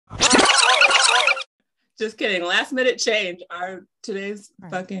Just kidding. Last minute change. Our today's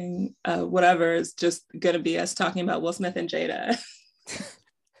fucking whatever is just gonna be us talking about Will Smith and Jada.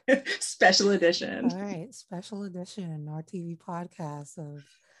 Special edition. All right, special edition, our TV podcast of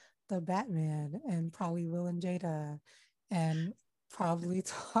the Batman and probably Will and Jada, and probably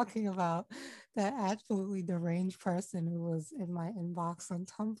talking about that absolutely deranged person who was in my inbox on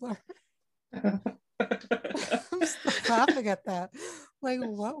Tumblr. I'm still laughing at that. Like,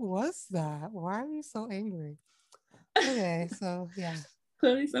 what was that? Why are you so angry? Okay, so yeah.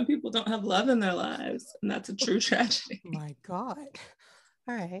 Clearly, some people don't have love in their lives, and that's a true tragedy. My God.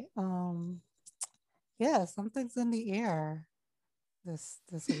 All right. Yeah, something's in the air this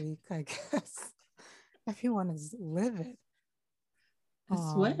week, I guess. Everyone is livid. I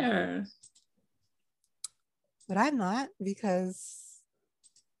swear. But I'm not, because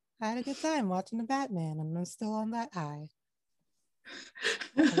I had a good time watching the Batman and I'm still on that high.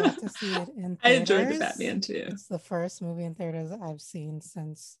 I got to see it in theaters. I enjoyed the Batman too. It's the first movie in theaters I've seen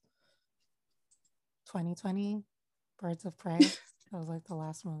since 2020, Birds of Prey. That was like the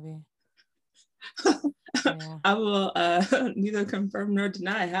last movie. Yeah. I will neither confirm nor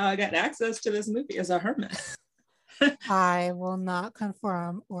deny how I got access to this movie as a hermit. I will not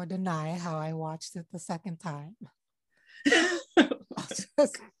confirm or deny how I watched it the second time.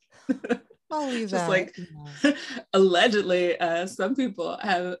 I'll leave just that. Like, allegedly, some people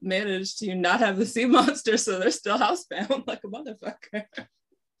have managed to not have the sea monster, so they're still housebound like a motherfucker.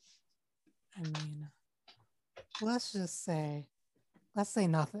 I mean, let's say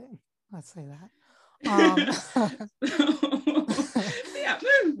nothing. Let's say that. Yeah,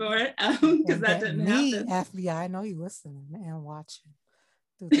 moving forward, because that didn't happen. FBI, I know you listening and watching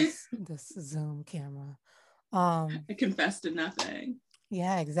through this Zoom camera. I confess to nothing.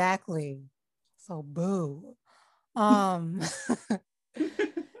 Yeah, exactly. So boo. It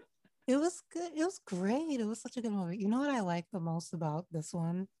was good. It was great. It was such a good movie. You know what I like the most about this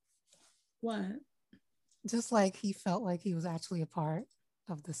one? What? Just like he felt like he was actually a part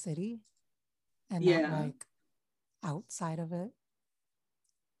of the city and not like outside of it.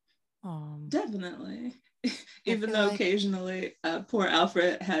 Definitely. Even though occasionally poor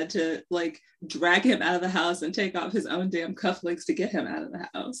Alfred had to like drag him out of the house and take off his own damn cufflinks to get him out of the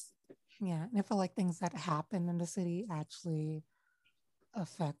house. Yeah, and I feel like things that happened in the city actually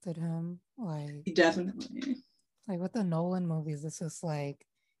affected him. Like definitely. Like with the Nolan movies, it's just like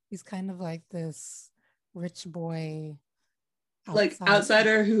he's kind of like this rich boy like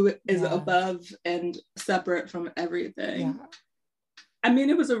outsider who is above and separate from everything. Yeah. I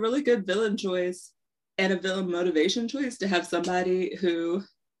mean, it was a really good villain choice and a villain motivation choice to have somebody who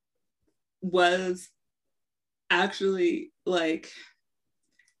was actually like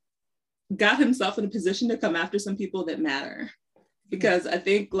got himself in a position to come after some people that matter. Because I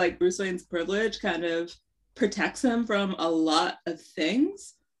think like Bruce Wayne's privilege kind of protects him from a lot of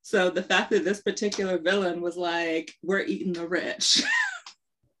things. So the fact that this particular villain was like, we're eating the rich.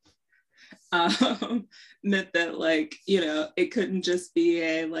 Meant that like, you know, it couldn't just be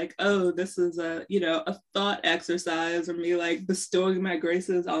a like, oh, this is a, you know, a thought exercise or me like bestowing my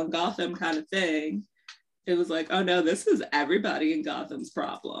graces on Gotham kind of thing. It was like, oh no, this is everybody in Gotham's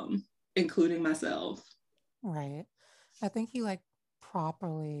problem, including myself. Right. I think he like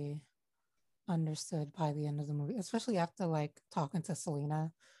properly understood by the end of the movie, especially after like talking to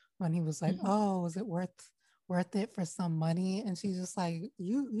Selena when he was like, oh, was it worth it for some money? And she's just like,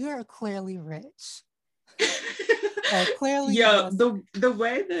 you're clearly rich. Like clearly, the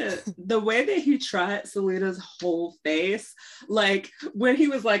way that he tried Selena's whole face, like when he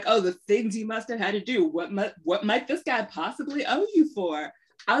was like, oh, the things you must have had to do, what might this guy possibly owe you for?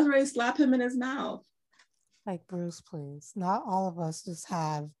 I was ready to slap him in his mouth. Like, Bruce, please, not all of us just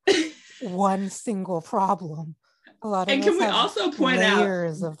have one single problem. A lot of and us can we also point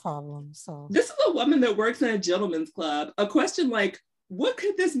layers of problems. So this is a woman that works in a gentleman's club. A question like, what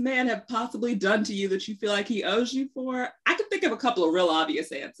could this man have possibly done to you that you feel like he owes you for? I could think of a couple of real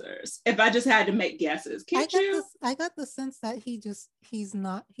obvious answers if I just had to make guesses. Can't you? I got the sense that he's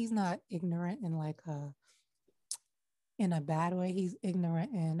not ignorant in like in a bad way. He's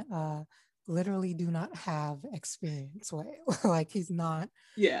ignorant in literally do not have experience way. Like he's not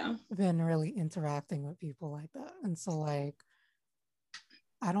been really interacting with people like that. And so like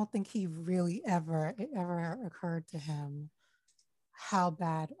I don't think he really ever occurred to him how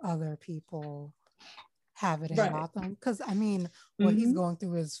bad other people have it in Gotham. Because I mean, what he's going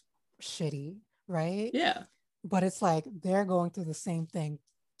through is shitty, right? Yeah. But it's like they're going through the same thing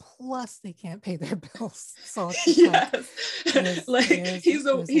plus they can't pay their bills. So it's just yes. like he's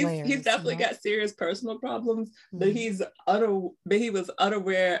layers, definitely got serious personal problems, but he was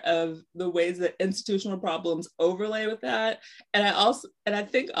unaware of the ways that institutional problems overlay with that. And I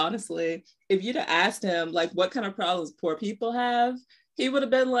think honestly, if you'd have asked him like what kind of problems poor people have, he would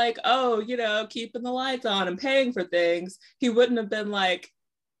have been like, oh, keeping the lights on and paying for things. He wouldn't have been like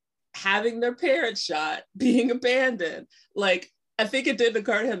having their parents shot, being abandoned. Like, I think it did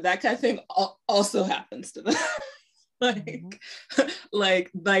occur to him that kind of thing also happens to them.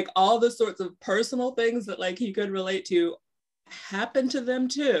 like all the sorts of personal things that like he could relate to happen to them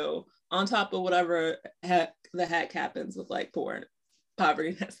too, on top of whatever the heck happens with like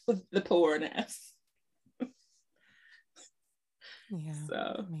poverty-ness, with the poorness. Yeah.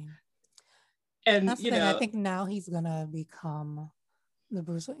 So, I mean, and that's the thing. I think now he's gonna become the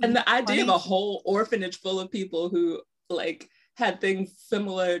Bruce. And the idea of a whole orphanage full of people who like had things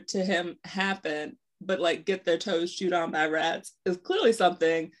similar to him happen, but like get their toes chewed on by rats is clearly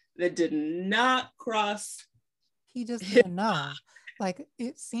something that did not cross. He just didn't know. Like,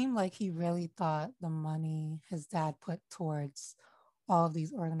 it seemed like he really thought the money his dad put towards all of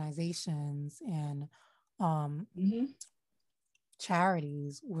these organizations and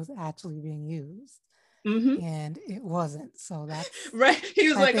charities was actually being used. And it wasn't. So that's right.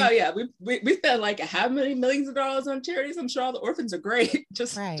 He was oh yeah, we spent like how many millions of dollars on charities. I'm sure all the orphans are great.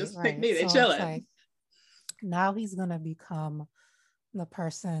 Just pick me, they're chilling. Like, now he's gonna become the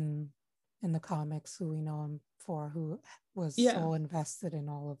person in the comics who we know him for, who was so invested in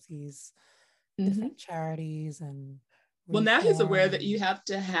all of these different charities and well, now he's aware that you have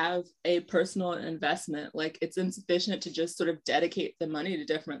to have a personal investment. Like, it's insufficient to just sort of dedicate the money to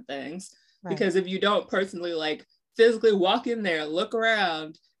different things. Right. Because if you don't personally like physically walk in there, look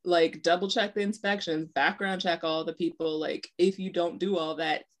around, like double check the inspections, background check all the people, like if you don't do all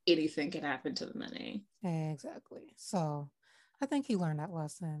that, anything can happen to the money. Exactly. So I think he learned that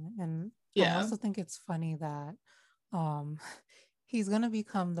lesson. And I also think it's funny that he's gonna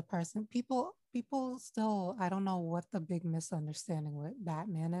become the person people still, I don't know what the big misunderstanding with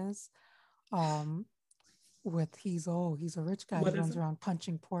Batman is. With he's a rich guy who runs around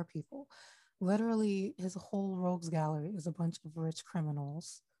punching poor people. Literally, his whole rogues gallery is a bunch of rich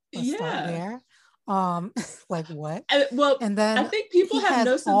criminals. Let's start there. Like what? And then I think people have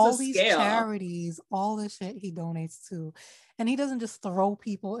no sense all of these scale. Charities, all the shit he donates to, and he doesn't just throw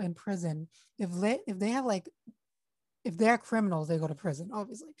people in prison. If they have like, if they're criminals, they go to prison.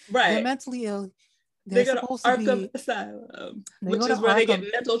 Obviously, right? They're mentally ill. They go to Arkham Asylum, which is where they get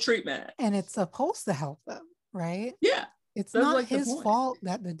mental treatment, and it's supposed to help them, right? Yeah, it's not like his fault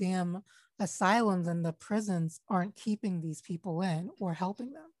that the damn asylums and the prisons aren't keeping these people in or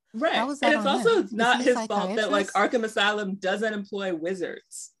helping them. Right, and it's also not his fault that like Arkham Asylum doesn't employ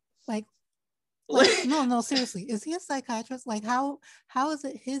wizards. Like no, seriously, is he a psychiatrist? Like, how is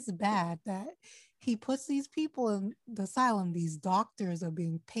it his bad that he puts these people in the asylum? These doctors are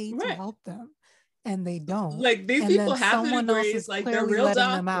being paid to help them, and they don't. Like, these people have the degrees, like they're real letting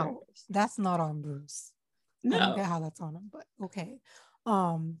doctors. Them out. That's not on Bruce. No. I don't get how that's on him, but okay.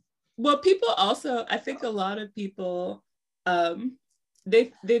 Well, people also, I think a lot of people,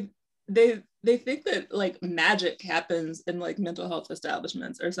 they think that like magic happens in like mental health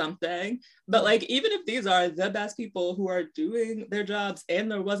establishments or something. But like, even if these are the best people who are doing their jobs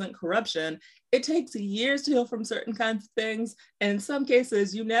and there wasn't corruption, it takes years to heal from certain kinds of things. And in some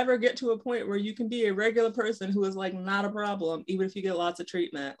cases, you never get to a point where you can be a regular person who is like not a problem, even if you get lots of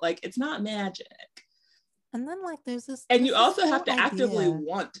treatment. Like, it's not magic. And then like there's this, and you also have to actively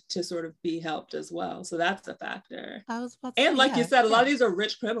want to sort of be helped as well. So that's a factor. I was about to and say, like you said, a lot of these are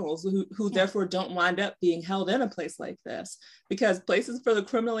rich criminals who therefore don't wind up being held in a place like this, because places for the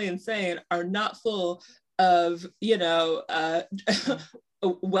criminally insane are not full of, wealthy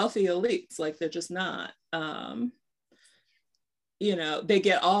elites. Like, they're just not. They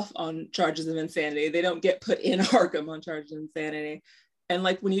get off on charges of insanity. They don't get put in Arkham on charges of insanity. And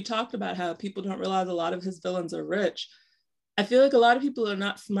like, when you talked about how people don't realize a lot of his villains are rich, I feel like a lot of people are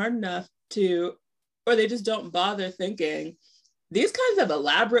not smart enough to, or they just don't bother thinking these kinds of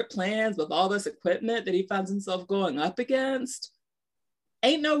elaborate plans with all this equipment that he finds himself going up against.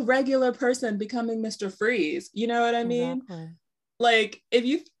 Ain't no regular person becoming Mr. Freeze. You know what I mean? Exactly. Like, if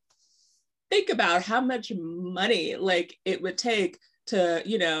you think about how much money like it would take to,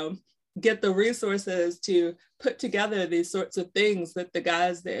 get the resources to put together these sorts of things that the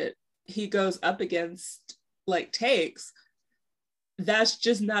guys that he goes up against like takes, that's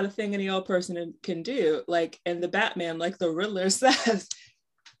just not a thing any old person can do. Like, and the Batman, like the Riddler says,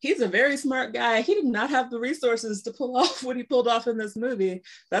 he's a very smart guy. He did not have the resources to pull off what he pulled off in this movie.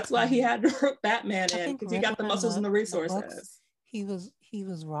 That's why he had to rope Batman in, because he got the Riddler muscles and the in the books, resources. he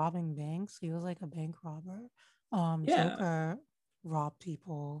was robbing banks. He was like a bank robber. Yeah. Joker robbed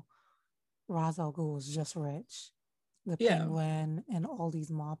people. Ra's al Ghul was just rich. The Yeah. Penguin and all these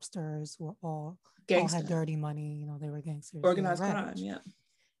mobsters were all had dirty money. You know, they were gangsters. Organized crime, yeah.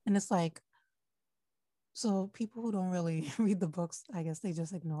 And it's like, so people who don't really read the books, I guess they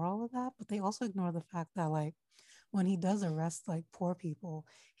just ignore all of that, but they also ignore the fact that like when he does arrest like poor people,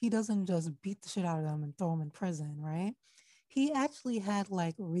 he doesn't just beat the shit out of them and throw them in prison, right? He actually had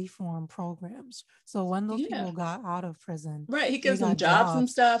like reform programs. So when those people got out of prison, right, he gives them jobs and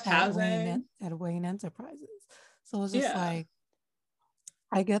stuff, at housing at Wayne Enterprises. So it's just like,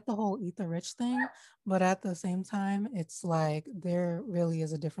 I get the whole eat the rich thing, but at the same time, it's like there really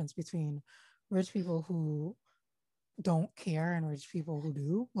is a difference between rich people who don't care and rich people who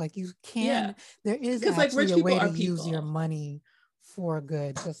do. Like you can, there is actually like, a way to use your money for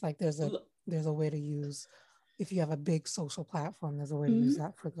good. Just like there's a way to use, if you have a big social platform, there's a way to use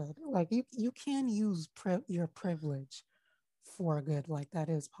that for good. Like you can use your privilege for good, like that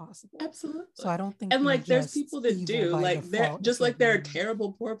is possible. Absolutely. So I don't think, and like there's people that do, like they're just like there are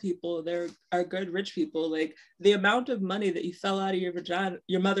terrible poor people, there are good rich people. Like the amount of money that you fell out of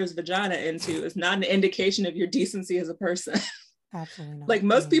your mother's vagina into is not an indication of your decency as a person. Absolutely not. Like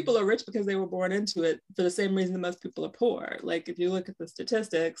most people are rich because they were born into it for the same reason that most people are poor. Like if you look at the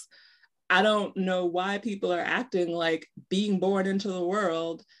statistics, I don't know why people are acting like being born into the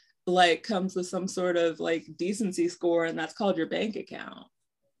world like comes with some sort of like decency score, and that's called your bank account.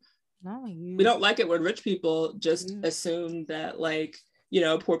 No, we don't like it when rich people just assume that like, you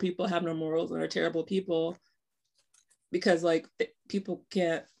know, poor people have no morals and are terrible people, because like people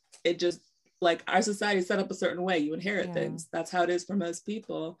can't, it just like our society is set up a certain way, you inherit things, that's how it is for most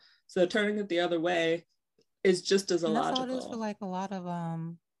people. So turning it the other way is just as illogical. That's how it is for like a lot of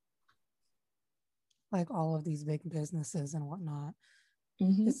like all of these big businesses and whatnot.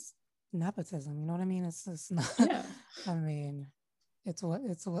 It's nepotism, you know what I mean? It's just not, I mean, it's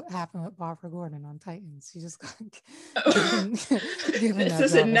what happened with Barbara Gordon on Titans. She just got given that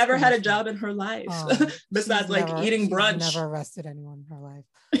sister never had a job in her life besides like eating brunch. Never arrested anyone in her life,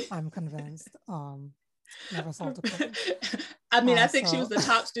 I'm convinced. Never sold a car. I mean, I think she was the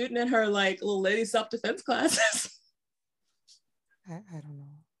top student in her like little lady self-defense classes. I don't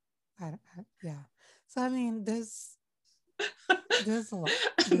know. Yeah. So I mean, there's a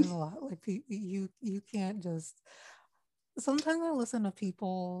lot. Like you can't just. Sometimes I listen to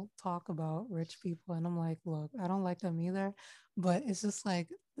people talk about rich people, and I'm like, look, I don't like them either. But it's just like,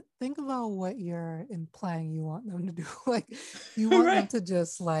 think about what you're implying you want them to do. Like, you want them to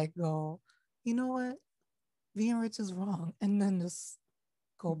just like go, you know what, being rich is wrong, and then just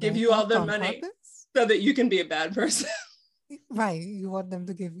go give you all their money so that you can be a bad person. Right. You want them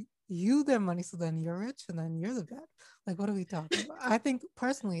to give you their money so then you're rich and then you're the bad. Like, what are we talking about? I think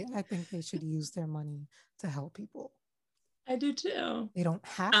they should use their money to help people. I do too. They don't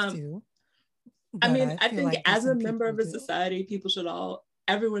have to. I mean, I think like as a member of a society,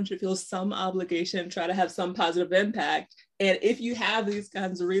 everyone should feel some obligation, try to have some positive impact. And if you have these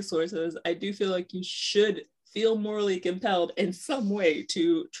kinds of resources, I do feel like you should feel morally compelled in some way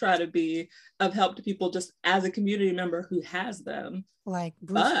to try to be of help to people just as a community member who has them. Like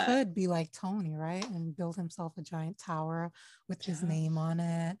Bruce could be like Tony, right? And build himself a giant tower with his name on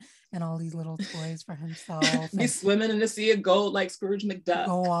it and all these little toys for himself. Be swimming in the sea of gold like Scrooge McDuck.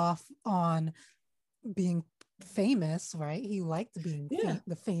 Go off on being famous, right? He liked being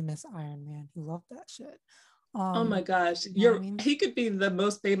the famous Iron Man. He loved that shit. Oh my gosh, he could be the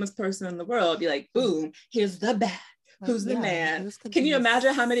most famous person in the world. Be like, boom, here's the bad. Who's the man? Can you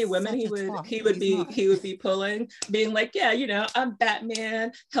imagine how many women he would be pulling, being like, yeah, you know, I'm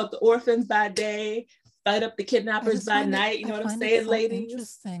Batman, help the orphans by day, fight up the kidnappers by night. You know what I'm saying, ladies?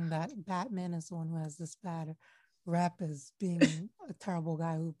 Interesting that Batman is the one who has this bad rap as being a terrible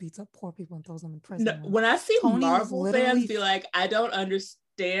guy who beats up poor people and throws them in prison. No, when I see Marvel fans be like, I don't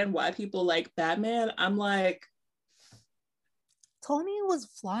understand why people like Batman, I'm like, Tony was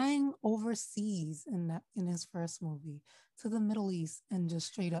flying overseas in his first movie to the Middle East and just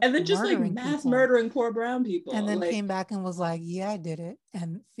straight up and then just like mass murdering poor brown people, and then came back and was like, yeah, I did it,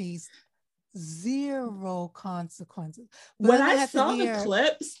 and faced zero consequences. But when I saw the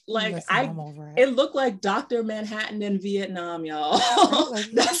clips, like it looked like Dr. Manhattan in Vietnam, y'all.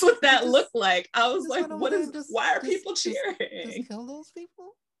 Like, that's what that looked like. I was like, why are people cheering? Just kill those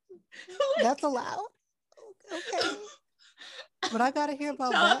people? Like, that's allowed? Okay. But I gotta hear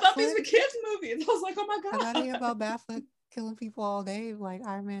about I thought these were kids' movies. I was like, oh my God. I gotta hear about Batfleck killing people all day, like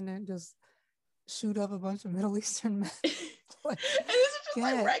Iron Man, and just shoot up a bunch of Middle Eastern men. Like, and this is just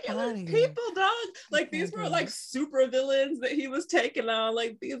like regular people, dog. Like these were like super villains that he was taking on.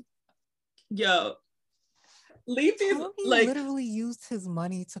 Like these, yo, leave these. He like literally used his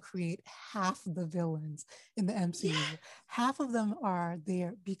money to create half the villains in the MCU. Yeah. Half of them are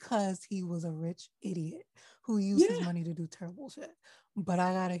there because he was a rich idiot who used his money to do terrible shit. But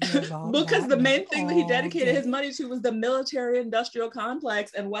I gotta hear about because the main thing that he dedicated his money to was the military-industrial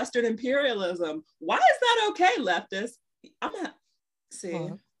complex and Western imperialism. Why is that okay, leftists? I'm not see.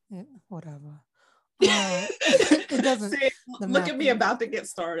 Well, whatever. It doesn't. See, look at me about to get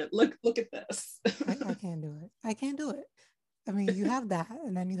started. Look at this. I can't do it. I can't do it. I mean, you have that,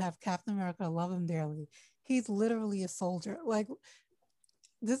 and then you have Captain America. I love him dearly. He's literally a soldier. Like,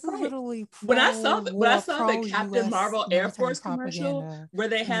 this is literally when I saw the Captain Marvel Air Force commercial where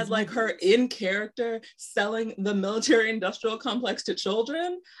they had like her in character selling the military industrial complex to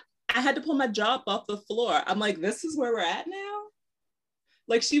children, I had to pull my jaw off the floor. I'm like, this is where we're at now.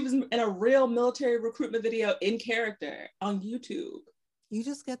 Like she was in a real military recruitment video in character on YouTube. You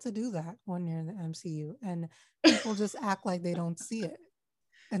just get to do that when you're in the MCU, and people just act like they don't see it,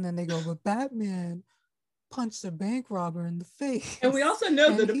 and then they go, "But Batman punched a bank robber in the face." And we also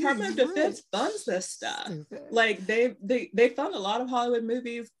know the Department of Defense funds this stuff. Stupid. Like they fund a lot of Hollywood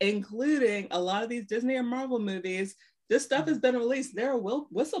movies, including a lot of these Disney and Marvel movies. This stuff has been released. There are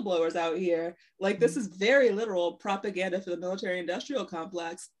whistleblowers out here. Like this is very literal propaganda for the military-industrial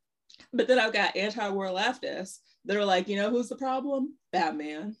complex. But then I've got anti-war leftists that are like, you know, who's the problem?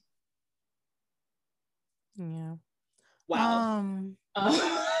 Batman. Yeah. Wow.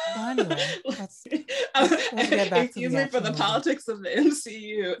 Anyway, let's get back excuse me for the politics of the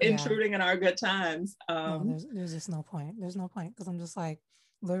MCU intruding in our good times. No, there's just no point. There's no point because I'm just like,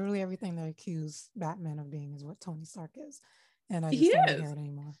 literally everything they accuse Batman of being is what Tony Stark is. And I just don't hear it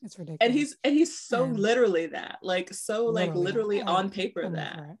anymore. It's ridiculous. And he's so literally that, like so literally on paper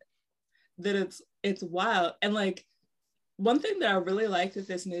that it's wild. And like one thing that I really liked that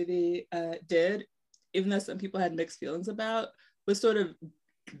this movie did, even though some people had mixed feelings about, was sort of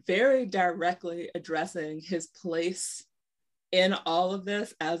very directly addressing his place in all of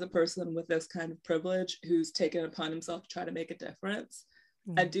this as a person with this kind of privilege who's taken upon himself to try to make a difference.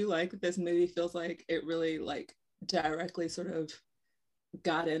 I do like that this movie feels like it really like directly sort of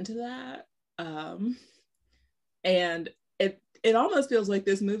got into that. And it almost feels like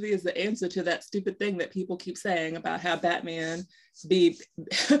this movie is the answer to that stupid thing that people keep saying about how Batman be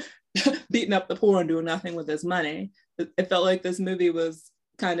beating up the poor and doing nothing with his money. It felt like this movie was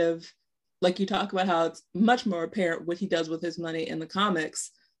kind of like, you talk about how it's much more apparent what he does with his money in the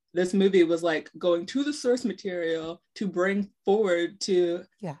comics. This movie was like going to the source material to bring forward to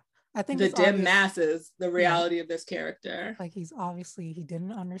I think the dim masses the reality of this character. Like he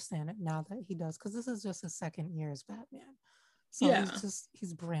didn't understand it. Now that he does, because this is just his second year as Batman, so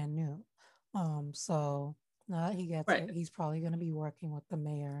he's brand new. So now that he gets it, he's probably going to be working with the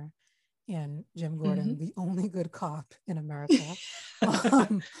mayor and Jim Gordon, the only good cop in America.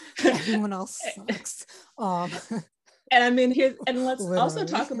 Everyone else sucks. And I mean, let's also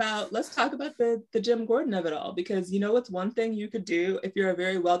talk about the Jim Gordon of it all, because you know what's one thing you could do if you're a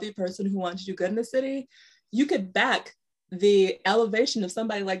very wealthy person who wants to do good in the city? You could back the elevation of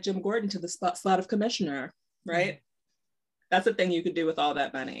somebody like Jim Gordon to the slot of commissioner, right? That's a thing you could do with all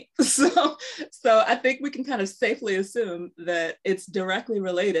that money. So I think we can kind of safely assume that it's directly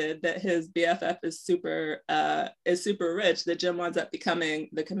related that his BFF is super rich, that Jim winds up becoming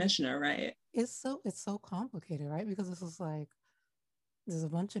the commissioner, right? It's so complicated, right? Because this is like, there's a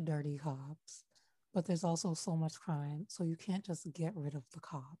bunch of dirty cops, but there's also so much crime, so you can't just get rid of the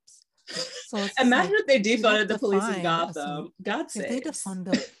cops. So imagine if they defunded the police in Gotham. God sake. If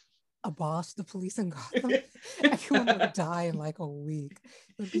they abolish the police in Gotham, everyone would die in like a week.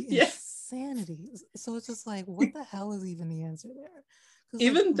 It would be insanity. So it's just like, what the hell is even the answer there?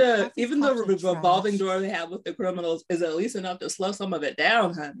 Even the revolving door they have with the criminals is at least enough to slow some of it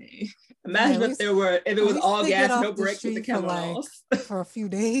down, honey. Imagine if it was all gas, no brakes with the criminals for a few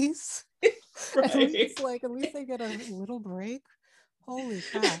days. Right. At least they get a little break. Holy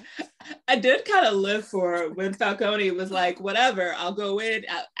crap. I did kind of live for when Falcone was like, whatever, I'll go in,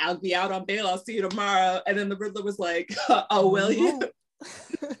 I'll be out on bail, I'll see you tomorrow. And then the Riddler was like, oh, will you?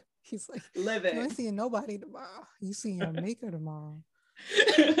 He's like, living. You ain't seeing nobody tomorrow. You see your maker tomorrow.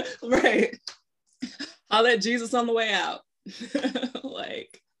 Right. I'll let Jesus on the way out.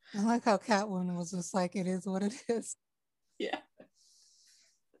 Like, I like how Catwoman was just like, it is what it is. Yeah.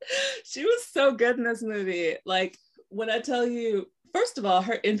 She was so good in this movie. Like, when I tell you, first of all,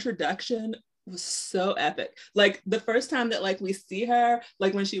 her introduction was so epic. Like the first time that like we see her,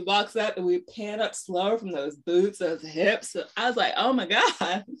 like when she walks up and we pan up slower from those boots, those hips, I was like, oh my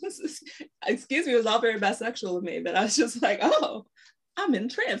God, this is, excuse me, it was all very bisexual of me, but I was just like, oh, I'm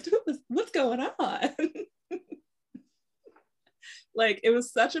entranced. What's going on? Like it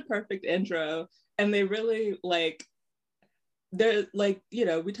was such a perfect intro. And they really like, they're like, you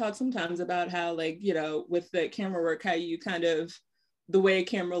know, we talk sometimes about how like, you know, with the camera work, how you kind of, the way a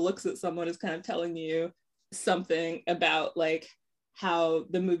camera looks at someone is kind of telling you something about like how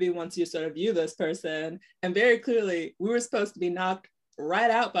the movie wants you to sort of view this person. And very clearly we were supposed to be knocked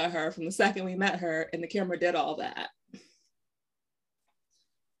right out by her from the second we met her, and the camera did all that.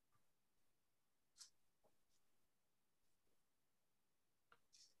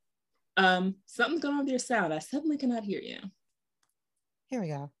 Something's going on with your sound. I suddenly cannot hear you. Here we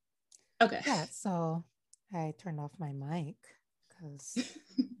go. Okay. Yeah, so I turned off my mic because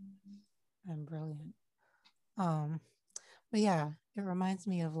I'm brilliant. But yeah, it reminds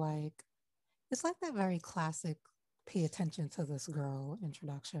me of like, it's like that very classic pay attention to this girl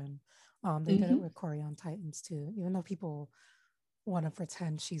introduction. They did it with Cory on Titans too, even though people want to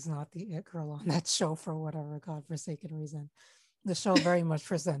pretend she's not the it girl on that show for whatever godforsaken reason. The show very much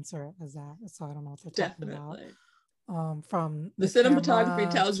presents her as that, so I don't know what they're talking about. From the cinematography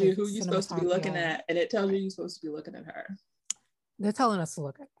tells you who you're supposed to be looking at, and it tells you you're supposed to be looking at her. They're telling us to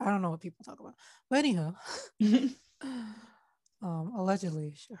look at. I don't know what people talk about, but anywho,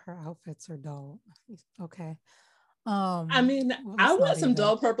 allegedly her outfits are dull. Okay. I mean, I want some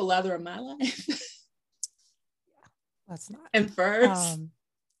dull purple leather in my life. Yeah, let's not. And furs.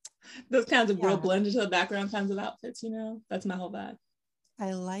 Those kinds of real blend into the background kinds of outfits, you know, that's my whole vibe.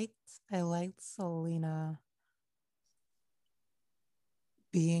 I liked Selena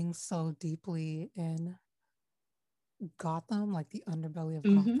being so deeply in Gotham, like the underbelly of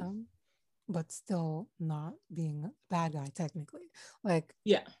Gotham, but still not being a bad guy technically. Like,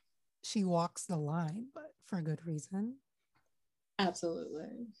 yeah, she walks the line, but for good reason.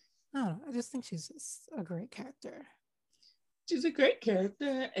 Absolutely. I don't know. I just think she's just a great character. She's a great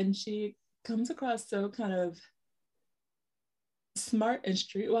character, and she comes across so kind of smart and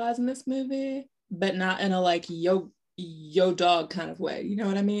streetwise in this movie, but not in a like yo dog kind of way. You know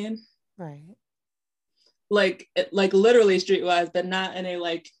what I mean? Right. Like literally streetwise, but not in a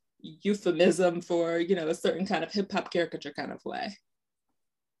like euphemism for, you know, a certain kind of hip hop caricature kind of way.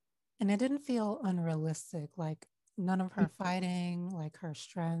 And it didn't feel unrealistic. Like none of her fighting, like her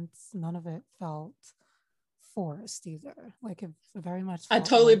strengths, none of it felt forced either. Like it very much I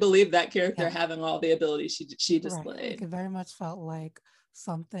totally believe that character having all the abilities she displayed. Right. Like it very much felt like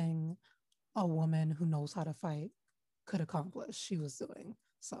something a woman who knows how to fight could accomplish she was doing.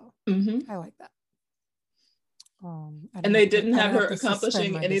 So I like that. And they didn't have her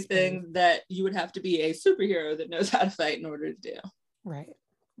accomplishing anything that you would have to be a superhero that knows how to fight in order to do. Right.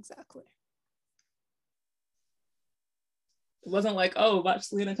 Exactly. It wasn't like, oh, watch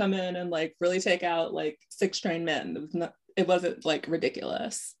Selena come in and like really take out like 6 trained men. It wasn't like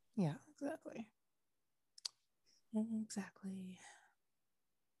ridiculous. Yeah, exactly. Exactly.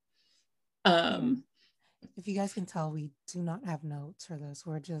 If you guys can tell, we do not have notes for this.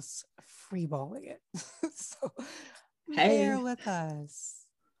 We're just freeballing it. So bear with us.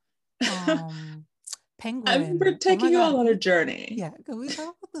 Penguin. We're taking you all on a journey. Yeah. Can we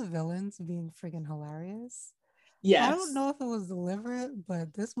talk about the villains being freaking hilarious? Yes. I don't know if it was deliberate,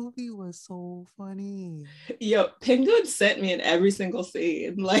 but this movie was so funny. Yo, Penguin sent me in every single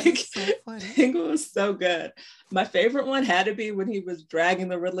scene. Like, so Penguin was so good. My favorite one had to be when he was dragging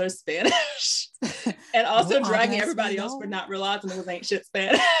the Riddler's Spanish and also dragging everybody else for not realizing it was ain't shit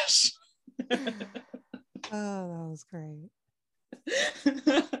Spanish. Oh, that was great.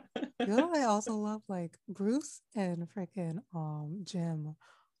 You know, I also love like Bruce and freaking Jim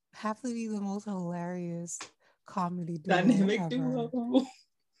have to be the most hilarious comedy duo dynamic ever. Duo.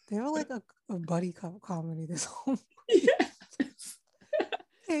 They were like a buddy comedy this whole movie. Yes.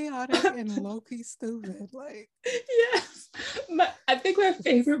 Chaotic and low-key stupid. Like, yes. I think my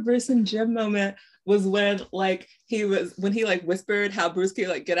favorite Bruce and Jim moment was when he like whispered how Bruce could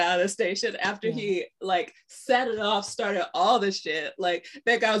like get out of the station after he like set it off, started all this shit. Like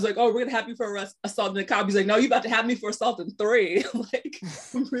that guy was like, oh, we're gonna have you for assaulting the cop. He's like, no, you about to have me for assaulting 3. Like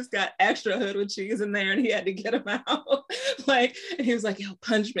Bruce got extra hood with cheese in there and he had to get him out. Like, and he was like, yo,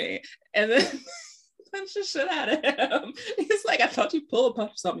 punch me. And then punch the shit out of him. He's like, I thought you pulled a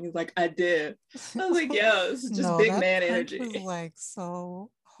punch or something. He's like, I did. I was like, yo, it's just big man energy. Was like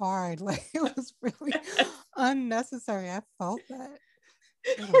so hard. Like it was really unnecessary. I felt that.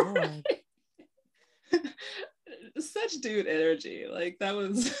 Right. Such dude energy. Like that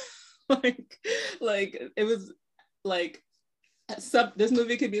was like it was like this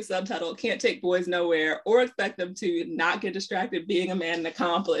movie could be subtitled "Can't Take Boys Nowhere" or expect them to not get distracted being a man and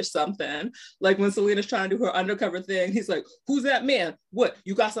accomplish something. Like when Selena's trying to do her undercover thing, he's like, "Who's that man? What,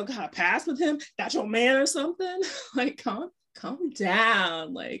 you got some kind of past with him? That's your man or something?" Like, calm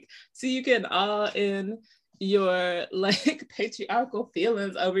down. Like, so you can all in your like patriarchal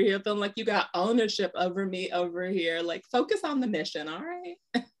feelings over here, feeling like you got ownership over me over here. Like, focus on the mission, all right?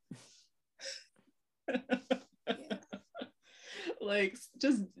 Yeah. Like,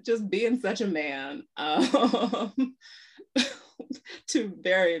 just being such a man, to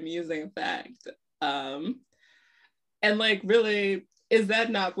very amusing fact. And like, really, is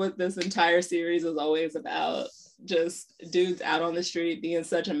that not what this entire series is always about? Just dudes out on the street being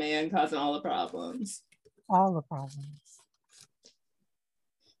such a man, causing all the problems. All the problems.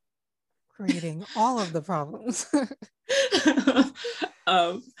 Creating all of the problems.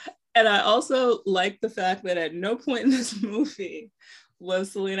 And I also like the fact that at no point in this movie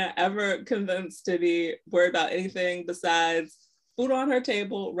was Selena ever convinced to be worried about anything besides food on her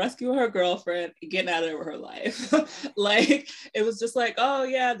table, rescue her girlfriend, getting out of her life. Like, it was just like, oh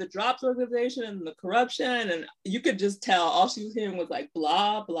yeah, the Drops organization and the corruption, and you could just tell all she was hearing was like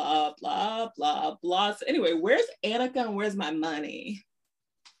blah, blah, blah, blah, blah. So anyway, where's Annika and where's my money?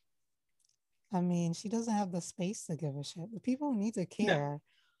 I mean, she doesn't have the space to give a shit. The people who need to care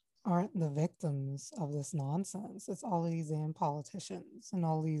aren't the victims of this nonsense. It's all these damn politicians and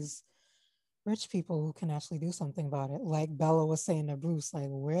all these rich people who can actually do something about it. Like Bella was saying to Bruce, like,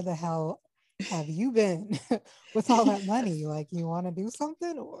 where the hell have you been with all that money? Like, you want to do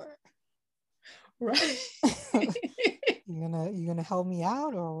something, or right? you gonna help me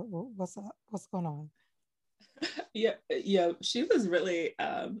out, or what's up? What's going on? Yeah, she was really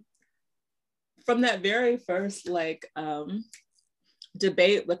from that very first like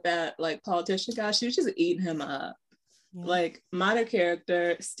debate with that like politician guy, she was just eating him up. Yeah. Like, minor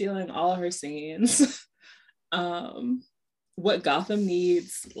character, stealing all her scenes. What Gotham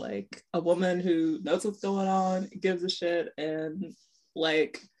needs, like a woman who knows what's going on, gives a shit, and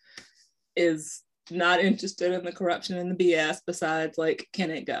like is not interested in the corruption and the BS besides like,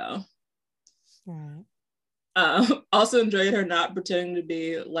 can it go? Right. Also enjoyed her not pretending to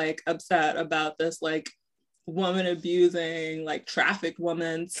be like upset about this like woman abusing, like trafficked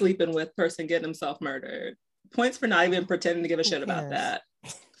woman sleeping with person getting himself murdered. Points for not even pretending to give a shit about that.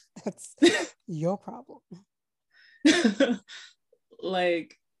 That's your problem.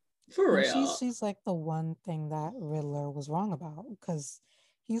 Like, for real. She's like the one thing that Riddler was wrong about, because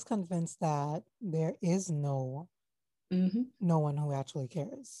he's convinced that there is no one who actually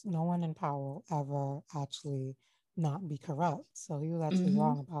cares. No one in power will ever actually not be corrupt. So he was actually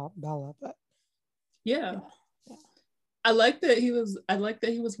wrong about Bella, but yeah. I like that he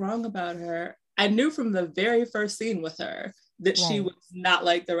was wrong about her. I knew from the very first scene with her that she was not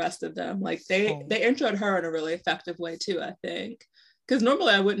like the rest of them. Like, they introed her in a really effective way too, I think. Because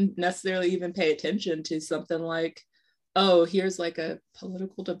normally I wouldn't necessarily even pay attention to something like, oh, here's like a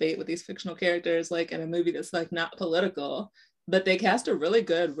political debate with these fictional characters, like in a movie that's like not political. But they cast a really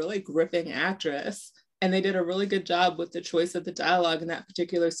good, really gripping actress. And they did a really good job with the choice of the dialogue in that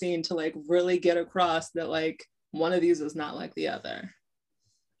particular scene to like really get across that like one of these was not like the other.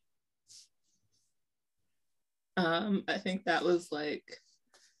 I think that was like,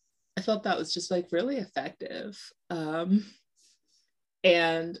 I felt that was just like really effective.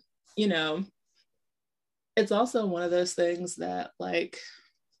 And, you know, it's also one of those things that like,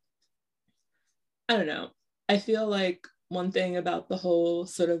 I don't know, I feel like one thing about the whole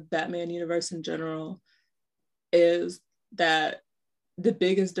sort of Batman universe in general is that the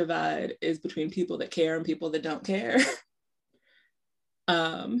biggest divide is between people that care and people that don't care.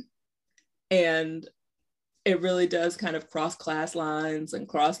 And it really does kind of cross class lines and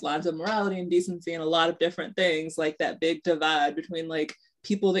cross lines of morality and decency and a lot of different things, like that big divide between like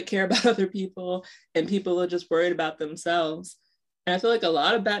people that care about other people and people that are just worried about themselves. And I feel like a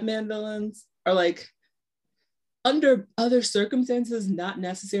lot of Batman villains are like, under other circumstances, not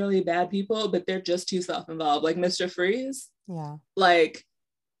necessarily bad people, but they're just too self-involved. Like Mr. Freeze. Yeah. Like,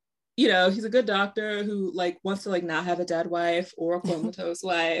 you know, he's a good doctor who like wants to like not have a dead wife or a comatose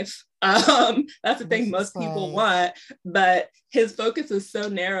wife. That's the thing most people want, but his focus is so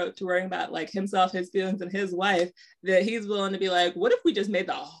narrow to worrying about like himself, his feelings, and his wife that he's willing to be like, what if we just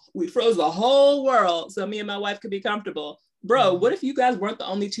we froze the whole world so me and my wife could be comfortable? Bro, what if you guys weren't the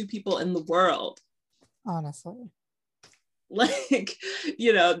only two people in the world? Honestly. Like,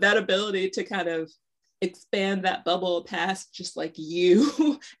 you know, that ability to kind of expand that bubble past just like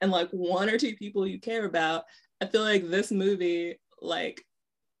you and like one or two people you care about. I feel like this movie like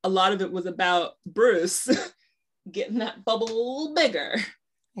a lot of it was about Bruce getting that bubble a little bigger.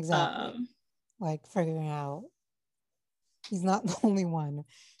 Exactly. Like figuring out he's not the only one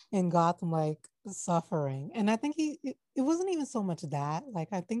in Gotham like suffering. And I think it wasn't even so much that, like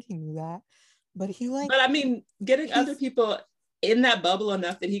I think he knew that, but he like But I mean, getting other people in that bubble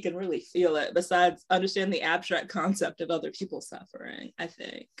enough that he can really feel it, besides understand the abstract concept of other people suffering, I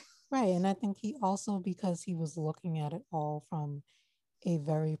think. right. And I think he also, because he was looking at it all from a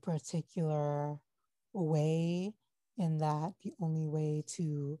very particular way, in that the only way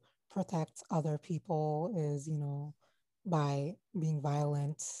to protect other people is, by being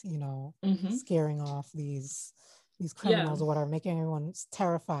violent, scaring off these Yeah. criminals or whatever, making everyone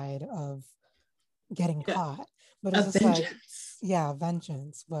terrified of getting Yeah. caught. But it's A just like, vengeance. yeah,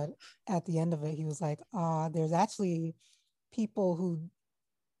 vengeance. But at the end of it, he was like, there's actually people who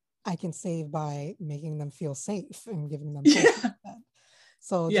I can save by making them feel safe and giving them hope Yeah. instead.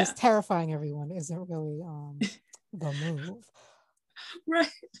 So Yeah. just terrifying everyone isn't really the move. Right.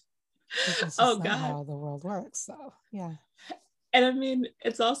 Because it's Oh just not God. how the world works. So yeah. And I mean,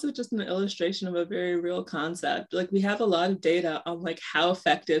 it's also just an illustration of a very real concept. Like we have a lot of data on like how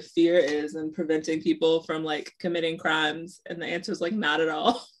effective fear is in preventing people from like committing crimes. And the answer is like not at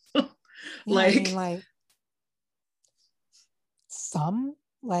all. Yeah, I mean, Like, like some,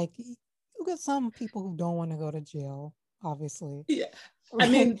 like you get some people who don't want to go to jail, obviously. yeah. I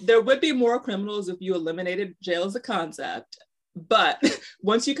Right. mean, there would be more criminals if you eliminated jail as a concept. But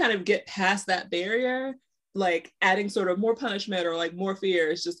once you kind of get past that barrier, like adding sort of more punishment or like more fear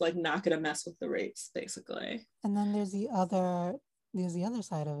is just like not going to mess with the rates, basically. And then there's the other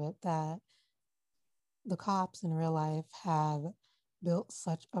side of it, that the cops in real life have built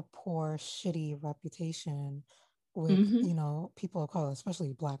such a poor, shitty reputation with, Mm-hmm. people of color,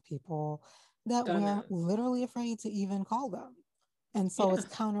 especially Black people, that Oh we're no. literally afraid to even call them. And so Yeah. it's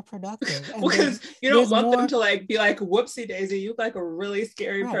counterproductive. And there's Because you don't there's want them more, to like be like, whoopsie daisy, you look like a really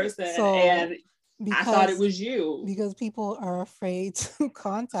scary right. person. So And I thought it because was you. because people are afraid to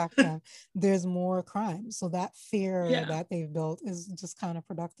contact them, there's more crime. So that fear Yeah. that they've built is just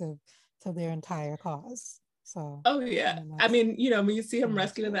counterproductive to their entire cause. So, Oh I yeah. mean, I that's mean, you know, when you see him more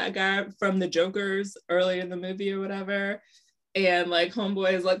rescuing that scary. guy from the Jokers early in the movie or whatever, and like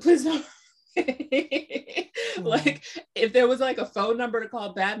homeboy is like, please don't. Yeah. Like if there was like a phone number to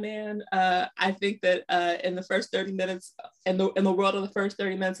call Batman, I think that in the first 30 minutes in the world of the first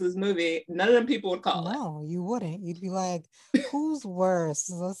 30 minutes of this movie, none of them people would call No, you wouldn't. You'd be like, who's worse?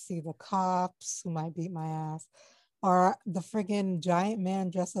 Let's see, the cops who might beat my ass, or the friggin' giant man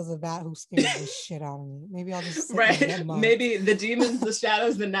dressed as a bat who scares the it. shit out of me. Maybe I'll just sit and get Right? mugged. Maybe the demons, the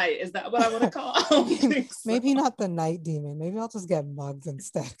shadows, the night. Is that what I want to call? I don't think so. Maybe not the night demon. Maybe I'll just get mugged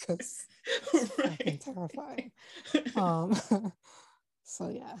instead, because it's fucking Right. terrifying. Um, so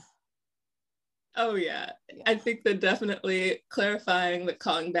yeah, Oh yeah. I yeah, think that definitely clarifying that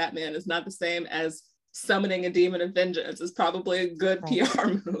calling Batman is not the same as summoning a demon of vengeance is probably a good right, PR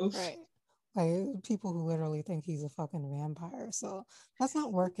move. right. Like people who literally think he's a fucking vampire. So that's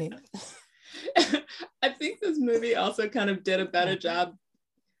not working. I think this movie also kind of did a Not better working. job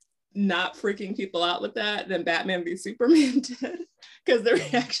not freaking people out with that than Batman v Superman did. Because the Yeah.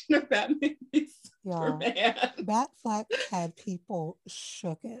 reaction of Batman v Y'all, Superman. Batfleck had people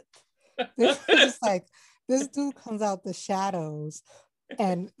shook it. They were just like, this dude comes out the shadows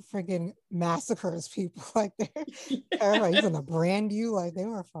and friggin' massacres people. Like they're terrified. He's gonna brand you. Like they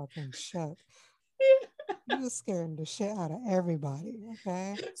were fucking shook. He was scaring the shit out of everybody.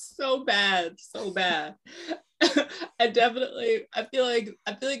 Okay. So bad, so bad. I feel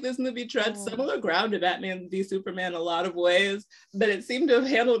like this movie treads Oh, similar ground to Batman v Superman in a lot of ways, but it seemed to have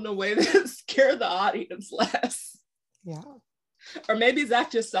handled in a way that scared the audience less. yeah. Or maybe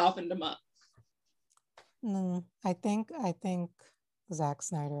Zach just softened him up. I think Zack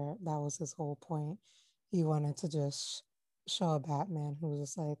Snyder, that was his whole point. He wanted to just show a Batman who was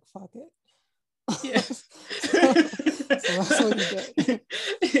just like, fuck it. Yeah. so, so that's what he did.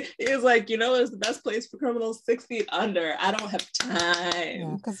 He was like, you know, it's the best place for criminals 6 feet under. I don't have Yeah,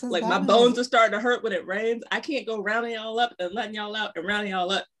 time. because his Like my Batman was bones are starting to hurt when it rains. I can't go rounding y'all up and letting y'all out and rounding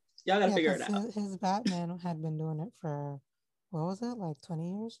y'all up. Y'all gotta yeah, figure it because out. his Batman had been doing it for, what was it, like 20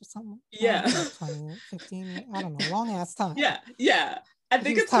 years or something? Yeah. Not 20, 15 years. I don't know, long ass time. Yeah. Yeah. I He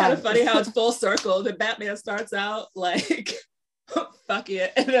think was it's kind of tired. funny how it's full circle. That Batman starts out like fuck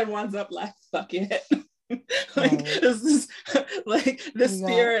it, and then winds up like fuck it. Like Right. this is like the We got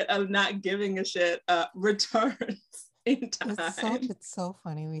spirit of not giving a shit returns in time. it's so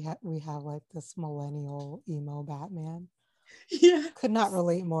funny. We have like this millennial emo Batman. Yeah. Could not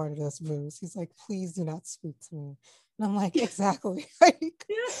relate more to this, Bruce. He's like, please do not speak to me. And I'm like, exactly. Like,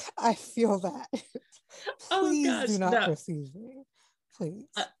 Yeah. I feel that. Oh Please gosh, do not no. perceive me. Please.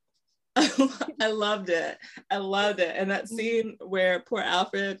 I loved it. I loved it. And that scene where poor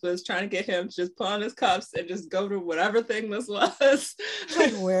Alfred was trying to get him to just put on his cuffs and just go to whatever thing this was.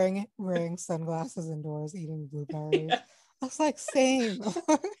 Like wearing sunglasses indoors, eating blueberries. Yeah. I was like, same.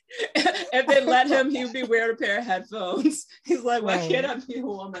 If they let him, he would be wearing a pair of headphones. He's like, why can't Right. I be a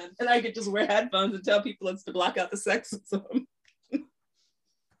woman? And I could just wear headphones and tell people it's to block out the sexism.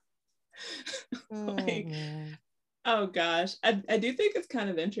 Oh Like, man. oh gosh. I do think it's kind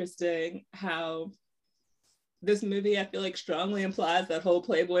of interesting how this movie, I feel like, strongly implies that whole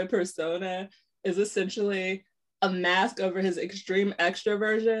Playboy persona is essentially a mask over his extreme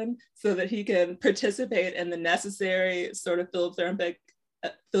extroversion so that he can participate in the necessary sort of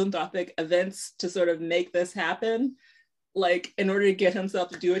philanthropic events to sort of make this happen. Like, in order to get himself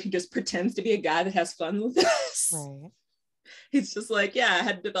to do it, he just pretends to be a guy that has fun with this. Right. He's just like, yeah, I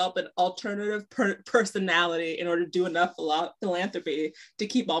had to develop an alternative personality in order to do enough philanthropy to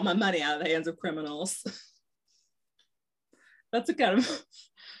keep all my money out of the hands of criminals. That's a kind of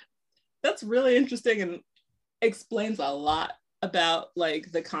that's really interesting and explains a lot about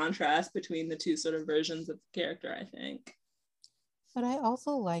like the contrast between the two sort of versions of the character, I think. But I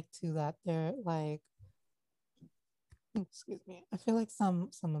also like too that they're like, excuse me, I feel like some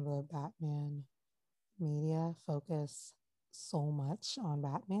of the Batman media focus so much on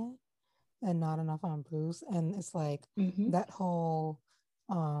Batman and not enough on Bruce. And it's like that whole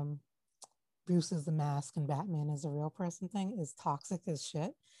Bruce is the mask and Batman is a real person thing is toxic as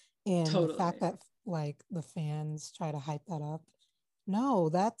shit. And the fact Totally. that like the fans try to hype that up, no,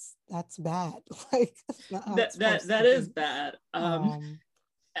 that's bad. Like that's not how it's supposed to That is be. bad. Um,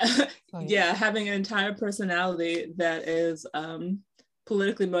 so yeah, Yeah, having an entire personality that is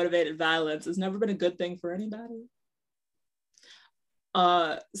politically motivated violence has never been a good thing for anybody.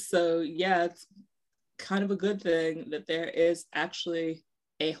 So yeah, it's kind of a good thing that there is actually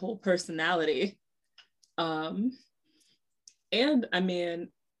a whole personality. Um, and I mean,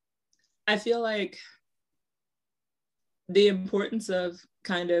 I feel like the importance of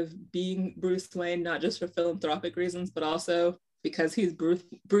kind of being Bruce Wayne, not just for philanthropic reasons, but also because he's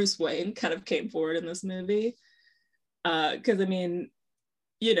Bruce Wayne, kind of came forward in this movie. Because I mean,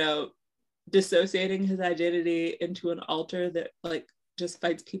 you know, dissociating his identity into an alter that like just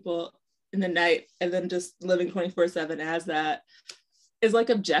fights people in the night and then just living 24/7 as that is like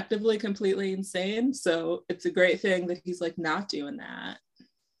objectively completely insane. So it's a great thing that he's like not doing that.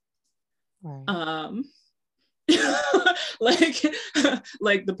 right. Um, like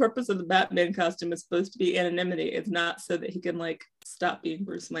like the purpose of the Batman costume is supposed to be anonymity. It's not so that he can like stop being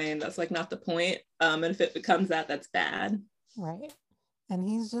Bruce Wayne. That's like not the point. And if it becomes that, that's bad. Right. And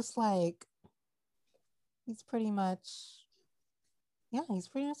he's just like, he's pretty much, yeah, he's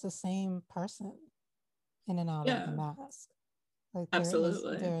pretty much the same person in and out of the Yeah, mask. Like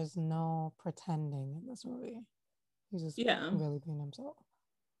absolutely. there is no pretending in this movie. He's just Yeah. really being himself.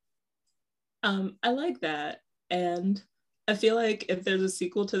 I like that. And I feel like if there's a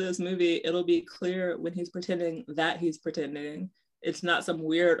sequel to this movie, it'll be clear when he's pretending that he's pretending. It's not some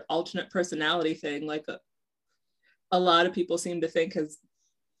weird alternate personality thing like a lot of people seem to think has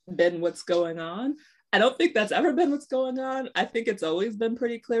been what's going on. I don't think that's ever been what's going on. I think it's always been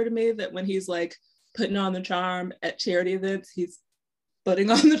pretty clear to me that when he's like putting on the charm at charity events, he's putting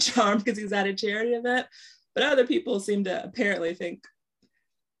on the charm because he's at a charity event. But other people seem to apparently think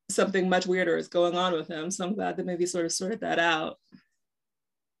something much weirder is going on with him. So I'm glad the movie sort of sorted that out.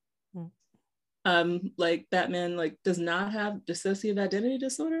 Hmm. Like Batman like does not have dissociative identity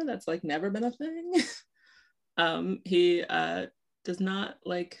disorder. That's like never been a thing. He does not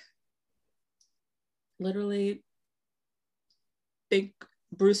like literally think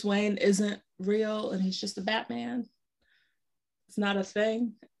Bruce Wayne isn't real and he's just a Batman. It's not a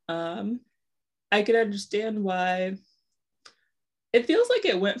thing. I could understand why it feels like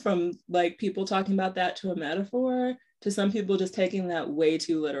it went from like people talking about that to a metaphor to some people just taking that way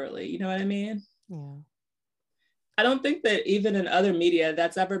too literally. You know what I mean? Yeah. I don't think that even in other media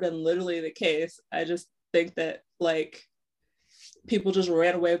that's ever been literally the case. I just think that like people just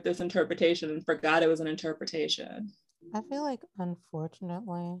ran away with this interpretation and forgot it was an interpretation. I feel like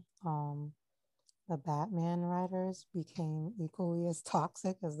unfortunately, the Batman writers became equally as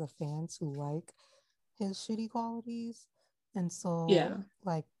toxic as the fans who like his shitty qualities. And so Yeah.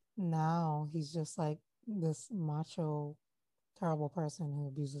 like now he's just like this macho, terrible person who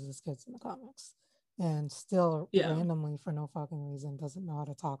abuses his kids in the comics and still Yeah. randomly for no fucking reason doesn't know how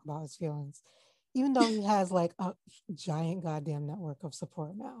to talk about his feelings. Even though he has like a giant goddamn network of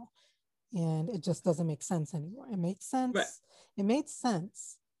support now. and it just doesn't make sense anymore. It makes Right. sense. It made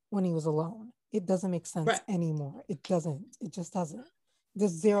sense when he was alone. It doesn't make sense Right. anymore. It doesn't. It just doesn't.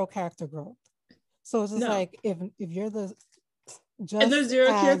 There's zero character growth. So it's just No. like if you're the And there's just zero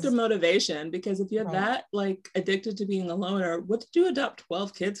character as motivation, because if you're right, that like addicted to being a loner, what did you adopt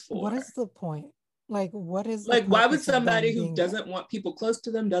 12 kids what for? is the point? Like, what is the Like, why would purpose of somebody them who being there? doesn't want people close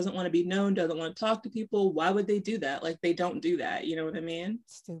to them, doesn't want to be known, doesn't want to talk to people, why would they do that? Like, they don't do that. You know what I mean?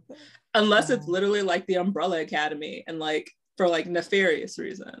 Stupid. Unless it's literally like the Umbrella Academy and like for like nefarious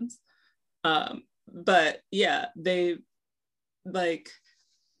reasons. But yeah, they like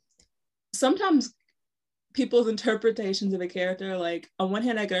sometimes people's interpretations of a character, like on one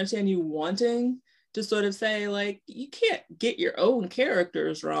hand, I can understand you wanting to sort of say, like, you can't get your own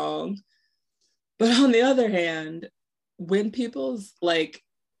characters wrong. But on the other hand, when people's like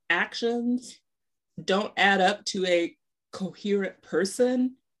actions don't add up to a coherent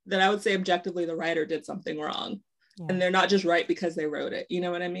person, then I would say objectively the writer did something wrong. Yeah. And they're not just right because they wrote it. You know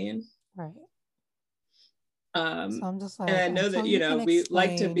what I mean? Right. So I'm just like, and I know that, you know, we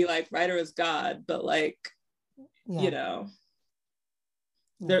like to be like writer is God, but like, yeah, you know,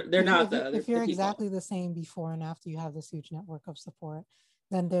 yeah. they're not though. If you're exactly the same before and after you have this huge network of support,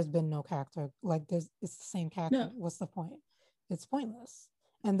 then there's been no character. Like it's the same character. No. What's the point? It's pointless.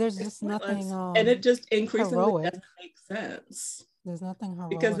 And there's just nothing and it just increasingly heroic. doesn't make sense. There's nothing heroic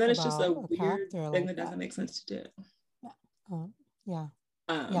because then it's just a weird character thing like that doesn't make sense to do. Yeah.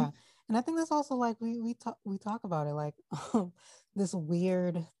 Yeah. And I think that's also like we talk about it, like this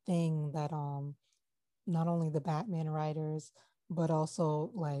weird thing that not only the Batman writers but also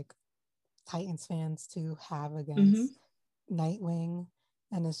like Titans fans too have against Nightwing.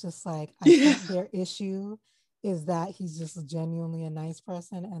 And it's just like I think their issue is that he's just genuinely a nice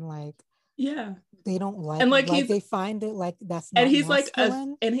person, and like they don't like, and like they find it like that's not, and he's masculine.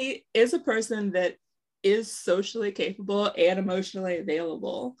 Like and he is a person that is socially capable and emotionally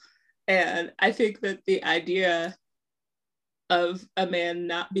available. And I think that the idea of a man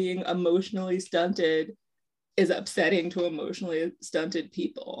not being emotionally stunted is upsetting to emotionally stunted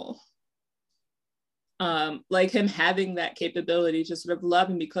people. Like him having that capability to sort of love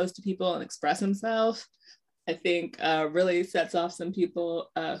and be close to people and express himself, I think really sets off some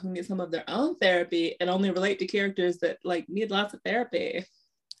people who need some of their own therapy and only relate to characters that like need lots of therapy.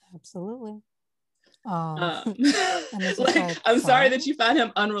 Absolutely. Like, I'm sorry that you find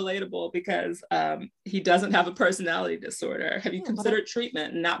him unrelatable because he doesn't have a personality disorder. Have you considered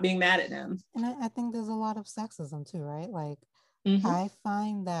treatment and not being mad at him? And I think there's a lot of sexism too, right? Like I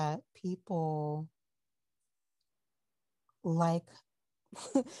find that people like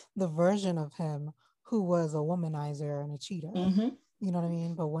the version of him who was a womanizer and a cheater. You know what I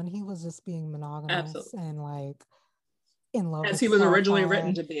mean? But when he was just being monogamous and like in love as he was originally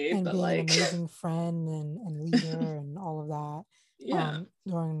written to be, and but being like an amazing friend and leader and all of that.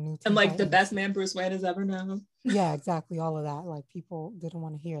 During New Teen and like Titans. the best man Bruce Wayne has ever known. Yeah, exactly. All of that. Like people didn't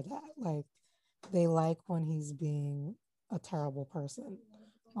want to hear that. Like they like when he's being a terrible person.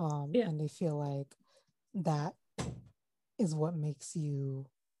 And they feel like that is what makes you,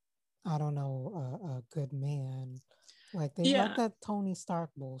 I don't know, a good man. Like they like that Tony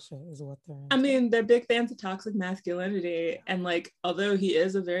Stark bullshit is what they're into. I mean, they're big fans of toxic masculinity. And like, although he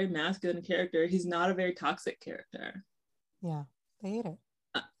is a very masculine character, he's not a very toxic character. Yeah, they hate it.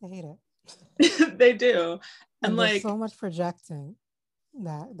 They hate it. They do. And like so much projecting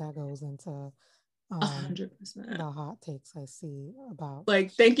that goes into 100% the hot takes I see about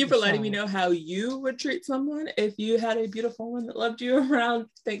like, thank you for letting me know how you would treat someone if you had a beautiful one that loved you around.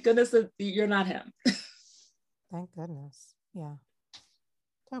 Thank goodness that you're not him. Thank goodness. Yeah.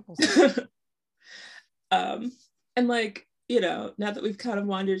 Terrible. And like, you know, now that we've kind of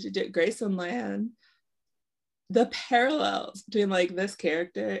wandered to Dick Grayson land, the parallels between like this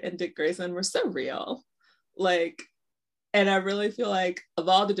character and Dick Grayson were so real. Like, and I really feel like of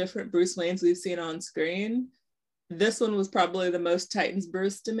all the different Bruce Waynes we've seen on screen, this one was probably the most Titans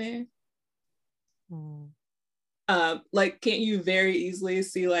Bruce to me. Like, can't you very easily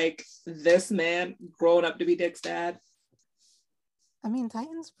see like this man growing up to be Dick's dad? I mean,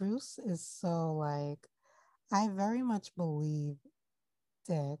 Titans Bruce is so like, I very much believe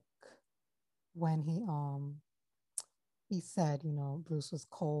Dick when he said, you know, Bruce was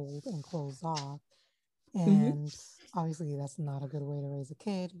cold and closed off. And obviously that's not a good way to raise a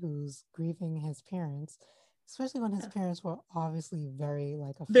kid who's grieving his parents, especially when his parents were obviously very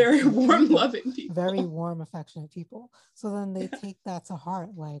like very warm, loving people. Very warm, affectionate people. So then they take that to heart,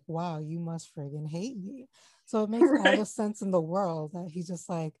 like, wow, you must friggin' hate me. So it makes all the sense in the world that he's just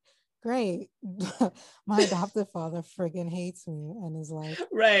like, great. My adoptive father friggin' hates me and is like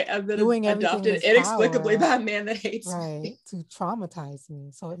Right. I've been doing everything in adopted his inexplicably power, by a man that hates right, me. to traumatize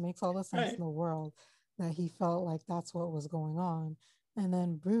me. So it makes all the sense Right. in the world that he felt like that's what was going on. And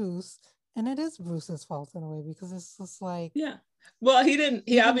then Bruce, and it is Bruce's fault in a way because it's just like, Yeah. Well, he even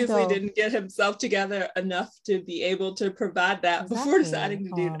obviously though, didn't get himself together enough to be able to provide that before exactly, deciding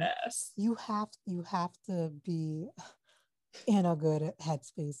to do this. you have to be in a good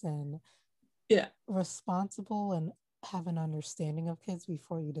headspace and Yeah. responsible and have an understanding of kids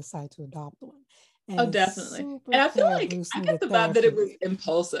before you decide to adopt one. And Oh, it's definitely. super And I feel clear like Bruce I get needed the vibe that it was therapy.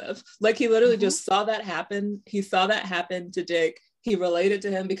 impulsive. Like he literally Mm-hmm. just saw that happen. He saw that happen to Dick. He related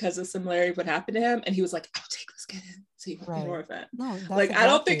to him because of similarity of what happened to him. And he was like, I'll take this kid in so you can be an Right. orphan. No, that's Like, I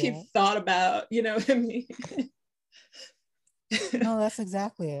don't think exactly he it. thought about, you know what I mean? No, that's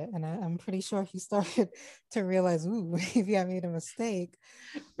exactly it. And I'm pretty sure he started to realize, ooh, maybe I made a mistake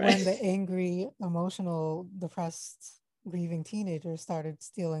when Right. the angry, emotional, depressed, grieving teenager started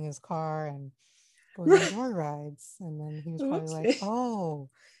stealing his car and going on Right. joy rides. And then he was probably like, Oopsie. oh,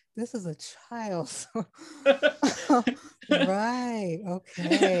 this is a child. Right.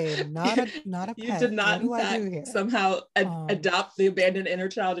 Okay. Not a You pet. did What not, do in I do fact, here? somehow Um, adopt the abandoned inner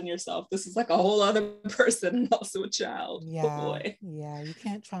child in yourself. This is like a whole other person and also a child. Oh yeah, boy. yeah, you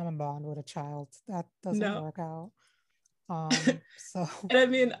can't trauma bond with a child. That doesn't No. work out. So And I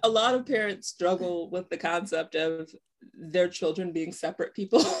mean, a lot of parents struggle with the concept of their children being separate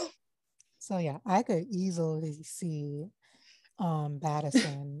people. so yeah, I could easily see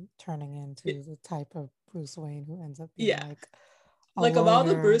Battison turning into the type of Bruce Wayne who ends up being Yeah. like a Like of all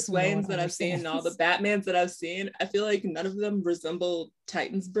the loner Bruce who no one Waynes that I've seen and all the understands. Batmans that I've seen, I feel like none of them resemble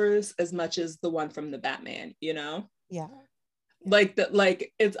Titans Bruce as much as the one from the Batman, you know? Yeah, yeah. Like that,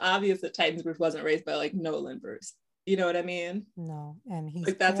 like it's obvious that Titans Bruce wasn't raised by like Nolan Bruce. You know what I mean? No, and he's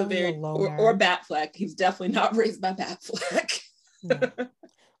Like that's a clearly a very or loner. Batfleck. He's definitely not raised by Batfleck. No.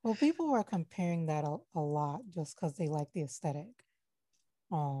 Well, people were comparing that a lot just because they like the aesthetic.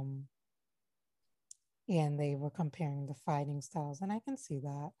 Um, and they were comparing the fighting styles, and I can see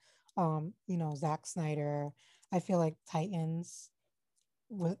that. Zack Snyder, I feel like Titans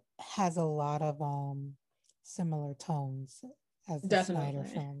has a lot of similar tones as the Snyder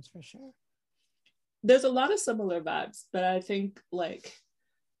Definitely. films for sure. There's a lot of similar vibes, but I think like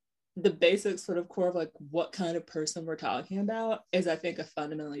the basic sort of core of like what kind of person we're talking about is I think a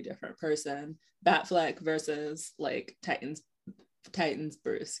fundamentally different person. Batfleck versus like Titans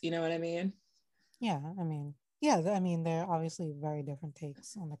Bruce. You know what I mean? Yeah, I mean, they're obviously very different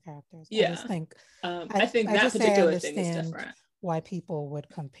takes on the characters. I just Yeah. think I I think I that just say I particular thing is understand different. why people would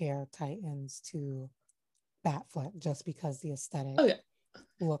compare Titans to Batfleck just because the aesthetic Oh yeah.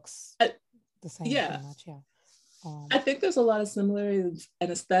 looks I, the same yeah. pretty much. Yeah. I think there's a lot of similarities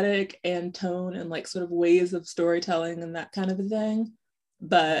in aesthetic and tone and like sort of ways of storytelling and that kind of a thing.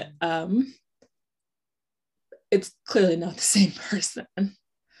 But it's clearly not the same person.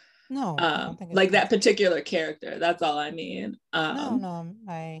 No, I don't think it's Like that possible. particular character. That's all I mean. No,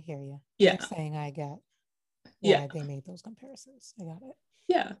 I hear you. I'm just Yeah, saying I get yeah, why they made those comparisons. I got it.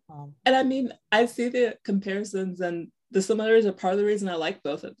 yeah. Um, And I mean, I see the comparisons and the similarities are part of the reason I like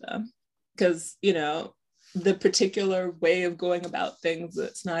both of them. Because, you know, the particular way of going about things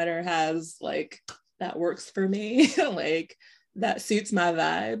that Snyder has, like, that works for me. Like, that suits my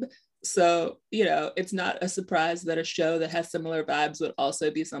vibe. So, you know, it's not a surprise that a show that has similar vibes would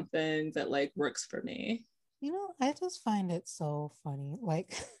also be something that, like, works for me. I just find it so funny.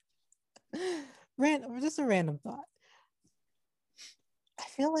 Like just a random thought. I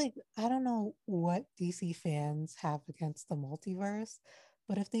feel like I don't know what DC fans have against the multiverse,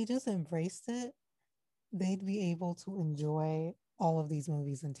 but if they just embraced it, they'd be able to enjoy all of these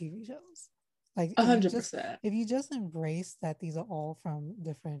movies and TV shows. Like A if you hundred just percent. if you just embrace that these are all from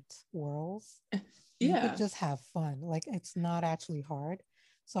different worlds, you could Yeah. just have fun. Like it's not actually hard.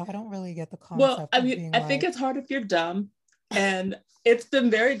 So I don't really get the Well, concept I of mean, being I think like, it's hard if you're dumb. And it's been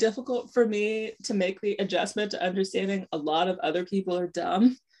very difficult for me to make the adjustment to understanding a lot of other people are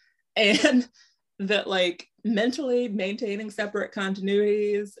dumb and that like mentally maintaining separate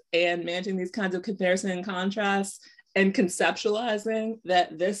continuities and managing these kinds of comparison and contrasts and conceptualizing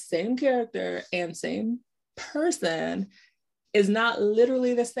that this same character and same person is not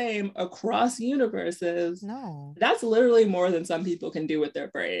literally the same across universes. no. That's literally more than some people can do with their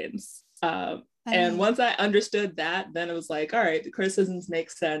brains. I And mean, once I understood that, then it was like, all right, the criticisms make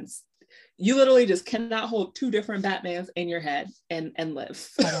sense. You literally just cannot hold two different Batmans in your head and live.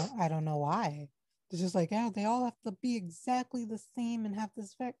 I don't know why. It's just like, yeah, they all have to be exactly the same and have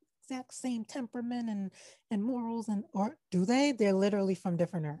this effect. exact same temperament and morals, and or do they? They're literally from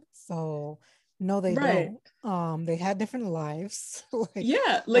different Earths. So no, they Right. don't. They had different lives. Like,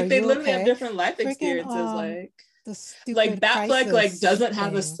 Yeah, are like they you literally have okay? different life Freaking experiences. the Like stupid Batfleck like crisis doesn't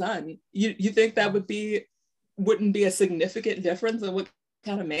have a thing. son. You think that Yeah. wouldn't be a significant difference in what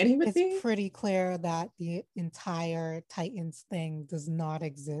kind of man he would It's be? pretty clear that the entire Titans thing does not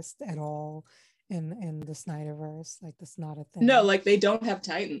exist at all in the Snyderverse. Like, that's not a No, thing. like they don't have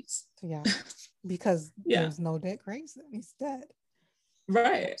Titans. So yeah, because Yeah, there's no Dick Grayson. He's dead.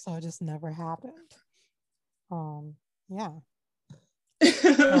 right. So it just never happened. Yeah.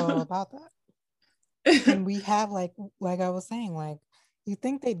 So about that. And we have like I was saying, like, you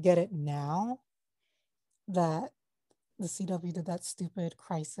think they'd get it now that the CW did that stupid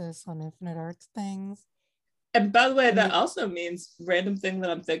Crisis on Infinite Earths things. And by the way, And that they, also means random thing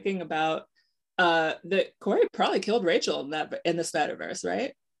that I'm thinking about. That Corey probably killed Rachel in the Snyderverse,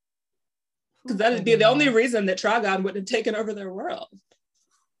 right? Because who that'd killed be her the only now? reason that Trigon wouldn't have taken over their world.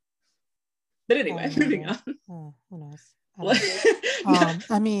 But I anyway, have no moving idea. on. Who knows? I don't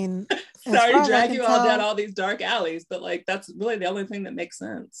know. I mean, as Sorry far to as I drag can you all down tell, all these dark alleys, but like that's really the only thing that makes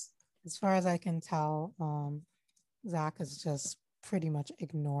sense. as far as I can tell, Zach is just pretty much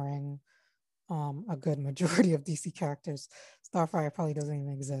ignoring a good majority of DC characters. Starfire probably doesn't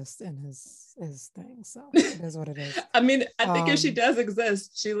even exist in his thing, so it is what it is. I mean, I think if she does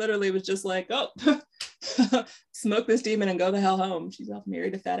exist, she literally was just like, oh, smoke this demon and go the hell home. She's off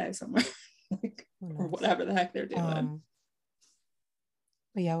married to Fat Eye somewhere, like, or whatever the heck they're doing.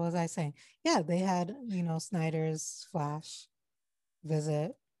 But yeah, what was I saying? Yeah, they had, Snyder's Flash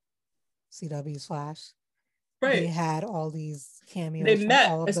visit, CW's Flash. They Right. had all these They cameos from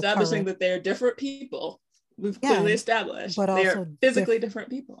met, all of the establishing current, that they are different people. We've yeah, clearly established but they are also physically different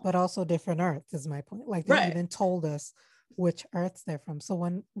people. but also different Earths is my point. Like, they Right. even told us which Earths they're from. So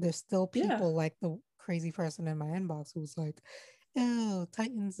when there's still Yeah. people like the crazy person in my inbox who's like, "Oh,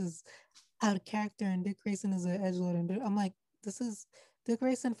 Titans is out of character and Dick Grayson is an edgelord," and I'm like, this is Dick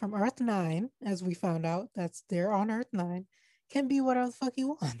Grayson from Earth 9, as we found out. That's there on Earth 9. Can be whatever the fuck he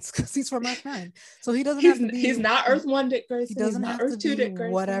wants because he's from Earth 9. So he doesn't have to He's be. not Earth 1 Dick He Grayson. He's doesn't not have to Earth 2 be Dick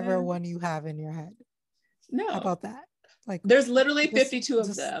whatever Grayson. one you have in your head. No. How about that? Like, there's literally 52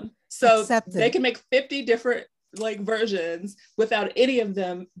 of them. So they can make 50 different like versions without any of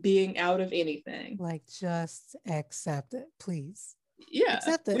them being out of anything. Like, just accept it, please. Yeah.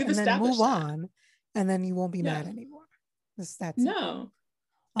 Accept it and then move on, and then you won't be mad anymore. It's that simple. No.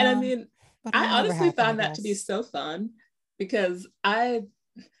 And I mean, I honestly found that to be so fun because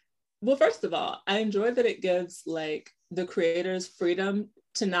well, first of all, I enjoy that it gives like the creators freedom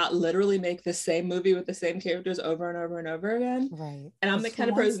to not literally make the same movie with the same characters over and over and over again. Right. And I'm the kind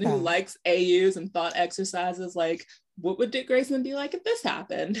of person who likes AUs and thought exercises like, what would Dick Grayson be like if this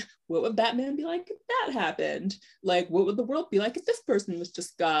happened? What would Batman be like if that happened? Like, what would the world be like if this person was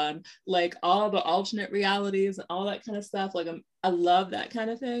just gone? Like, all the alternate realities and all that kind of stuff. Like, I love that kind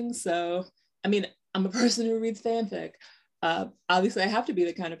of thing. So, I mean, I'm a person who reads fanfic. Obviously, I have to be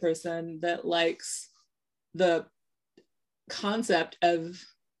the kind of person that likes the concept of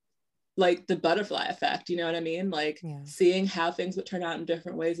like the butterfly effect, you know what I mean? Like seeing how things would turn out in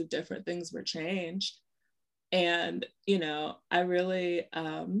different ways if different things were changed. And, I really,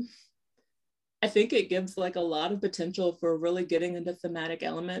 I think it gives like a lot of potential for really getting into thematic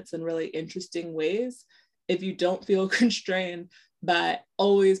elements in really interesting ways if you don't feel constrained by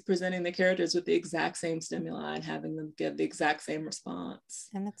always presenting the characters with the exact same stimuli and having them give the exact same response.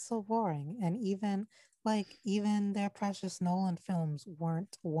 And it's so boring. And even their precious Nolan films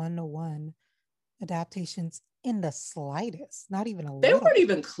weren't one-to-one adaptations in the slightest, not even a little. They weren't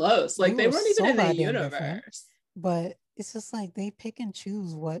even close. Like they weren't even in the universe. But it's just like they pick and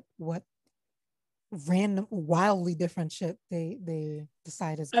choose what random wildly different shit they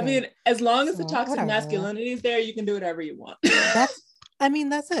decide is good. I mean, as long as the toxic masculinity is there, you can do whatever you want.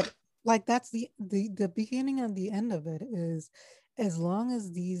 That's it. Like, that's the beginning and the end of it is, as long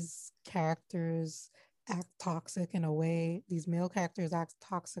as these characters act toxic in a way, these male characters act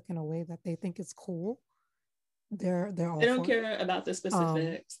toxic in a way that they think is cool, they're all they don't care about the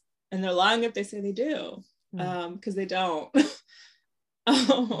specifics, and they're lying if they say they do, because they don't.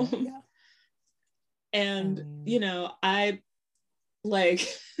 Yeah. And I like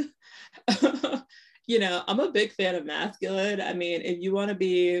I'm a big fan of masculine. I mean, if you want to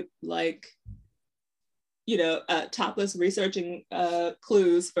be like topless researching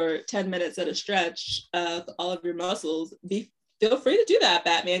clues for 10 minutes at a stretch with all of your muscles, feel free to do that,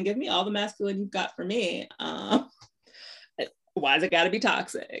 Batman. Give me all the masculine you've got for me. Why's it got to be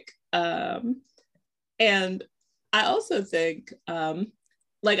toxic? And I also think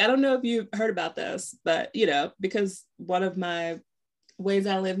like, I don't know if you've heard about this, but you know, because one of my ways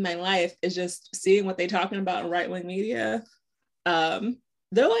I live my life is just seeing what they're talking about in right-wing media. Um,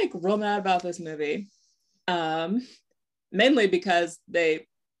 they're like real mad about this movie. Mainly because they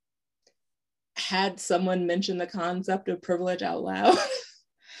had someone mention the concept of privilege out loud.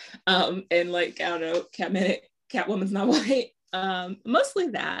 And like, I don't know, Catwoman's not white. Mostly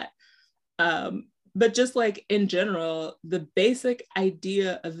that. But just like in general, the basic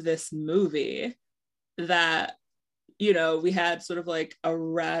idea of this movie that, you know, we had sort of like a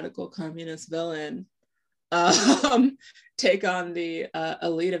radical communist villain take on the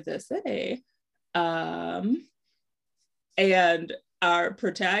elite of the city. And our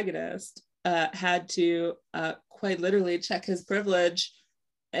protagonist had to quite literally check his privilege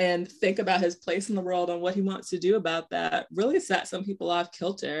and think about his place in the world and what he wants to do about that. Really set some people off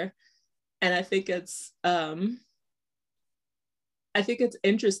kilter. And I think it's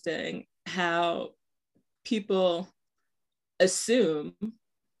interesting how people assume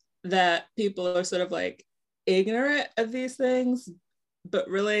that people are sort of like ignorant of these things, but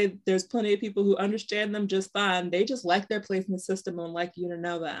really there's plenty of people who understand them just fine. They just like their place in the system and like you to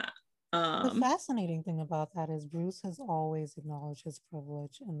know that. The fascinating thing about that is Bruce has always acknowledged his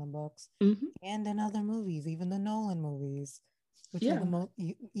privilege in the books and in other movies, even the Nolan movies, which are the most,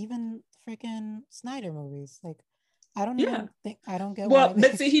 even freaking Snyder movies. Like, I don't even think, I don't get why.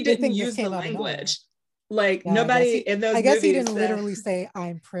 But see, he didn't use the language. Like, nobody in those movies. I guess he didn't literally say,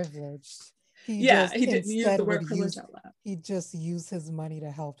 "I'm privileged." He didn't use the word privilege out loud. He just used his money to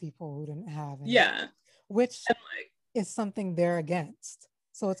help people who didn't have it. Yeah. Which is something they're against.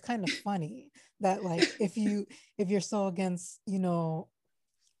 So it's kind of funny that, like, if you're so against, you know,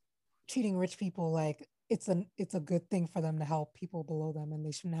 treating rich people like it's a good thing for them to help people below them and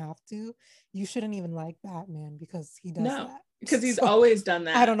they shouldn't have to, you shouldn't even like Batman because he does that. Because he's always done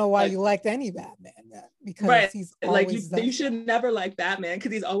that. I don't know why you liked any Batman then, because he's always like you should never like Batman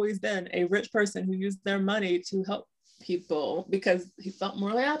because he's always been a rich person who used their money to help people because he felt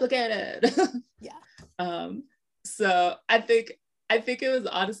morally obligated. Yeah. So I think it was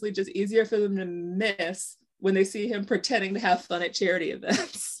honestly just easier for them to miss when they see him pretending to have fun at charity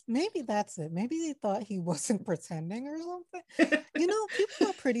events. Maybe that's it. Maybe they thought he wasn't pretending or something. You know, people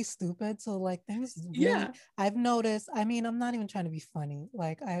are pretty stupid. So like things really, I've noticed, I mean, I'm not even trying to be funny.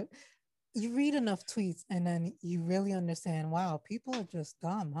 Like you read enough tweets and then you really understand, wow, people are just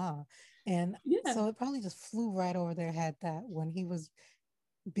dumb, huh? And so it probably just flew right over their head that when he was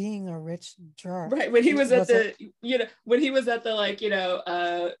being a rich jerk, right, when he was at the like, you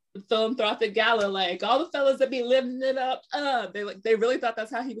know, philanthropic gala, like all the fellas that be living it up, they really thought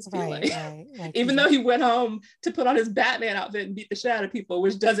that's how he was feeling, right. Like, even though he went home to put on his Batman outfit and beat the shit out of people,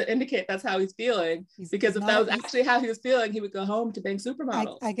 which doesn't indicate that's how he's feeling, because if that was actually how he was feeling, he would go home to bang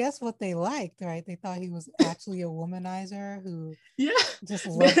supermodels. I guess what they liked, right, they thought he was actually a womanizer who just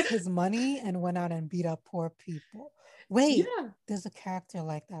loved his money and went out and beat up poor people. Wait, there's a character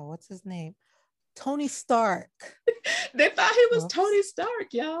like that. What's his name? Tony Stark. They thought he was Tony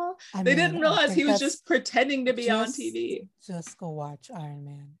Stark, y'all. They didn't realize he was just pretending to be on TV. Just go watch Iron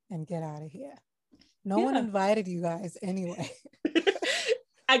Man and get out of here. No one invited you guys anyway.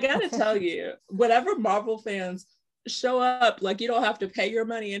 I gotta tell you, whatever Marvel fans show up, like, you don't have to pay your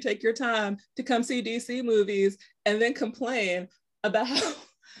money and take your time to come see DC movies and then complain about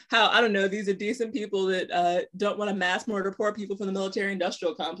how I don't know, these are decent people that don't want to mass murder poor people from the military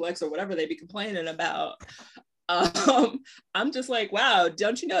industrial complex or whatever they be complaining about. I'm just like, wow,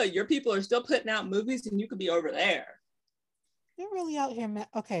 don't you know your people are still putting out movies and you could be over there. You're really out here,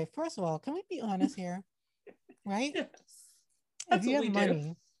 okay, first of all, can we be honest here? Right? Yes. If you have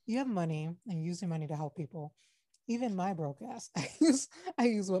money, you have money and you use your money to help people. Even my broke ass, I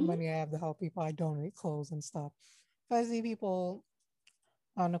use what money I have to help people. I donate clothes and stuff. If I see people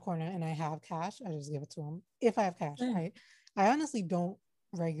on the corner and I have cash, I just give it to them. If I have cash, right? I honestly don't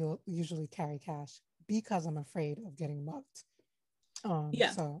usually carry cash because I'm afraid of getting mugged.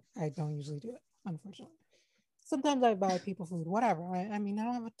 So I don't usually do it, unfortunately. Sometimes I buy people food, whatever. I mean, I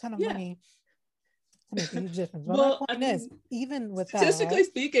don't have a ton of money to make a huge difference. But my point is, even with statistically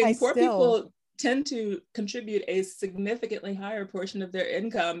speaking, poor people tend to contribute a significantly higher portion of their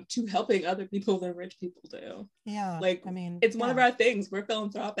income to helping other people than rich people do. Yeah. Like, I mean, it's one of our things. We're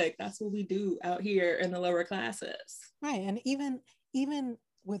philanthropic. That's what we do out here in the lower classes. Right. And even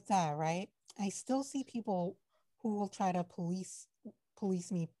with that, right, I still see people who will try to police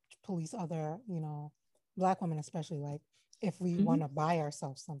other, you know, Black women, especially, like if we want to buy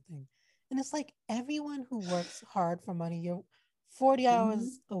ourselves something. And it's like everyone who works hard for money, you're 40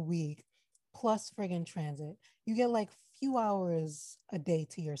 hours a week plus friggin' transit, you get like few hours a day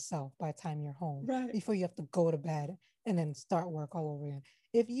to yourself by the time you're home Right. before you have to go to bed and then start work all over again.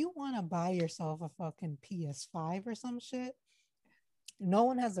 If you want to buy yourself a fucking PS5 or some shit, no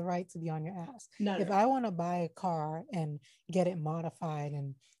one has the right to be on your ass. None If of I want to buy a car and get it modified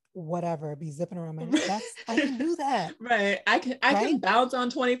and whatever, be zipping around my it. that's I can do that. Right. I can Right. bounce on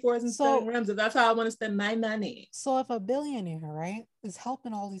 24s and spinning So rims if that's how I want to spend my money. so if a billionaire, right, is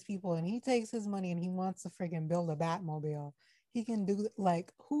helping all these people and he takes his money and he wants to friggin' build a Batmobile, he can do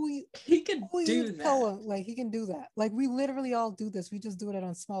like He could who you do tell that. him like he can do that. Like we literally all do this. We just do it on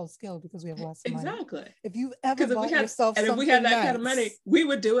a small scale because we have less money. Exactly. If you ever Because bought yourself if we had something that kind of money, nice, we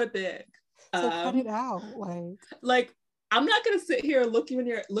would do it big. so cut it out. Like I'm not gonna sit here and look you in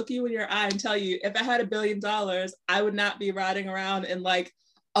your eye and tell you if I had $1 billion, I would not be riding around in like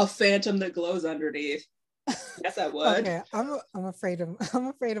a phantom that glows underneath. Yes, I would. Okay, I'm afraid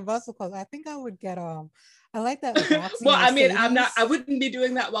of muscle clothes. I think I would get I like that boxy Well, I mean, Mercedes. I wouldn't be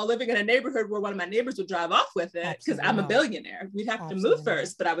doing that while living in a neighborhood where one of my neighbors would drive off with it because Absolutely I'm a not. billionaire. We'd have to move Absolutely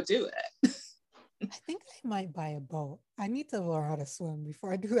first, but I would do it. I think I might buy a boat. I need to learn how to swim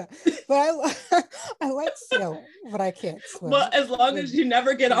before I do that. But I like sailing, but I can't swim. Well, as long Like, as you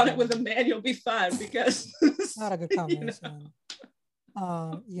never get on it with a man, you'll be fine because not a good you combination.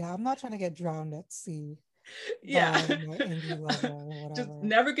 Yeah, I'm not trying to get drowned at sea yeah. by my angry lover or Just whatever.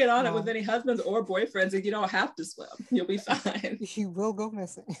 never get on it with any husbands or boyfriends, and you don't have to swim. You'll be fine. You will go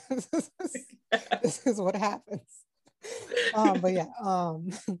missing. This is what happens. But yeah,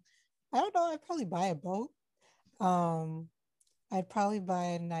 I don't know. I'd probably buy a boat. Um, I'd probably buy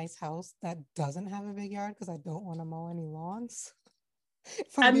a nice house that doesn't have a big yard because I don't want to mow any lawns.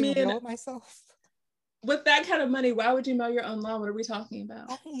 If I'm being real with myself. With that kind of money, why would you mow your own lawn? What are we talking about?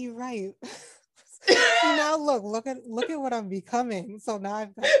 You're right. Now look at what I'm becoming. So now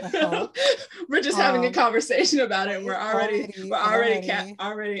I've got the help. We're just having a conversation about it. We're already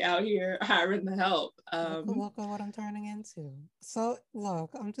out here hiring the help. Look at what I'm turning into. So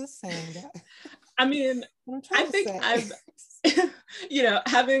look, I'm just saying that. I mean, I think I've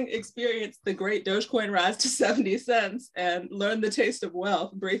having experienced the great Dogecoin rise to 70 cents and learned the taste of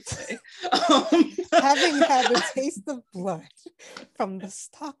wealth briefly. Having had the taste of blood from the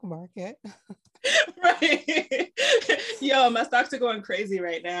stock market. Right. Yo, my stocks are going crazy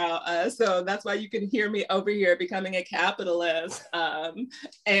right now. So that's why you can hear me over here becoming a capitalist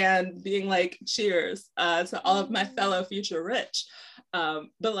and being like, cheers to all of my fellow future rich.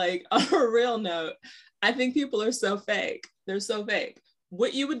 But like on a real note, I think people are so fake. They're so fake.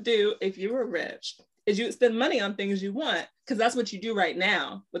 What you would do if you were rich is you would spend money on things you want, because that's what you do right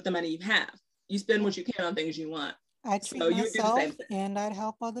now with the money you have. You spend what you can on things you want. I'd treat myself and I'd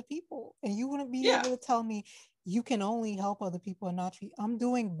help other people. And you wouldn't be able to tell me you can only help other people and not treat. I'm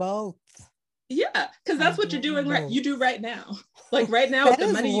doing both. Yeah, because that's what you're doing you do right now. Like right now with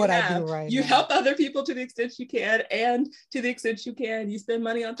the money you have, you help other people to the extent you can, and to the extent you can, you spend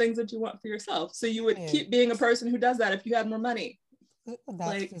money on things that you want for yourself. So you would keep being a person who does that if you had more money.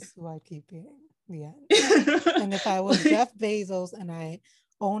 That's just who I'd keep being. Yeah. And if I was Jeff Bezos and I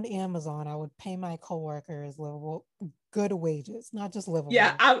owned Amazon, I would pay my coworkers livable, good wages, not just livable.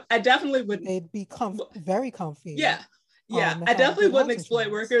 Yeah, I definitely would. They'd be very comfy. Yeah. I definitely wouldn't exploit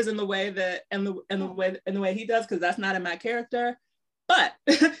workers in the way that and the way he does, because that's not in my character. But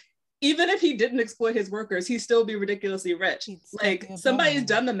even if he didn't exploit his workers, he'd still be ridiculously rich. Like somebody's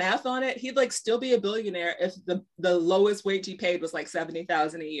done the math on it. He'd like still be a billionaire if the lowest wage he paid was like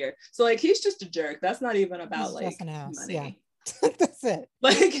 $70,000 a year. So like he's just a jerk. That's not even about like an ass. money. Yeah. That's it.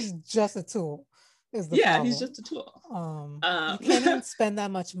 Like he's just a tool. Problem. He's just a tool. You can't even spend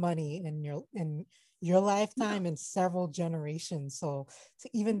that much money in your lifetime in several generations. So to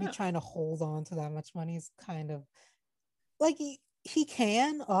even be trying to hold on to that much money is kind of like he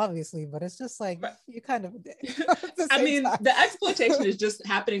can obviously, but it's just like you're kind of a dick. I mean, the exploitation is just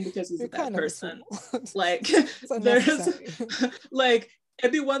happening because he's a bad person. Like there's like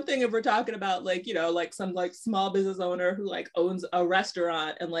it'd be one thing if we're talking about like, like some like small business owner who like owns a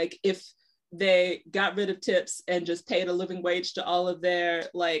restaurant, and like if they got rid of tips and just paid a living wage to all of their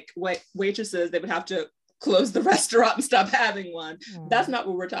like waitresses, they would have to close the restaurant and stop having one. That's not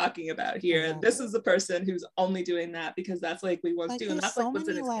what we're talking about here. Exactly. This is a person who's only doing that because that's like we want to do, and that's like what's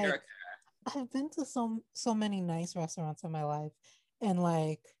in his character. I've been to so many nice restaurants in my life, and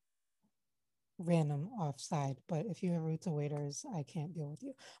like random offside, but if you're rude to waiters, I can't deal with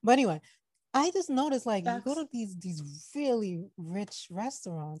you. But anyway, I just noticed like you go to these really rich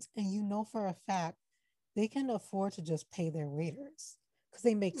restaurants and you know for a fact they can afford to just pay their waiters because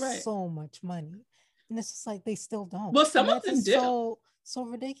they make so much money. And it's just like they still don't. Well, some of them do. So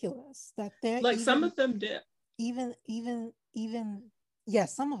ridiculous that they're like some of them do. even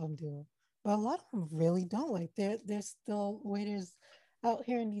yes, some of them do, but a lot of them really don't. Like there's still waiters out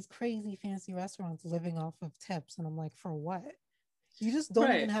here in these crazy fancy restaurants living off of tips, and I'm like, for what? You just don't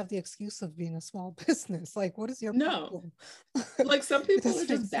even Right. have the excuse of being a small business. Like, what is your No. problem? Like some It people are doesn't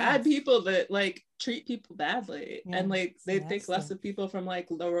make just bad sense. people that like treat people badly, Yeah, and like it's they think less nasty. of people from like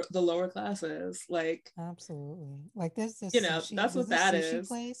lower classes. Like, Absolutely. Like that's there's what this that sushi is.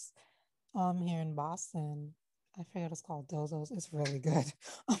 place here in Boston. I forget what it's called, Dozo's. It's really good.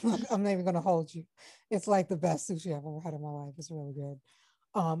 I'm not even gonna hold you. It's like the best sushi I've ever had in my life. It's really good.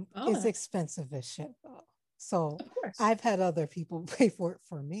 It's Oh, expensive as shit though. So of course. I've had other people pay for it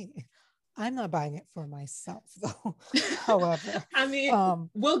for me. I'm not buying it for myself though. However, I mean, um,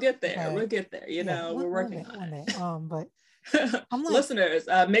 we'll get there. but We'll get there. You yeah, know, we're one working day, one day. on But it. I'm like, Listeners,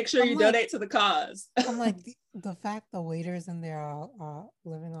 make sure I'm you like, donate to the cause. I'm like the fact the waiters in there are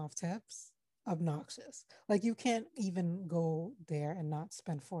living off tips, obnoxious. Like you can't even go there and not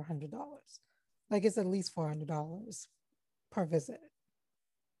spend $400. Like it's at least $400 per visit.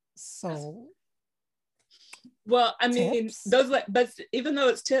 So Well, I mean, tips, those like, but even though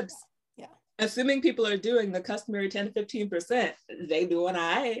it's yeah, tips, yeah. assuming people are doing the customary 10 to 15%, they doing all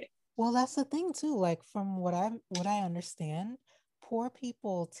right. Well, that's the thing too. Like from what I understand, poor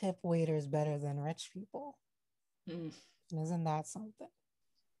people tip waiters better than rich people. Mm. And isn't that something?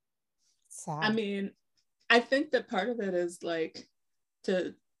 I Sad. mean, I think that part of it is like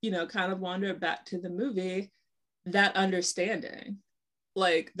to, kind of wander back to the movie, that understanding,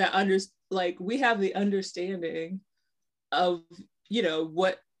 like like we have the understanding of,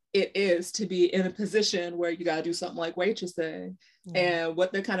 what it is to be in a position where you got to do something like waitressing Yeah. and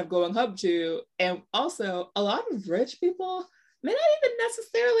what they're kind of going up to. And also, a lot of rich people may not even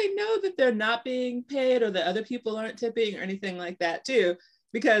necessarily know that they're not being paid or that other people aren't tipping or anything like that, too.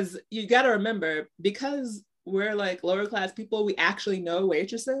 Because you got to remember, because we're like lower class people, we actually know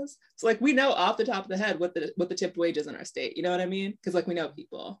waitresses. So like we know off the top of the head what the tipped wages in our state. You know what I mean? Because like we know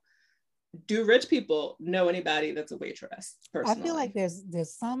people. Do rich people know anybody that's a waitress I feel like personally?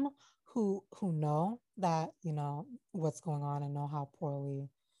 there's some who know that, what's going on and know how poorly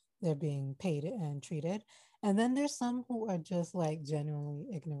they're being paid and treated. And then there's some who are just like genuinely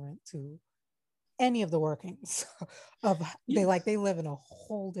ignorant to any of the workings of Yeah. they live in a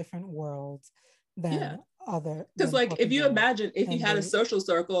whole different world Yeah. than other Because than like poor if you people. imagine if you And had a they social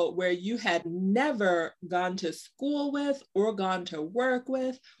circle where you had never gone to school with or gone to work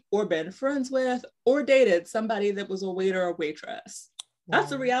with or been friends with or dated somebody that was a waiter or waitress,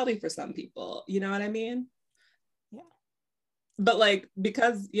 that's a wild. reality for some people. You know what I mean? Yeah. But like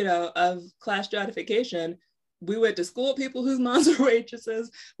because of class stratification, we went to school with people whose moms were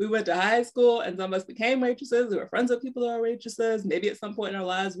waitresses. We went to high school and some of us became waitresses. We were friends with people who are waitresses. Maybe at some point in our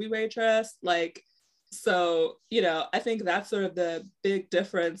lives we waitress. Like, so I think that's sort of the big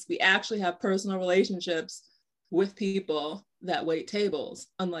difference. We actually have personal relationships with people that wait tables,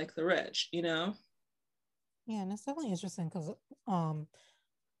 unlike the rich. Yeah, and it's definitely interesting because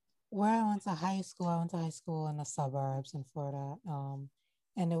where I went to high school in the suburbs in Florida.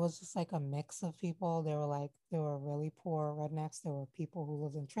 And it was just like a mix of people. There were really poor rednecks. There were people who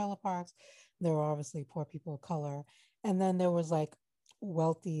lived in trailer parks. There were obviously poor people of color. And then there was like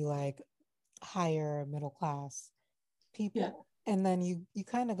wealthy, like higher middle class Yeah. people. And then you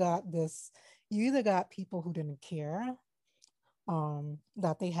kind of got this, you either got people who didn't care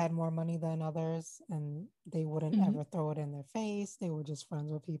that they had more money than others and they wouldn't Mm-hmm. ever throw it in their face. They were just friends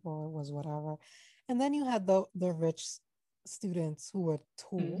with people. It was whatever. And then you had the rich students who were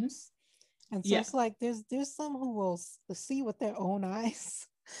Mm-hmm. tools. And so Yeah. it's like there's some who will see with their own eyes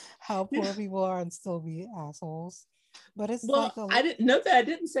how poor people are and still be assholes. But it's like Well, a I didn't note that. I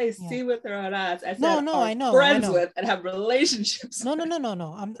didn't say yeah. see with their own eyes. I No, said no, are I friends know. with and have relationships No, no, with. no, no,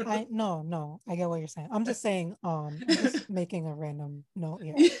 no. No. I get what you're saying. I'm just saying. I'm just making a random note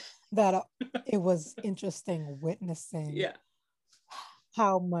here that it was interesting witnessing Yeah.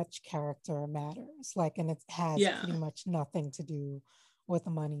 how much character matters. Like, and it has Yeah. pretty much nothing to do with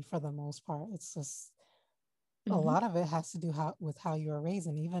money for the most part. It's just a Mm-hmm. lot of it has to do with how you were raised,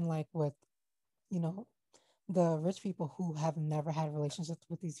 and even like with you know the rich people who have never had relationships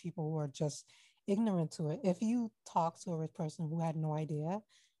with these people who are just ignorant to it. If you talk to a rich person who had no idea,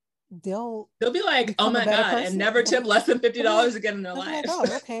 they'll They'll be like, oh become a my better God, and person. never tip less than fifty They'll be like, dollars again in their they'll be like, life.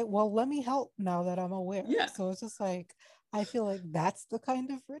 oh, okay, well, let me help now that I'm aware. Yeah. So it's just like I feel like that's the kind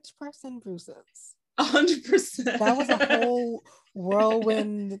of rich person Bruce is. That was a 100%. whole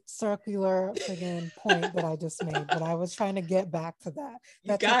whirlwind circular friggin' point that I just made, but I was trying to get back to that. You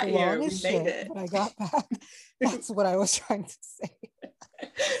That took got long here. as We made shit, it. but I got back. That's what I was trying to say.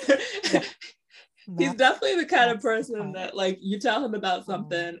 Yeah. He's definitely the kind of that's the person part. that like you tell him about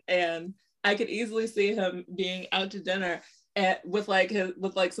something and I could easily see him being out to dinner with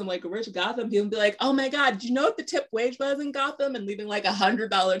some like rich Gotham people and be like, oh my God, do you know what the tip wage was in Gotham? And leaving like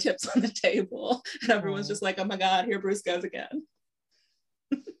 $100 tips on the table. And everyone's just like, oh my God, here Bruce goes again.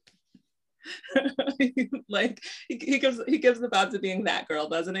 Like he gives the vibe to being that girl,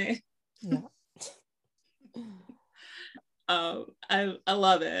 doesn't he? Yeah. I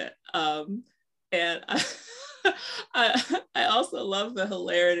love it. And I also love the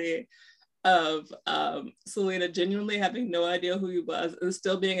hilarity of Selena genuinely having no idea who he was and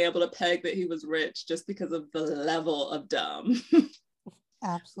still being able to peg that he was rich just because of the level of dumb.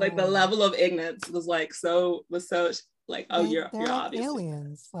 Absolutely. Like the level of ignorance was so like, oh, you're like obviously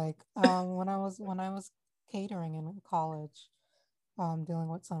aliens. Like when I was catering in college, dealing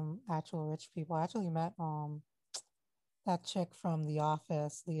with some actual rich people. I actually met that chick from The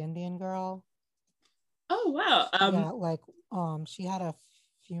Office, the Indian girl. Oh wow. Yeah, like she had a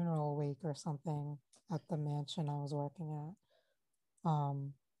funeral wake or something at the mansion I was working at.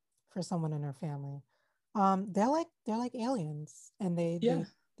 For someone in her family. They're like aliens, and yeah.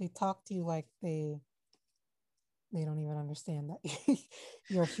 they talk to you like they don't even understand that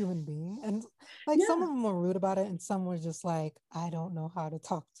you're a human being. And like Yeah. some of them were rude about it, and some were just like, I don't know how to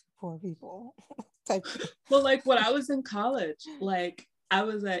talk to poor people. Type thing. Well, like when I was in college, like I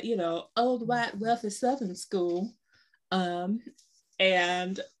was at, old white wealthy Southern school.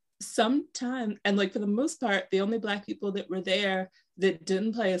 And sometimes, and like for the most part, the only Black people that were there that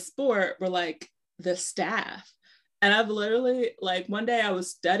didn't play a sport were like the staff. And I've literally, like, one day I was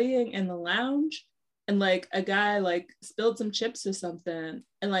studying in the lounge and like a guy like spilled some chips or something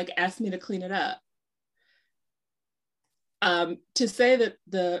and like asked me to clean it up. To say that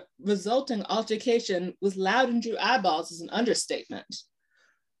the resulting altercation was loud and drew eyeballs is an understatement.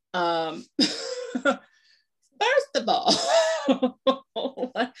 First of all,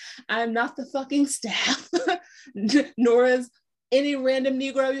 I'm not the fucking staff, nor is any random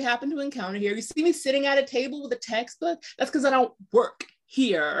Negro you happen to encounter here. You see me sitting at a table with a textbook? That's because I don't work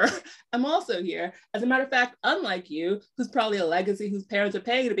here. I'm also here. As a matter of fact, unlike you, who's probably a legacy whose parents are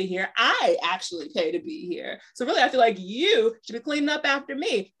paying to be here, I actually pay to be here. So really, I feel like you should be cleaning up after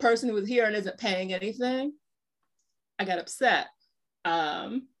me, person who is here and isn't paying anything. I got upset.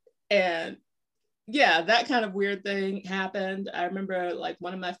 And yeah, that kind of weird thing happened. I remember like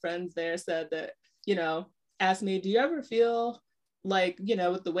one of my friends there said that, asked me, do you ever feel like,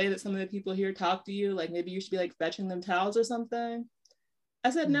 with the way that some of the people here talk to you, like maybe you should be like fetching them towels or something? I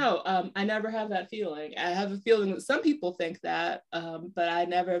said, no, I never have that feeling. I have a feeling that some people think that, but I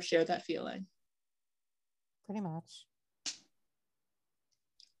never have shared that feeling. Pretty much.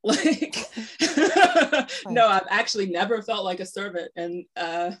 Like, no, I've actually never felt like a servant. And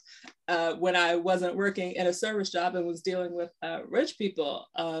when I wasn't working in a service job and was dealing with rich people,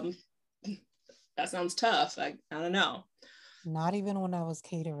 that sounds tough. I don't know. Not even when I was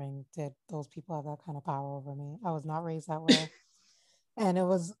catering did those people have that kind of power over me. I was not raised that way. And it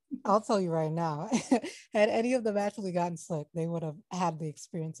was, I'll tell you right now, had any of them actually gotten sick, they would have had the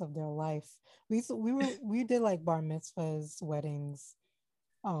experience of their life. We did like bar mitzvahs, weddings,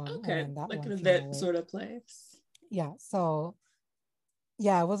 okay, and that like one an funeral event sort of place. Yeah, so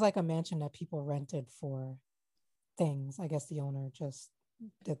yeah, it was like a mansion that people rented for things. I guess the owner just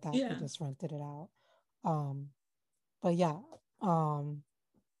did that. Yeah. They just rented it out. But yeah,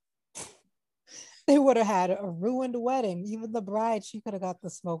 they would have had a ruined wedding. Even the bride, she could have got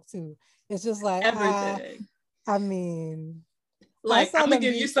the smoke too. It's just like everything. I mean, like I'm gonna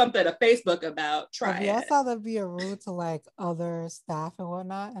give you something to Facebook about. Try it. I saw them being rude to like other staff and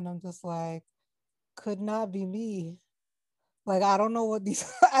whatnot, and I'm just like, could not be me. Like I don't know what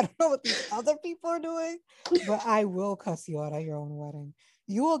these other people are doing, but I will cuss you out at your own wedding.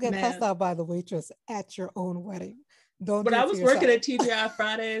 You will get cussed out by the waitress at your own wedding. When I was working at TGI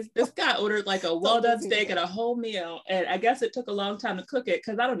Fridays, this guy ordered like a well-done steak and a whole meal. And I guess it took a long time to cook it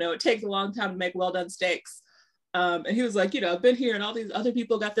because I don't know, it takes a long time to make well-done steaks. And he was like, I've been here and all these other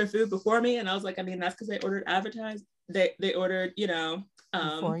people got their food before me. And I was like, I mean, that's because they ordered they ordered,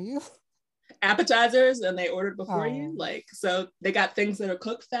 before you appetizers and they ordered before you. Like, so they got things that are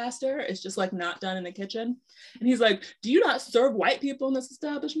cooked faster. It's just like not done in the kitchen. And he's like, do you not serve white people in this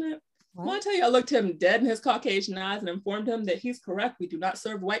establishment? What? Well, I tell you, I looked him dead in his Caucasian eyes and informed him that he's correct. We do not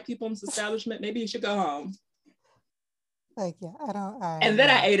serve white people in this establishment. Maybe he should go home. Like, yeah, and then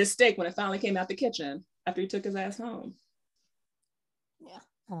I ate a steak when it finally came out the kitchen after he took his ass home. Yeah,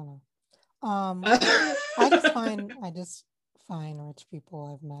 I don't know. I just find fine rich people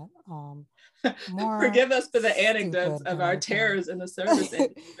I've met. More Forgive us for the anecdotes stupid of than our anything. terrors in the service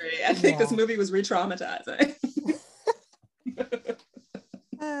industry. I think this Yeah. movie was re-traumatizing.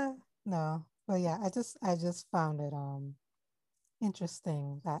 No, but yeah, I just found it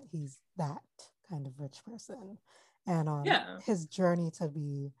interesting that he's that kind of rich person, and Yeah. his journey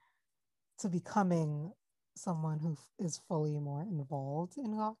to becoming someone who is fully more involved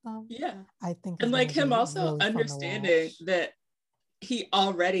in Gotham. Yeah. I think And is going like to him be also really fun to understanding watch. that he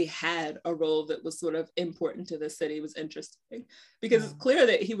already had a role that was sort of important to the city was interesting, because it's Yeah, clear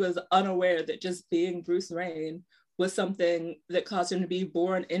that he was unaware that just being Bruce Wayne was something that caused him to be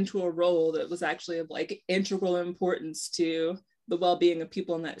born into a role that was actually of like integral importance to the well-being of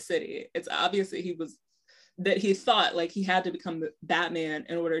people in that city. It's obvious that he thought like he had to become Batman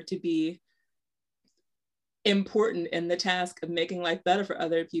in order to be important in the task of making life better for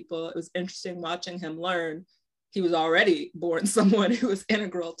other people. It was interesting watching him learn he was already born someone who was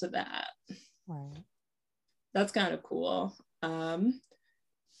integral to that. right. That's kind of cool.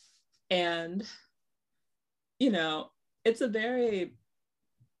 And, you know, it's a very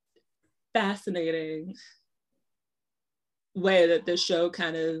fascinating way that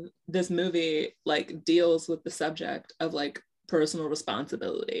this movie like deals with the subject of like personal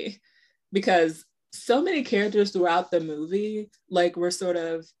responsibility, because so many characters throughout the movie like were sort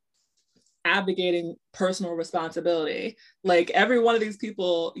of abdicating personal responsibility. Like every one of these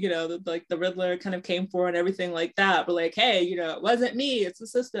people, like the Riddler kind of came for and everything like that, but like, hey, it wasn't me, it's the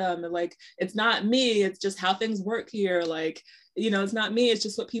system, and like it's not me, it's just how things work here. Like, it's not me, it's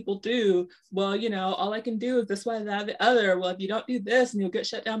just what people do. Well, all I can do is this, way, that, the other. Well, if you don't do this, and you'll get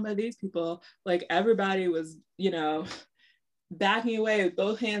shut down by these people. Like everybody was, backing away with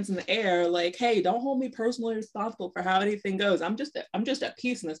both hands in the air, like, hey, don't hold me personally responsible for how anything goes. I'm just a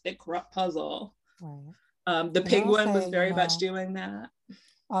piece in this big corrupt puzzle. Right. The And I will Penguin was say, very much doing that.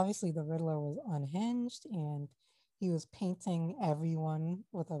 obviously the Riddler was unhinged and he was painting everyone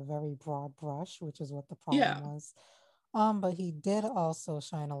with a very broad brush, which is what the problem Yeah, was. But he did also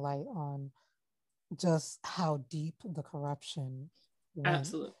shine a light on just how deep the corruption went.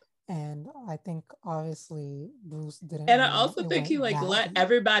 absolutely. And I think obviously Bruce didn't And I know also it think he went like that let deep.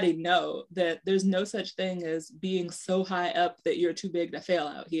 everybody know that there's no such thing as being so high up that you're too big to fail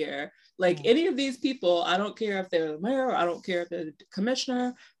out here. Like Yeah. any of these people, I don't care if they're the mayor, I don't care if they're the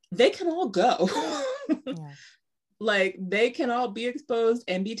commissioner, they can all go. Yeah. Like they can all be exposed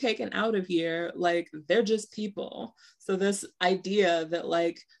and be taken out of here. Like they're just people. So this idea that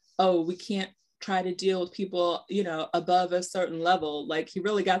like, oh, we can't try to deal with people, above a certain level, like he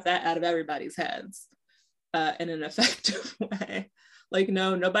really got that out of everybody's heads in an effective way. Like,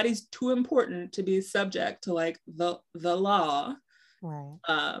 no, nobody's too important to be subject to like the law. Right.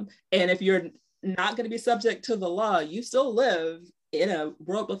 And if you're not going to be subject to the law, you still live in a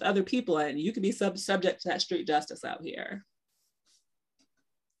world with other people, and you can be subject to that street justice out here.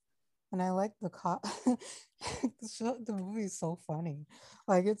 And I like the cop. The movie is so funny.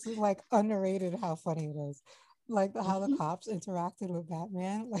 Like it's like underrated how funny it is. Like how the cops interacted with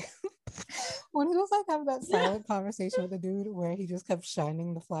Batman. Like when he was like having that Yeah. silent conversation with the dude where he just kept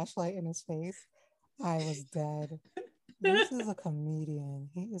shining the flashlight in his face. I was dead. Bruce is a comedian.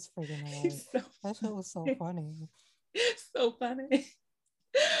 He is freaking hilarious. So That shit was so funny. so funny.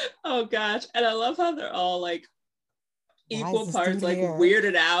 Oh gosh. And I love how they're all like Why is equal this parts dude like here?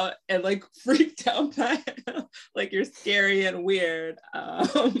 weirded out and like freaked out by him. Like you're scary and weird.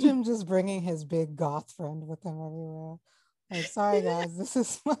 Jim just bringing his big goth friend with him everywhere. Like, sorry guys, this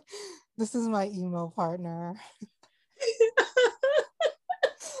is my emo partner.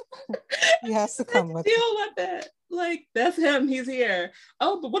 He has to come with me. Deal with it. Like that's him. He's here.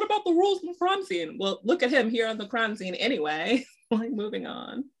 Oh, but what about the rules in the crime scene? Well, look at him here on the crime scene anyway. Like moving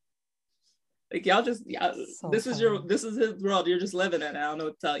on. Like y'all just So funny. this is his world. You're just living it. I don't know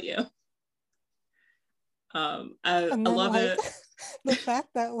what to tell you. And I then love like it. the fact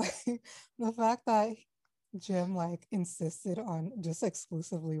that Jim like insisted on just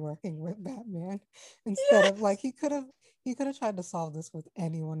exclusively working with Batman instead of Yes. like he could have tried to solve this with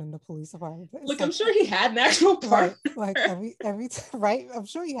anyone in the police department, but it's Like I'm like sure he had an actual partner. right, like right, I'm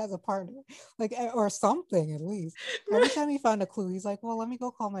sure he has a partner, like or something at least. Every Right. time he found a clue, he's like, "Well, let me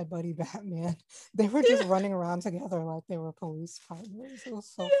go call my buddy Batman." They were just Yeah. running around together like they were police partners. It was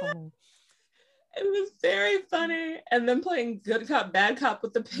so Yeah. funny. It was very funny. And then playing good cop, bad cop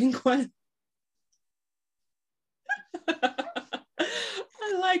with the Penguin.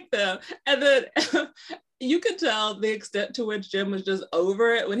 I like them. And then you could tell the extent to which Jim was just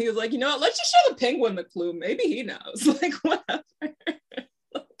over it when he was like, you know what, let's just show the Penguin the clue. Maybe he knows. Like, whatever.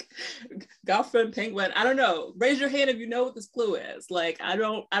 Like, Gotham Penguin. I don't know. Raise your hand if you know what this clue is. Like, I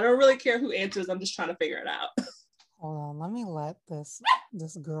don't really care who answers. I'm just trying to figure it out. Hold on, let me let this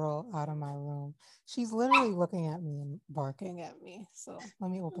girl out of my room. She's literally looking at me and barking at me. So let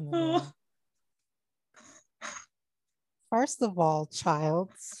me open the door. First of all,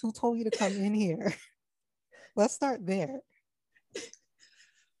 child, who told you to come in here? Let's start there.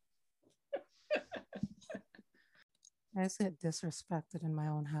 I just get disrespected in my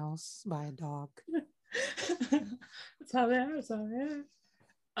own house by a dog. That's how they are. That's how they are.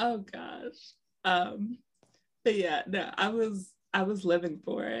 Oh gosh. But yeah, no, I was living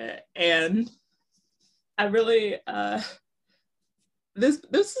for it, and I really this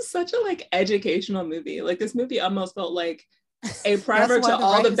is such a like educational movie. Like this movie almost felt like a primer to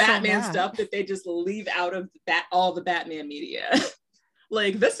all the Batman stuff that they just leave out of all the Batman media.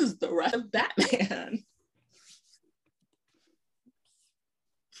 Like this is the rest of Batman.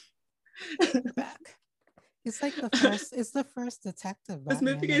 Back. It's like the first detective Batman this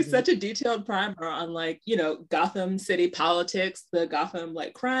movie gave such a detailed primer on like, you know, Gotham City politics, the Gotham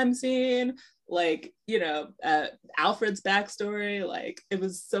like crime scene, like, you know, Alfred's backstory. Like it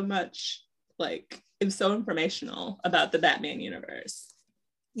was so much, like it was so informational about the Batman universe.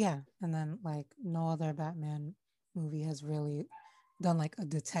 Yeah, and then like no other Batman movie has really done like a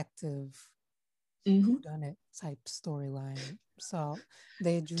detective whodunit type storyline. So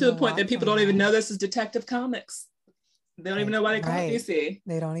they drew to the point that people don't even know this is Detective Comics. They don't even know why they call it DC.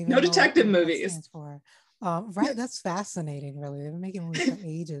 They don't even know detective movies. For. Right, that's fascinating. Really, they've been making movies for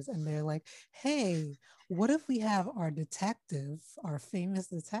ages, and they're like, "Hey, what if we have our detective, our famous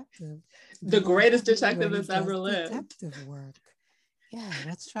detective, the greatest detective that's ever lived, detective work? Yeah,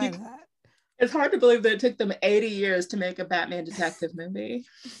 let's try that." It's hard to believe that it took them 80 years to make a Batman detective movie.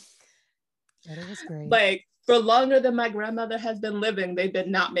 But it was great. Like for longer than my grandmother has been living, they've been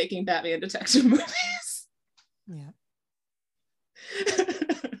not making Batman detective movies. Yeah.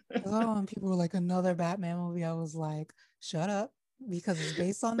 When people were like, another Batman movie, I was like, shut up, because it's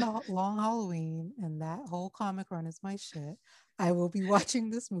based on the Long Halloween, and that whole comic run is my shit. I will be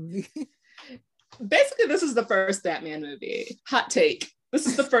watching this movie. Basically, this is the first Batman movie. Hot take. This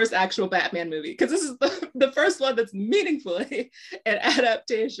is the first actual Batman movie, because this is the first one that's meaningfully an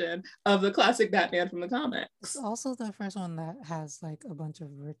adaptation of the classic Batman from the comics. It's also the first one that has like a bunch of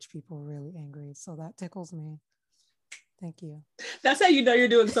rich people really angry, so that tickles me. Thank you. That's how you know you're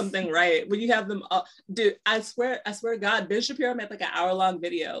doing something right, when you have them dude, I swear to God, Ben Shapiro made like an hour-long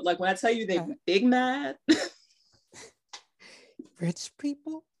video. Like when I tell you they big mad. Rich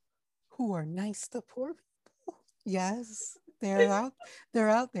people who are nice to poor people. Yes. They're out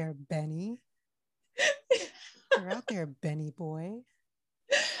there, Benny. They're out there, Benny boy.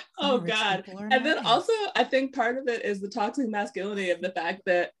 Oh God. And then also, I think part of it is the toxic masculinity of the fact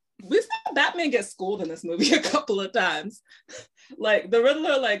that we saw Batman get schooled in this movie a couple of times. Like the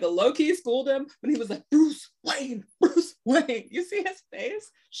Riddler, like low-key schooled him when he was like, Bruce Wayne. You see his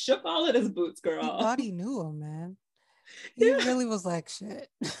face? Shook all of his boots, girl. He thought he knew him, man. He really was like, shit.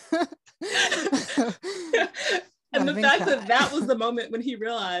 And the fact that was the moment when he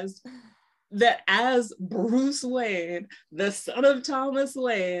realized that as Bruce Wayne, the son of Thomas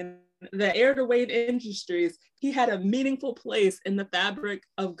Wayne, the heir to Wayne Industries, he had a meaningful place in the fabric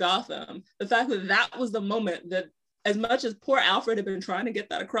of Gotham. The fact that was the moment that, as much as poor Alfred had been trying to get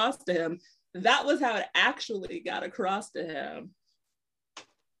that across to him, that was how it actually got across to him.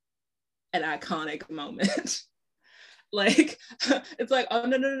 An iconic moment. Like, it's like, oh,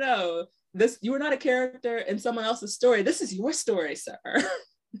 no. This, you are not a character in someone else's story. This is your story, sir.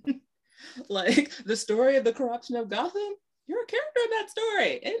 Like the story of the corruption of Gotham, you're a character in that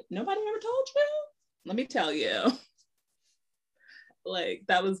story. And nobody ever told you? Let me tell you. Like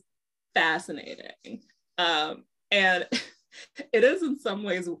that was fascinating. And it is in some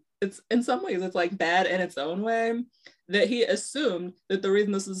ways it's like bad in its own way, that he assumed that the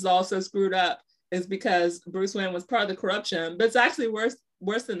reason this is all so screwed up is because Bruce Wayne was part of the corruption. But it's actually worse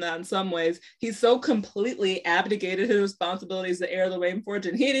than that in some ways. He's so completely abdicated his responsibilities as the heir of the Wayne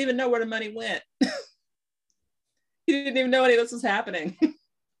fortune. He didn't even know where the money went. He didn't even know any of this was happening.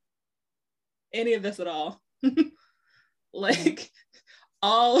 Any of this at all. Like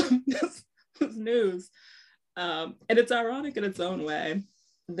all of this was news. And it's ironic in its own way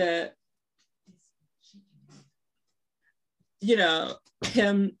that, you know,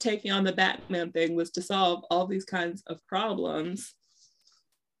 him taking on the Batman thing was to solve all these kinds of problems.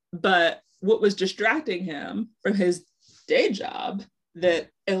 But what was distracting him from his day job that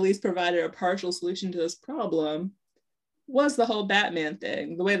at least provided a partial solution to this problem was the whole Batman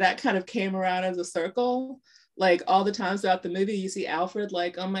thing. The way that kind of came around as a circle, Like all the times throughout the movie, you see Alfred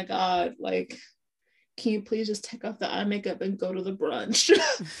like, oh my God, like, can you please just take off the eye makeup and go to the brunch?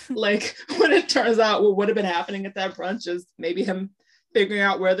 Like when it turns out what would have been happening at that brunch is maybe him figuring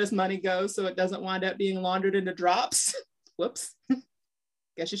out where this money goes so it doesn't wind up being laundered into drops. Whoops.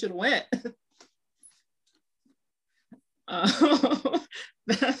 Guess you should have went.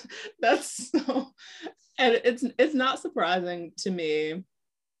 That's so, and it's not surprising to me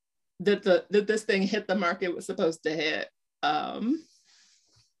that this thing hit the mark it was supposed to hit. I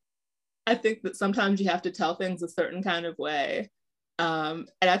think that sometimes you have to tell things a certain kind of way. And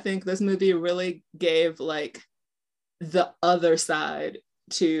I think this movie really gave like the other side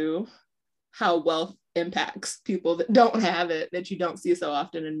to how wealth impacts people that don't have it, that you don't see so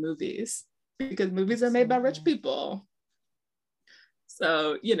often in movies, because movies are made by rich people.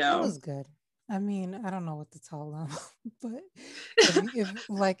 So, you know. It was good. I mean, I don't know what to tell them, but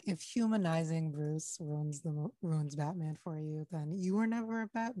if humanizing Bruce ruins Batman for you, then you were never a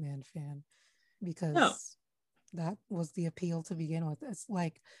Batman fan, because that was the appeal to begin with. It's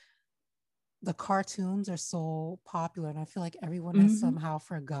like the cartoons are so popular, and I feel like everyone has somehow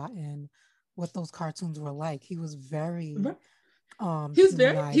forgotten what those cartoons were like. He was very he was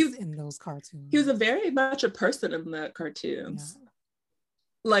in those cartoons. He was very much a person in the cartoons. Yeah.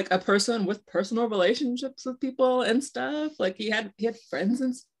 Like a person with personal relationships with people and stuff. Like he had friends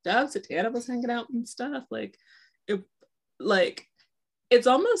and stuff. Zatanna was hanging out and stuff. It's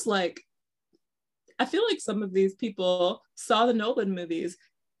almost like, I feel like some of these people saw the Nolan movies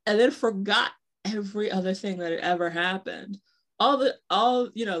and then forgot every other thing that had ever happened. All the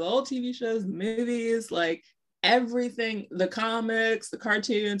old TV shows, movies, like everything, the comics, the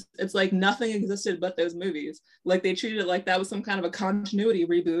cartoons, it's like nothing existed but those movies. Like they treated it like that was some kind of a continuity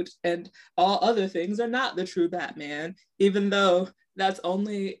reboot, and all other things are not the true Batman, even though that's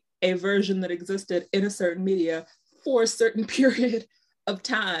only a version that existed in a certain media for a certain period of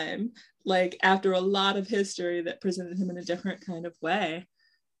time, like after a lot of history that presented him in a different kind of way.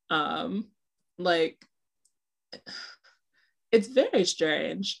 Like it's very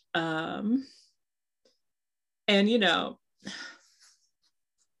strange. And, you know,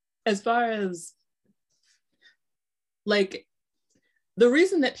 as far as like the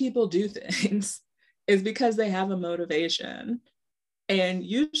reason that people do things is because they have a motivation. And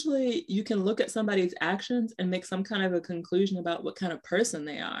usually you can look at somebody's actions and make some kind of a conclusion about what kind of person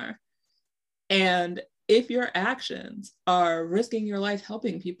they are. And if your actions are risking your life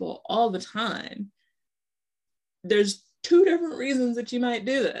helping people all the time, there's two different reasons that you might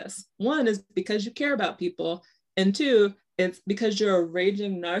do this. One is because you care about people. And two, it's because you're a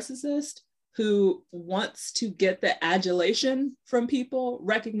raging narcissist who wants to get the adulation from people,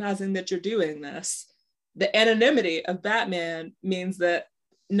 recognizing that you're doing this. The anonymity of Batman means that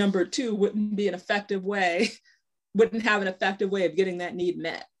number two wouldn't have an effective way of getting that need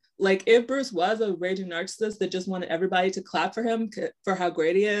met. Like if Bruce was a raging narcissist that just wanted everybody to clap for him for how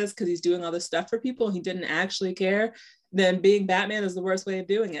great he is because he's doing all this stuff for people, he didn't actually care, then being Batman is the worst way of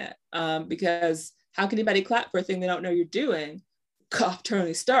doing it. Because how can anybody clap for a thing they don't know you're doing? Cough,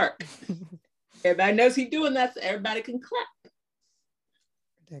 Tony Stark. Everybody knows he's doing that, so everybody can clap.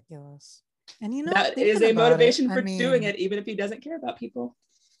 Ridiculous. And you know, that is a motivation for doing it, even if he doesn't care about people.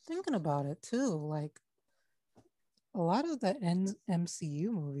 Thinking about it too, like a lot of the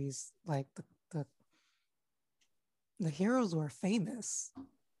MCU movies, like the heroes were famous.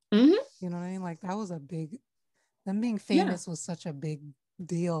 Mm-hmm. You know what I mean? Like that was them being famous was such a big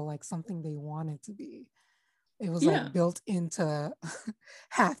deal, like something they wanted to be. It was like built into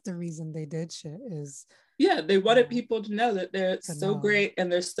half the reason they did shit is they wanted people to know that they're so great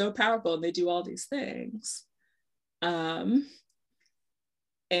and they're so powerful and they do all these things. And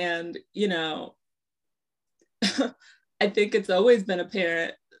you know, I think it's always been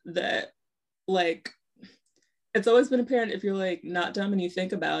apparent that like if you're like not dumb and you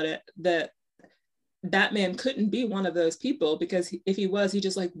think about it, that Batman couldn't be one of those people, because if he was, he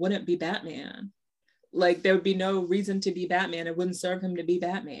just like wouldn't be Batman. Like there would be no reason to be Batman. It wouldn't serve him to be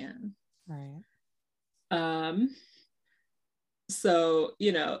Batman. Right. So,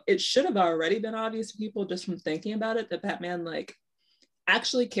 you know, it should have already been obvious to people just from thinking about it that Batman like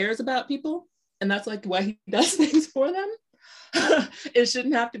actually cares about people, and that's like why he does things for them. It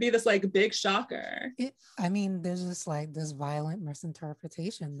shouldn't have to be this like big shocker. There's just like this violent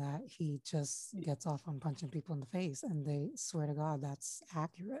misinterpretation that he just gets off on punching people in the face, and they swear to God that's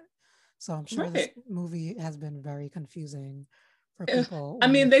accurate. So I'm sure this movie has been very confusing for people. I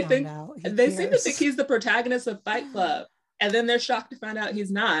mean, they seem to think he's the protagonist of Fight Club, and then they're shocked to find out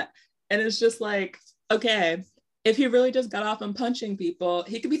he's not. And it's just like, okay, if he really just got off on punching people,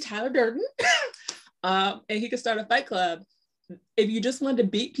 he could be Tyler Durden. And he could start a fight club. If you just wanted to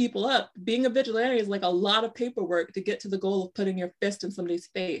beat people up, being a vigilante is like a lot of paperwork to get to the goal of putting your fist in somebody's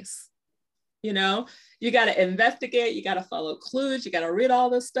face. You know, you got to investigate, you got to follow clues, you got to read all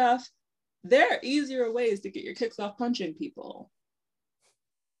this stuff. There are easier ways to get your kicks off punching people.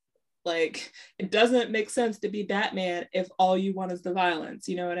 Like, it doesn't make sense to be Batman if all you want is the violence.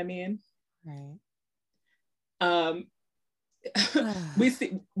 You know what I mean? Right.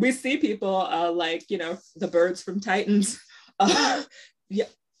 We see people like, you know, the birds from Titans. Yeah,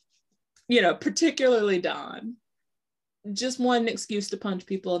 you know, particularly Dawn, just wanted an excuse to punch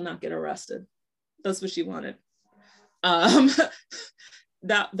people and not get arrested. That's what she wanted. That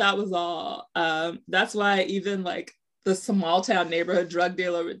was all. That's why even like the small town neighborhood drug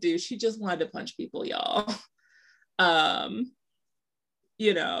dealer would do. She just wanted to punch people, y'all.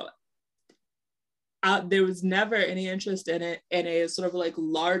 You know, there was never any interest in it in a sort of like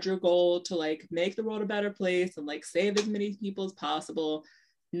larger goal to like make the world a better place and like save as many people as possible.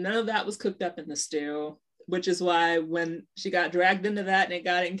 None of that was cooked up in the stew, which is why when she got dragged into that and it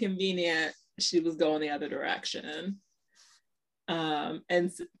got inconvenient, she was going the other direction.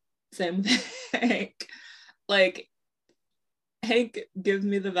 And same with Hank. Like, Hank gives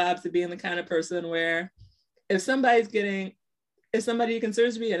me the vibes of being the kind of person where if somebody he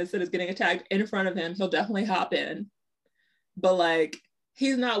considers to be innocent is getting attacked in front of him, he'll definitely hop in. But like,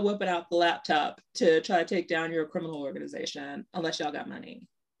 he's not whipping out the laptop to try to take down your criminal organization unless y'all got money.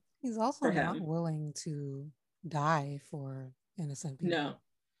 He's also not willing to die for innocent people. No.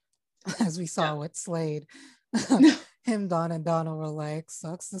 As we saw with Slade. Him, Dawn, and Donna were like,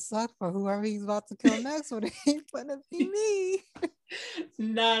 sucks to suck for whoever he's about to kill next, but it ain't gonna be me.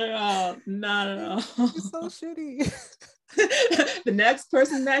 Not at all. Not at all. He's so shitty. The next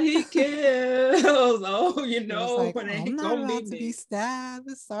person that he kills, oh, you know, like, when I'm not about to be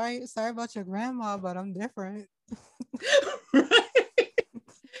stabbed. Sorry about your grandma, but I'm different. Right.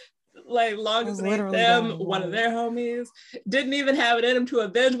 Like, long as it ain't them, one of their homies, didn't even have it in him to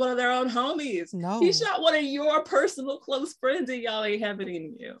avenge one of their own homies. No. He shot one of your personal close friends and y'all ain't have it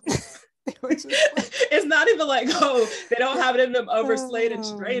in you. It's not even like, oh, they don't have it in them over Slade and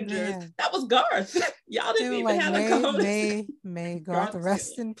strangers. Man. That was Garth. Y'all didn't even have a conversation. May Garth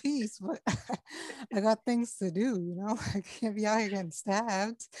rest in peace, but I got things to do, you know? I can't be out here getting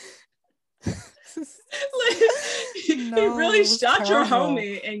stabbed. Like, he really shot your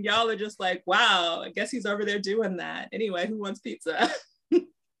homie and y'all are just like, wow, I guess he's over there doing that. Anyway, who wants pizza? They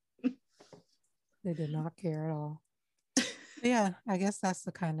did not care at all. Yeah, I guess that's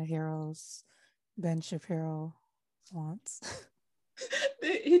the kind of heroes Ben Shapiro wants.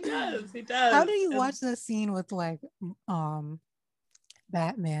 He does. How do you watch the scene with like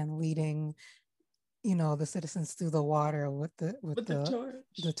Batman leading, you know, the citizens through the water with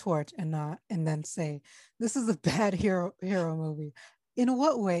the torch and then say, this is a bad hero movie? In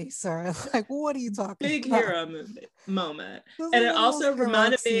what way, sir? Like, what are you talking Big about? hero moment. And it also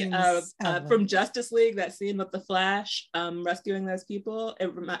reminded me of from Justice League, that scene with the Flash rescuing those people.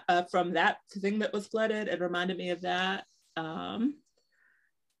 From that thing that was flooded, it reminded me of that.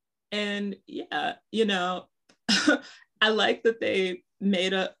 And yeah, you know, I like that they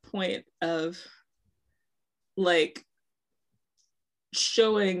made a point of like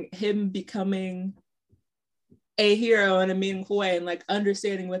showing him becoming a hero in a meaningful way and like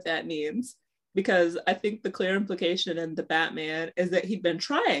understanding what that means, because I think the clear implication in the Batman is that he'd been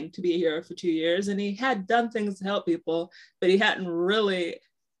trying to be a hero for 2 years and he had done things to help people, but he hadn't really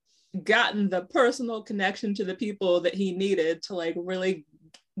gotten the personal connection to the people that he needed to like really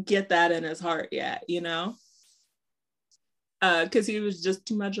get that in his heart yet, you know, because he was just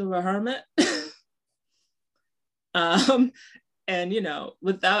too much of a hermit. And you know,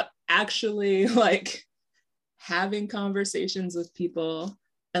 without actually like having conversations with people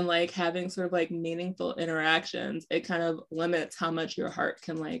and like having sort of like meaningful interactions, it kind of limits how much your heart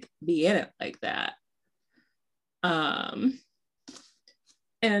can like be in it like that. And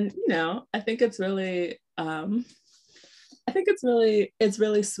you know, I think it's really it's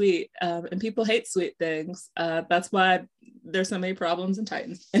really sweet, and people hate sweet things. That's why there's so many problems in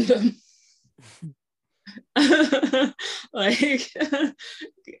Titans fandom. Like,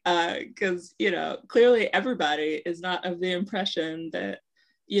 because you know, clearly everybody is not of the impression that,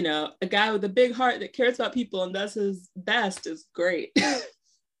 you know, a guy with a big heart that cares about people and does his best is great.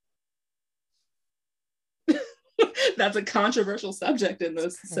 That's a controversial subject in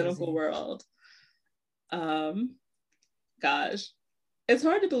this cynical world. Gosh, it's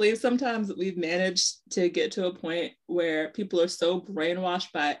hard to believe sometimes that we've managed to get to a point where people are so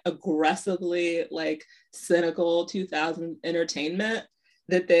brainwashed by aggressively like cynical 2000 entertainment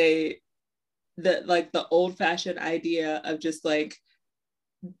that they the old-fashioned idea of just like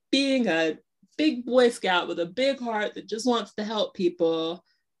being a big Boy Scout with a big heart that just wants to help people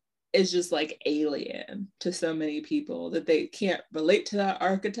is just like alien to so many people that they can't relate to that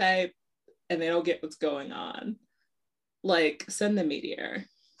archetype and they don't get what's going on. Like, send the meteor.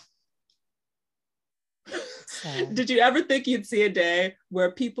 Did you ever think you'd see a day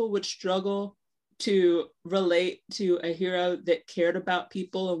where people would struggle to relate to a hero that cared about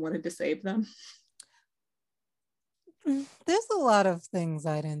people and wanted to save them? There's a lot of things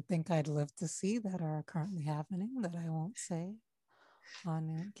I didn't think I'd live to see that are currently happening that I won't say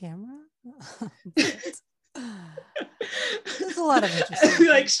on camera. There's a lot of interesting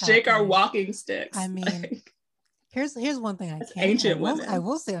like shake happening. Our walking sticks. I mean, here's one thing I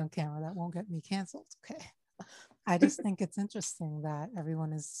will say on camera that won't get me canceled. Okay. I just think it's interesting that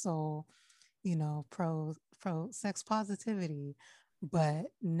everyone is so, pro sex positivity, but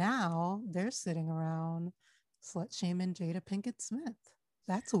now they're sitting around slut shaming Jada Pinkett Smith.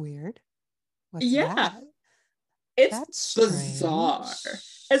 That's weird. What's that? It's bizarre.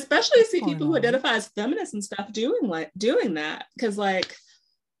 Especially see people who identify as feminists and stuff doing that. Because like,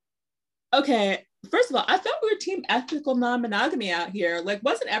 okay, first of all, I thought we were team ethical non-monogamy out here. Like,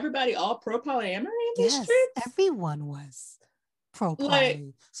 wasn't everybody all pro polyamory in these streets? Everyone was pro poly. Like,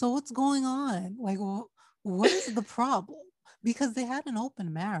 so what's going on? Like, what is the problem? Because they had an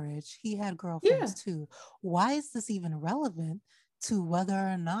open marriage. He had girlfriends too. Why is this even relevant to whether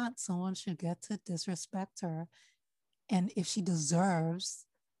or not someone should get to disrespect her, and if she deserves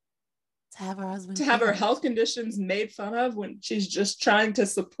to have her husband have her health conditions made fun of when she's just trying to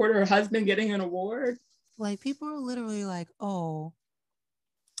support her husband getting an award? Like, people are literally like, oh,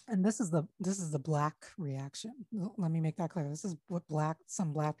 and this is the Black reaction. Let me make that clear. This is what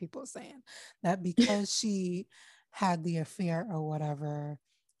some Black people are saying, that because she had the affair or whatever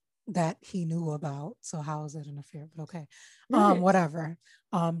that he knew about. So how is it an affair? But okay. Right. Whatever.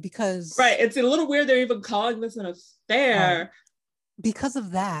 Because right. It's a little weird they're even calling this an affair. Because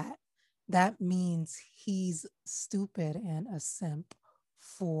of that means he's stupid and a simp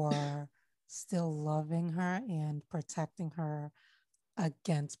for still loving her and protecting her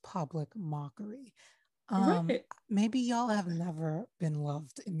against public mockery. Right. Maybe y'all have never been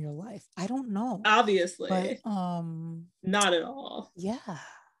loved in your life. I don't know. Obviously. But not at all. Yeah.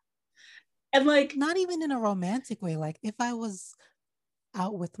 And like, not even in a romantic way. Like, if I was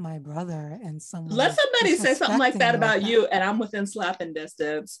out with my brother and someone let somebody say something like that about you and I'm within slapping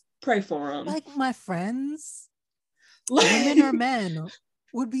distance, pray for them. Like, my friends, women or men,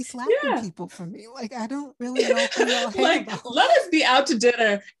 would be slapping people for me. Like, I don't really know who y'all like about. Let us be out to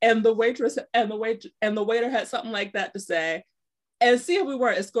dinner and the waitress and the waiter had something like that to say, and see if we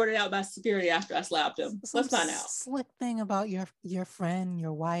weren't escorted out by security after I slapped him. Let's find out. Slick thing about your friend,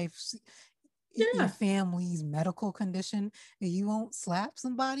 your wife's, your family's medical condition, and you won't slap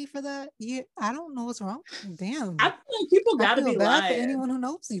somebody for that? Yeah, I don't know what's wrong. Damn, I feel like people gotta be bad lying. For anyone who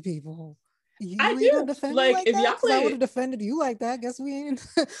knows these people. I do. Defend like, if that? Y'all I would have defended you like that. Guess we ain't.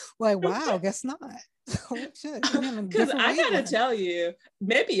 Like, wow, guess not. Because I gotta tell you,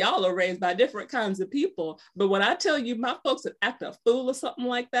 maybe y'all are raised by different kinds of people, but when I tell you my folks would act a fool or something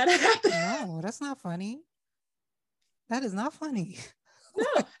like that happened. No, that's not funny. That is not funny. No.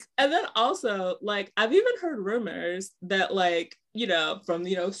 And then also, like, I've even heard rumors that, like, from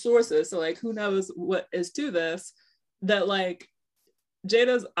sources, so like who knows what is to this, that like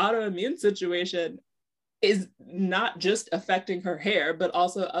Jada's autoimmune situation is not just affecting her hair, but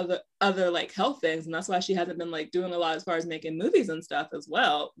also other like health things. And that's why she hasn't been like doing a lot as far as making movies and stuff as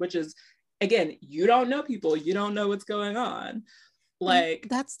well, which is, again, you don't know people, you don't know what's going on. Like,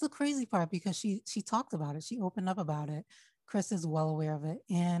 that's the crazy part, because she talked about it. She opened up about it. Chris is well aware of it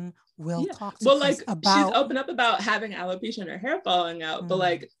and will talk to Chris about. She's open up about having alopecia and her hair falling out, but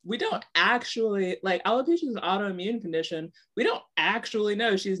like, we don't actually, like, alopecia is an autoimmune condition. We don't actually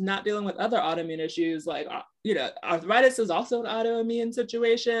know she's not dealing with other autoimmune issues. Like, arthritis is also an autoimmune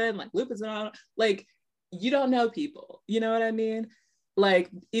situation, like lupus and like, you don't know people, you know what I mean? Like,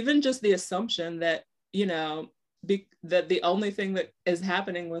 even just the assumption that, that the only thing that is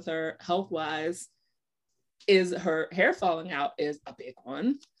happening with her health-wise is her hair falling out is a big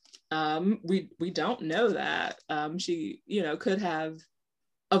one. We don't know that. She, could have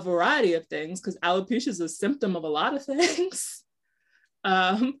a variety of things, because alopecia is a symptom of a lot of things.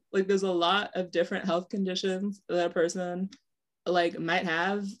 Like, there's a lot of different health conditions that a person like might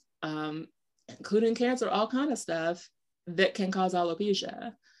have, including cancer, all kind of stuff that can cause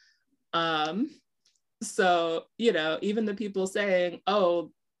alopecia. So, even the people saying,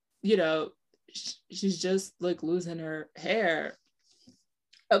 oh, she's just like losing her hair.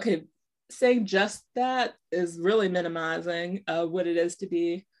 Okay, saying just that is really minimizing what it is to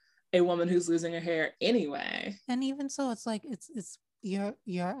be a woman who's losing her hair anyway. And even so, it's like it's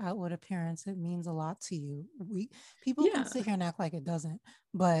your outward appearance. It means a lot to you. People can Yeah. sit here and act like it doesn't,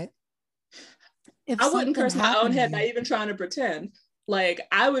 but if I wouldn't something curse my own happened to head by you, even trying to pretend. Like,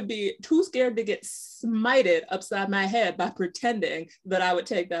 I would be too scared to get smited upside my head by pretending that I would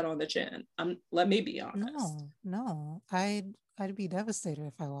take that on the chin. Let me be honest. no, I'd be devastated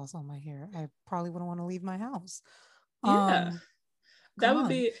if I lost all my hair. I probably wouldn't want to leave my house. Yeah, that Come would on.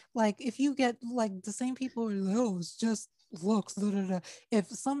 be. Like if you get like the same people are like, oh, it's just looks. Da, da, da. If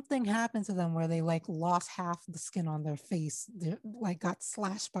something happened to them where they like lost half the skin on their face, they like got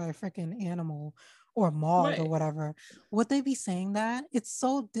slashed by a freaking animal or mauled or Right. whatever, would they be saying that? It's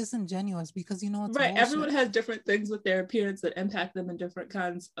so disingenuous because you know it's Right. Everyone bullshit. has different things with their appearance that impact them in different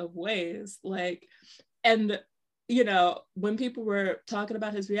kinds of ways. Like, and when people were talking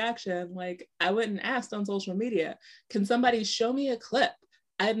about his reaction, like, I went and asked on social media, can somebody show me a clip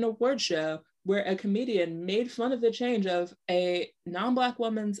at an award show where a comedian made fun of the change of a non-Black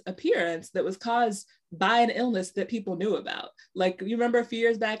woman's appearance that was caused by an illness that people knew about? Like, you remember a few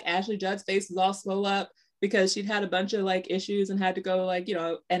years back, Ashley Judd's face was all swole up because she'd had a bunch of like issues and had to go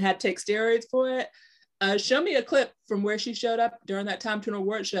and had to take steroids for it. Show me a clip from where she showed up during that time to an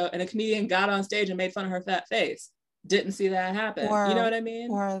award show and a comedian got on stage and made fun of her fat face. Didn't see that happen. You know what I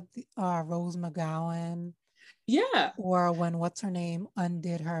mean? Or Rose McGowan. Yeah. Or when what's her name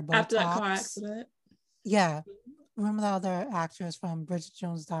undid her Botox. After that car accident. Yeah. Remember the other actress from Bridget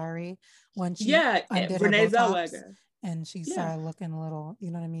Jones' Diary when she undid Renee her Botox Zellweger. and she started looking a little,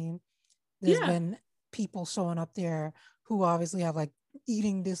 you know what I mean? There's been people showing up there who obviously have like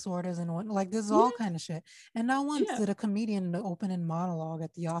eating disorders and what, like this is all kind of shit. And not once did a comedian in the opening monologue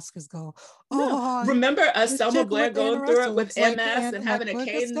at the Oscars go, oh, remember Selma Blair going through it with MS and having a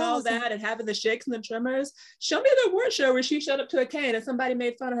cane and all that and having the shakes and the tremors? Show me the award show where she showed up to a cane and somebody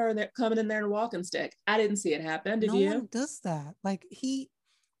made fun of her and they're coming in there in a walking stick. I didn't see it happen. Did you? No one does that. Like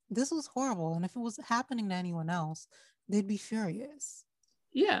this was horrible. And if it was happening to anyone else, they'd be furious.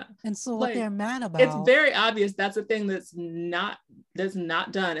 Yeah. And so what they're mad about, it's very obvious that's a thing that's not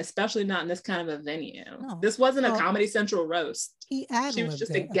done, especially not in this kind of a venue. No. This wasn't a Comedy Central roast. She was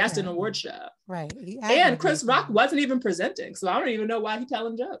just a guest in an award show. Right. And Chris Rock wasn't even presenting. So I don't even know why he's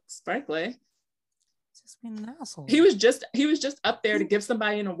telling jokes, frankly. Just being an asshole. He was just up there to give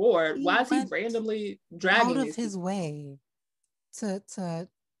somebody an award. Why is he randomly dragging out of his way to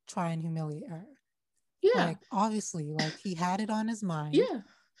try and humiliate her? Yeah. Like, obviously, like he had it on his mind. Yeah.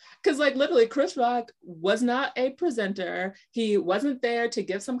 Because like literally Chris Rock was not a presenter. He wasn't there to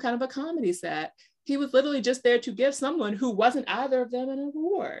give some kind of a comedy set. He was literally just there to give someone who wasn't either of them an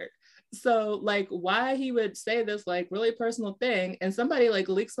award. So like why he would say this like really personal thing and somebody like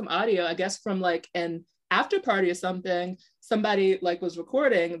leaked some audio, I guess from like an after party or something, somebody like was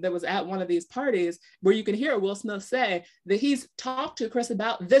recording that was at one of these parties where you can hear Will Smith say that he's talked to Chris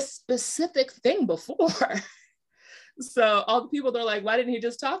about this specific thing before. So all the people, they're like, why didn't he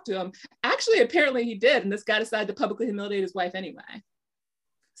just talk to him? Actually, apparently he did. And this guy decided to publicly humiliate his wife anyway.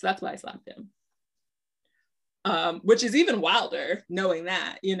 So that's why I slapped him. Which is even wilder, knowing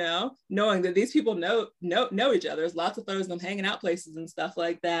that, knowing that these people know each other. There's lots of photos of them hanging out places and stuff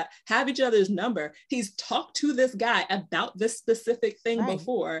like that, have each other's number. He's talked to this guy about this specific thing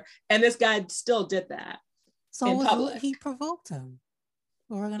before, and this guy still did that. So he provoked him.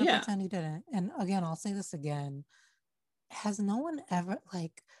 We're going to pretend he didn't. And again, I'll say this again. Has no one ever,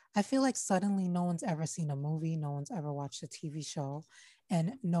 like, I feel like suddenly no one's ever seen a movie, no one's ever watched a TV show,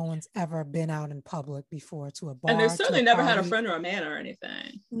 and no one's ever been out in public before to a bar. And they've certainly never had a friend or a man or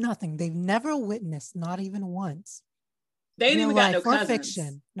anything. Nothing. They've never witnessed, not even once. They ain't even got no cousins.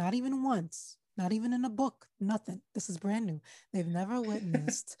 Fiction, not even once. Not even in a book, nothing. This is brand new. They've never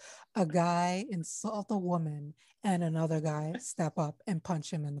witnessed a guy insult a woman and another guy step up and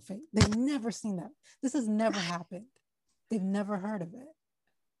punch him in the face. They've never seen that. This has never happened. They've never heard of it.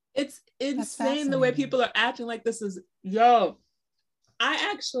 It's insane the way people are acting like this is,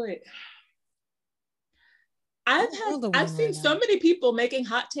 I've seen so many people making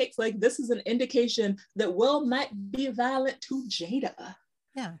hot takes like this is an indication that Will might be violent to Jada.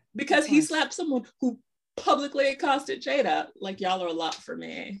 Yeah. Because he slapped someone who publicly accosted Jada. Like, y'all are a lot for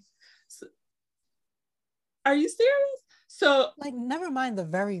me. So, are you serious? So, like, never mind the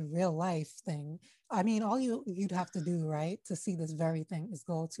very real life thing. I mean, all you'd have to do, right, to see this very thing is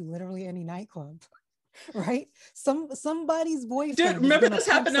go to literally any nightclub. right? Somebody's Dude, boyfriend is remember gonna this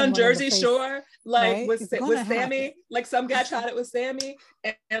punch happened on someone in the Jersey face, Shore, like right? with It's gonna with happen. Sammy, like some guy tried it with Sammy,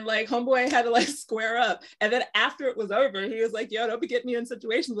 and like homeboy had to like square up, and then after it was over, he was like, "Yo, don't be getting me in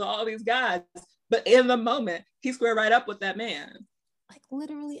situations with all these guys." But in the moment, he squared right up with that man. Like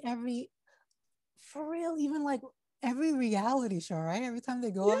literally for real, even like every reality show, right? Every time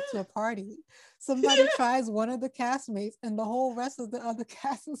they go out to Yeah, a party, somebody tries one of the castmates, and the whole rest of the other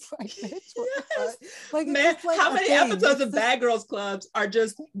cast is like, "Bitch, what the fuck?" yes, Like it's man. just like How a many thing. episodes It's of just Bad Girls Clubs are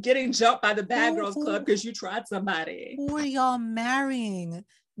just getting jumped by the Bad who Girls Club who because you tried somebody? who are y'all marrying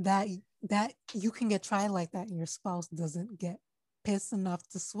that you can get tried like that and your spouse doesn't get pissed enough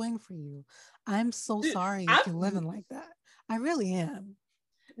to swing for you? I'm so Dude, sorry if I've you're living like that. I really am.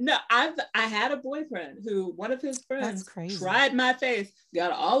 No, I had a boyfriend who one of his That's friends crazy. tried my face,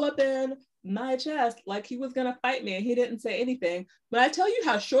 got all up in my chest like he was gonna fight me, and he didn't say anything. But I tell you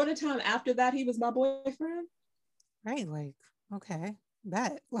how short a time after that he was my boyfriend. Right? Like, okay,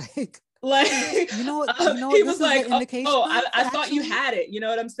 that like Like you know what he this was is an like, indication of I thought you actually? had it. You know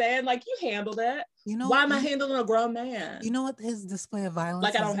what I'm saying? Like you handled it. You know Why am I handling a grown you man? know what his display of Like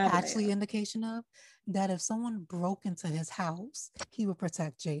violence I don't is have a actually man. indication of? That if someone broke into his house, he would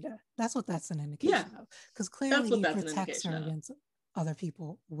protect Jada. That's what that's an Yeah, indication of. Because that's clearly what he that's an protects indication her of. against other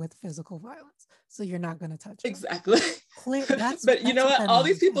people with physical violence. So you're not gonna touch her. Exactly. Clear But you that's know what what? that All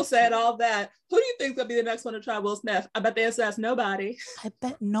these means, people said actually. all that. Who do you think's gonna be the next one to try Will Smith? I bet the answer is nobody. I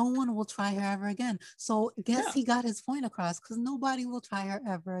bet no one will try her ever again. So guess No, he got his point across because nobody will try her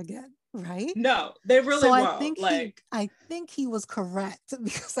ever again, right? no, they So really won't. Like, I think he was correct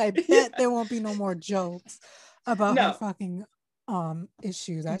because I bet yeah, there won't be no more jokes about her no, fucking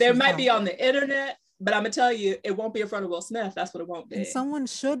issue that there she's might be on having. the internet, but I'm gonna tell you, it won't be in front of Will Smith. That's what it won't And be. someone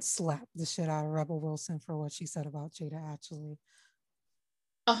should slap the shit out of Rebel Wilson for what she said about Jada, actually.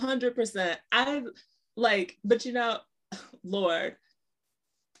 100%. I like, but Lord,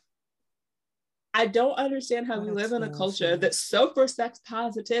 I don't understand how What we a live in a tool she culture that's is. so for sex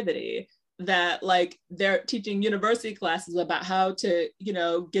positivity that like they're teaching university classes about how to,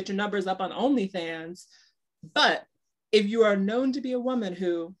 get your numbers up on OnlyFans. But if you are known to be a woman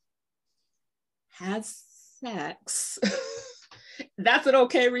who has sex, that's an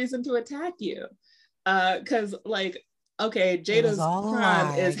okay reason to attack you. Because okay, It was Jada's all a crime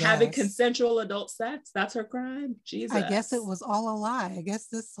lie, I is having guess. consensual adult sex. That's her crime. I guess it Jesus. was all a lie. I guess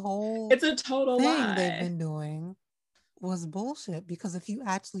this whole It's a total thing they've lie. been doing was bullshit because if you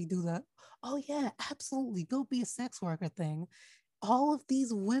actually do that, oh yeah, absolutely, go be a sex worker thing, all of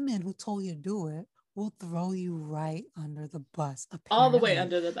these women who told you to do it will throw you right under the bus, All the way apparently.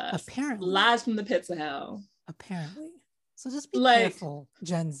 under the bus. Apparently. Lies from the pits of hell. Apparently. So just be Like, careful,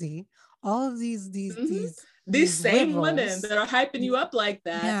 Gen Z. All of mhm. These these same women that liberals, are hyping you these, up like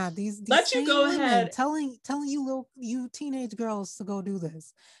that, yeah, these let you same go women ahead. telling you teenage girls to go do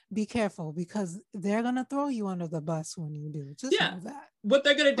this. Be careful because they're gonna throw you under the bus when you do. Just Yeah. know that. What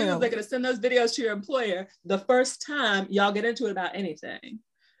they're going to do is they're going Clearly. to send those videos to your employer the first time y'all get into it about anything.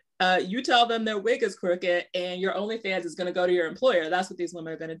 You tell them their wig is crooked and your OnlyFans is going to go to your employer. That's what these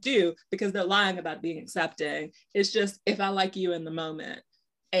women are going to do because they're lying about being accepting. It's just if I like you in the moment.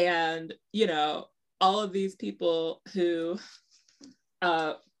 And, all of these people who,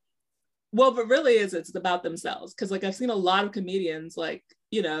 well, but really it's about themselves. Cause like I've seen a lot of comedians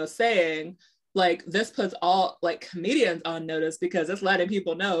saying, like this puts all like comedians on notice because it's letting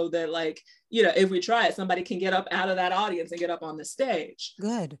people know that if we try it, somebody can get up out of that audience and get up on the stage.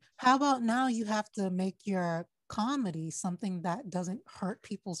 Good. How about now you have to make your comedy something that doesn't hurt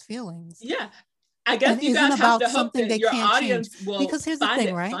people's feelings Yeah, I and guess you isn't guys have about to hope something that they your can't change? audience will Because here's the find thing,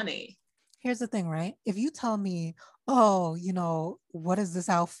 it right? funny. Here's the thing, right? If you tell me, oh, what is this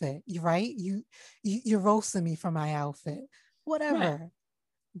outfit? You right? You're roasting me for my outfit. Right, Whatever.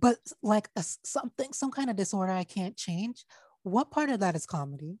 But like some kind of disorder I can't change. What part of that is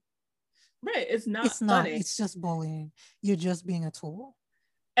comedy? right, it's not It's not. funny. It's just bullying. You're just being a tool,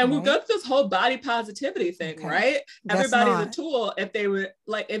 And we go right? through this whole body positivity thing, Okay. right? Guess Everybody's a not. tool. If they were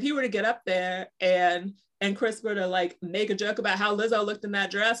like, if he were to get up there and Chris were to like make a joke about how Lizzo looked in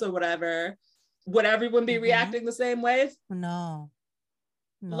that dress or whatever, would everyone be Mm-hmm. reacting the same way? No,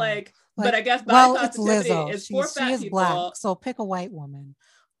 no. Like, but Like, I guess body well, it's positivity Lizzo. is for She fat is black, people. so pick a white woman.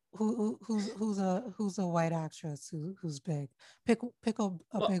 Who's a white actress who's big? Pick a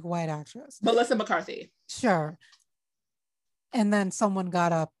Well, big white actress. Melissa McCarthy. Sure. And then someone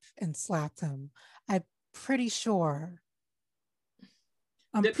got up and slapped him. I'm pretty sure.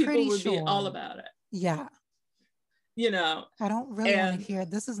 I'm That people pretty would be all sure. about it, Yeah. you know. I don't really want to And hear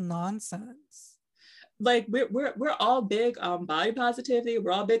it. This is nonsense. like we're all big on body positivity,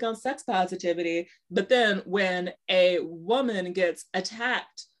 we're all big on sex positivity, but then when a woman gets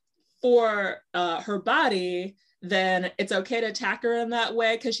attacked for her body, then it's okay to attack her in that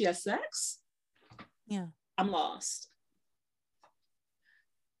way because she has sex. Yeah, I'm lost.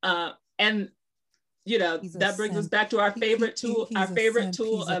 And you know, that brings us back to our favorite tool,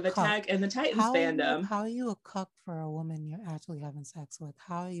 of Attack and the Titans fandom. How are you a cuck for a woman you're actually having sex with?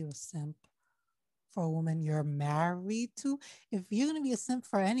 How are you a simp for a woman you're married to? If you're gonna be a simp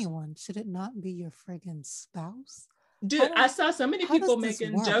for anyone, should it not be your friggin' spouse? Dude, I saw so many people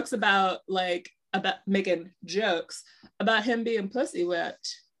making jokes about making jokes about him being pussy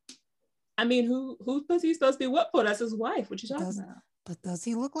whipped. I mean, whose pussy is supposed to be whipped for? That's his wife. What you talking about? But does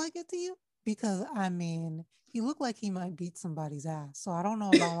he look like it to you? Because I mean, he looked like he might beat somebody's ass. So I don't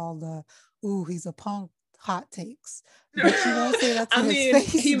know about all the "ooh, he's a punk" hot takes. But you don't say that to his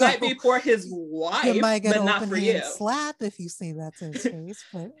face. He might be for his wife, you might get but not for you. Slap if you say that to his face.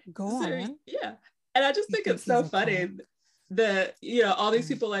 But go on. Yeah, and I just think it's so funny that, you know, all these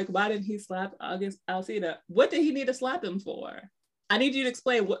people like, why didn't he slap August Alsina? What did he need to slap him for? I need you to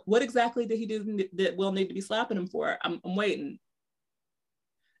explain what exactly did he do that Will need to be slapping him for? I'm waiting.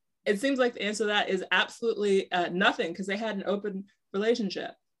 It seems like the answer to that is absolutely nothing, because they had an open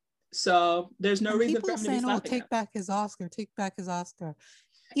relationship. So there's no reason for him to be slapping him. Take back his Oscar. Take back his Oscar.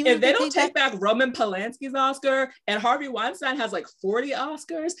 Even if they don't take back Roman Polanski's Oscar, and Harvey Weinstein has like 40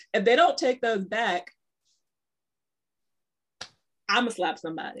 Oscars, if they don't take those back, I'm gonna slap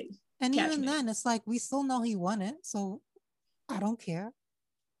somebody. And even then, it's like, we still know he won it, so I don't care.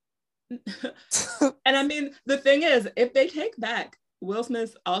 And I mean, the thing is, if they take back Will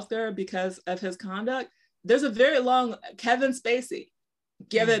Smith's Oscar because of his conduct, there's a very long Kevin Spacey.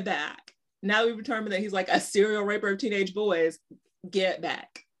 Give it back. Now we've determined that he's like a serial raper of teenage boys. Get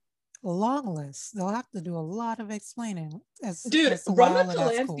back. A long list. They'll have to do a lot of explaining. Roman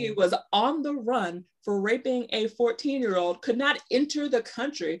Polanski was on the run for raping a 14-year-old, could not enter the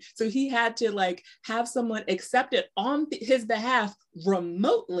country. So he had to like have someone accept it on his behalf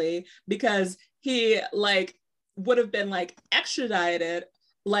remotely, because he like would have been like extradited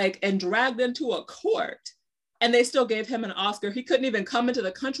like and dragged into a court, and they still gave him an Oscar he couldn't even come into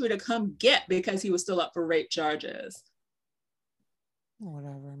the country to come get because he was still up for rape charges.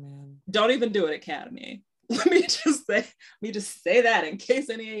 Whatever, man. Don't even do it, Academy. Let me just say that in case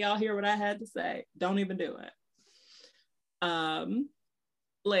any of y'all hear what I had to say. Don't even do it.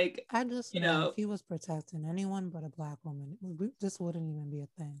 Like, I just know if he was protecting anyone but a Black woman, this wouldn't even be a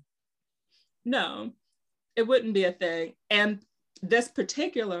thing. No, it wouldn't be a thing. And this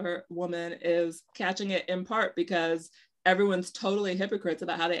particular woman is catching it in part because everyone's totally hypocrites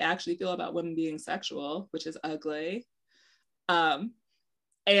about how they actually feel about women being sexual, which is ugly.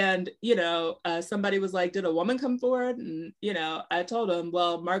 And, you know, somebody was like, did a woman come forward? And, you know, I told him,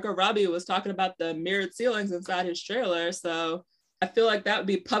 well, Margot Robbie was talking about the mirrored ceilings inside his trailer. So I feel like that would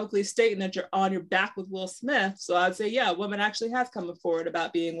be publicly stating that you're on your back with Will Smith. So I'd say, yeah, a woman actually has come forward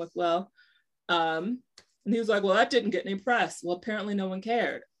about being with Will. And he was like, well, that didn't get any press. Well, apparently no one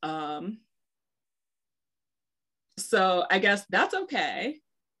cared. So I guess that's okay.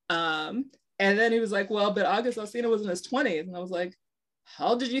 And then he was like, well, but August Alsina was in his 20s. And I was like, how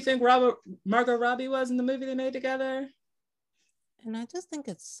old did you think Margot Robbie was in the movie they made together? And I just think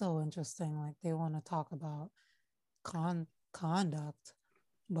it's so interesting. Like, they want to talk about conduct,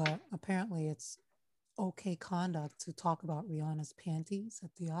 but apparently it's okay conduct to talk about Rihanna's panties at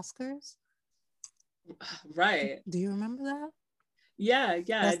the Oscars. Right. Do you remember that? Yeah,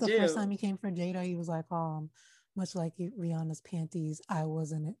 That's the first time he came for Jada. He was like, much like Rihanna's panties, I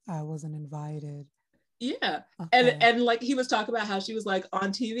wasn't invited. Yeah. Okay. And like he was talking about how she was like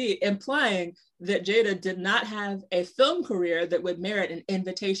on TV, implying that Jada did not have a film career that would merit an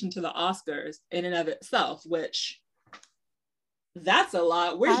invitation to the Oscars in and of itself, which that's a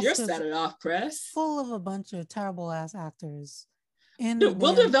lot. Where's your set it off, Chris? Full of a bunch of terrible ass actors. Dude,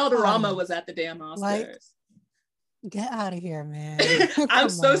 Wilder Valderrama was at the damn Oscars. Like, get out of here, man. I'm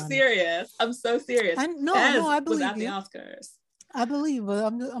so serious. I believe was at you. The Oscars. I believe, but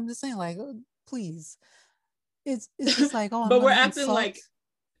I'm just saying, like, please. It's just like, oh, but we're acting like,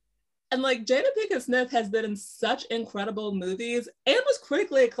 and like Jada Pinkett Smith has been in such incredible movies and was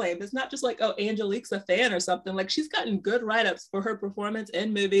critically acclaimed. It's not just like, oh, Angelique's a fan or something. Like, she's gotten good write-ups for her performance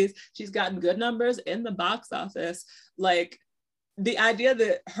in movies. She's gotten good numbers in the box office. Like, the idea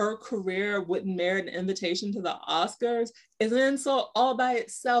that her career wouldn't merit an invitation to the Oscars is an insult all by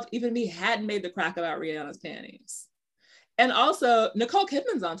itself, even if he hadn't made the crack about Rihanna's panties. And also, Nicole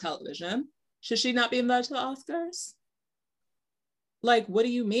Kidman's on television. Should she not be invited to the Oscars? Like, what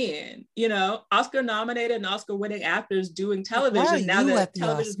do you mean? You know, Oscar nominated and Oscar winning actors doing Why are television now you that at the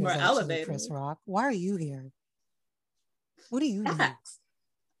television is more Oscars, actually, elevated. Chris Rock? Why are you here? What do you need?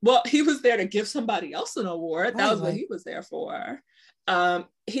 Well, he was there to give somebody else an award. That Right, was what he was there for.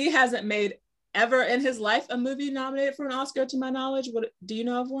 He hasn't made ever in his life a movie nominated for an Oscar, to my knowledge. What do you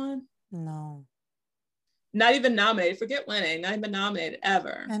know of one? No. Not even nominated. Forget winning. Not even nominated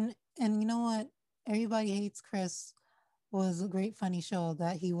ever. And you know what? Everybody Hates Chris was a great funny show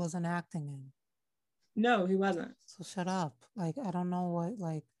that he wasn't acting in. No, he wasn't. So shut up. Like, I don't know what,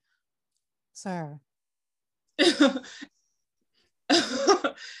 like, sir.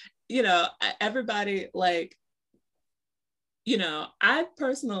 You know, everybody, like, you know, I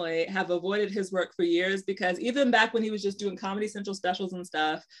personally have avoided his work for years because even back when he was just doing Comedy Central specials and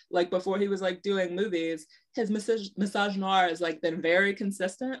stuff, like before he was like doing movies, his misogynoir has like been very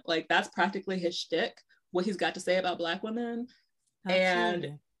consistent. Like that's practically his shtick, what he's got to say about Black women. Absolutely.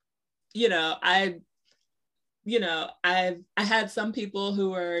 And, you know, I had some people who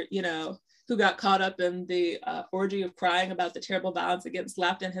were, you know, who got caught up in the orgy of crying about the terrible violence that gets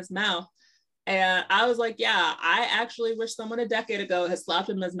slapped in his mouth. And I was like, yeah, I actually wish someone a decade ago had slapped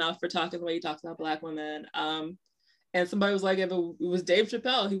him in his mouth for talking the way he talks about Black women. And somebody was like, if it was Dave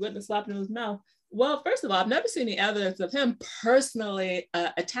Chappelle, he wouldn't have slapped him in his mouth. Well, first of all, I've never seen any evidence of him personally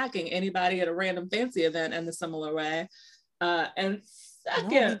attacking anybody at a random fancy event in a similar way. And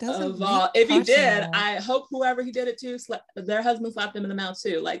second of all, if he did, I hope whoever he did it to, their husband slapped him in the mouth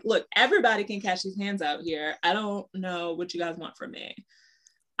too. Like, look, everybody can catch these hands out here. I don't know what you guys want from me.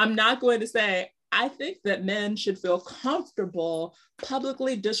 I'm not going to say, I think that men should feel comfortable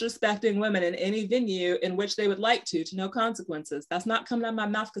publicly disrespecting women in any venue in which they would like to no consequences. That's not coming out of my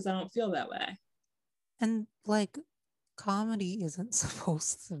mouth because I don't feel that way. And like, comedy isn't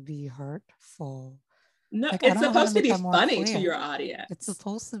supposed to be hurtful. No, like, it's supposed to be funny to your audience. It's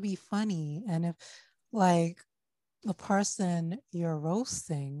supposed to be funny. And if like the person you're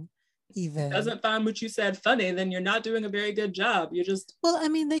roasting even doesn't find what you said funny, then you're not doing a very good job. You're just, well, I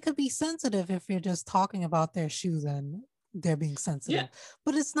mean, they could be sensitive if you're just talking about their shoes and they're being sensitive,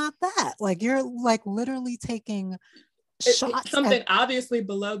 but it's not that. Like, you're like literally taking shots, something obviously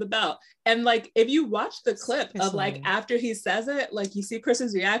below the belt. And like, if you watch the clip of like after he says it, like you see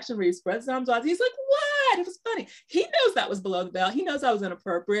Chris's reaction where he spreads his arms wide, he's like, what? It was funny. He knows that was below the belt. He knows that was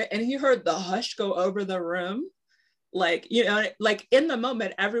inappropriate, and he heard the hush go over the room. Like, you know, like in the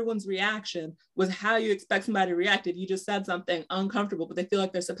moment, everyone's reaction was how you expect somebody to react if you just said something uncomfortable, but they feel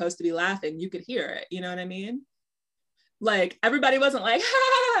like they're supposed to be laughing. You could hear it. You know what I mean? Like, everybody wasn't like,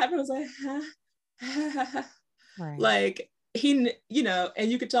 ha, everyone was like, ha, ha, ha. Right. Like, he, you know,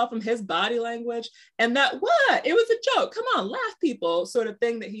 and you could tell from his body language and that, what? It was a joke. Come on, laugh, people, sort of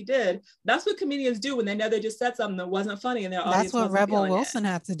thing that he did. That's what comedians do when they know they just said something that wasn't funny and their audience wasn't feeling it. That's what Rebel Wilson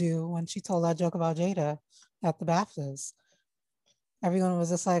had to do when she told that joke about Jada at the BAFTAs. Everyone was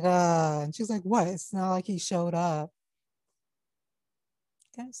just like, and she's like, what? It's not like he showed up.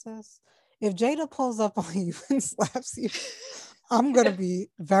 Okay, sis. If Jada pulls up on you and slaps you, I'm gonna be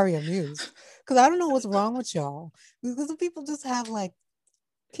very amused. Because I don't know what's wrong with y'all. Because the people just have like,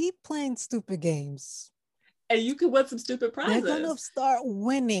 keep playing stupid games. And you could win some stupid prizes. They're gonna start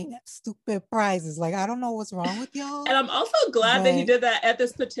winning stupid prizes. Like, I don't know what's wrong with y'all. And I'm also glad that he did that at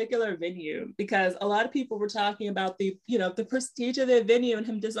this particular venue, because a lot of people were talking about the, you know, the prestige of the venue and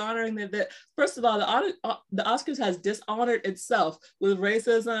him dishonoring the first of all, the Oscars has dishonored itself with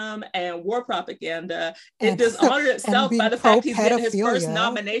racism and war propaganda. It dishonored itself by the fact he's getting his first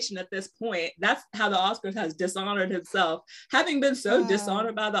nomination at this point. That's how the Oscars has dishonored himself. Having been so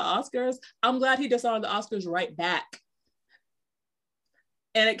dishonored by the Oscars, I'm glad he dishonored the Oscars right back.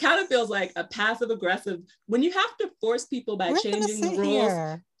 And it kind of feels like a passive aggressive, when you have to force people by changing the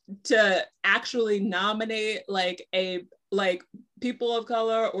rules to actually nominate like people of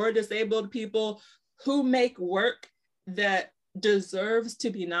color or disabled people who make work that deserves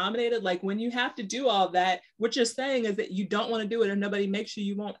to be nominated. Like, when you have to do all that, what you're saying is that you don't want to do it and nobody makes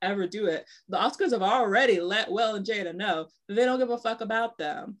you won't ever do it. The Oscars have already let Will and Jada know that they don't give a fuck about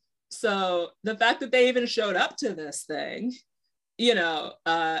them. So the fact that they even showed up to this thing, you know,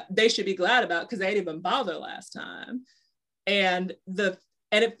 they should be glad about, because they didn't even bother last time. And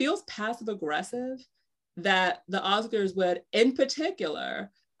it feels passive aggressive that the Oscars would, in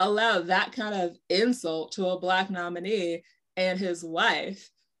particular, allow that kind of insult to a Black nominee and his wife.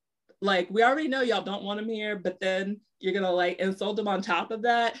 Like, we already know y'all don't want him here, but then you're gonna like insult him on top of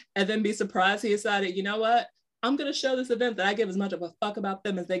that, and then be surprised he decided, you know what? I'm going to show this event that I give as much of a fuck about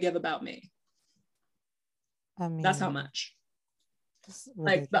them as they give about me. I mean, that's how much.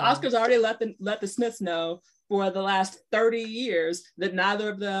 Like, the Oscars already let the Smiths know for the last 30 years that neither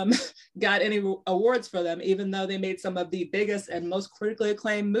of them got any awards for them, even though they made some of the biggest and most critically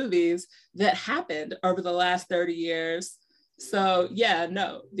acclaimed movies that happened over the last 30 years. So yeah,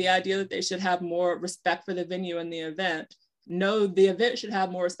 no, the idea that they should have more respect for the venue and the event, no, the event should have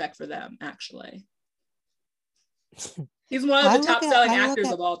more respect for them, actually. He's one of the top selling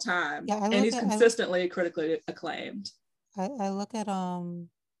actors of all time, yeah, and he's consistently critically acclaimed. I look at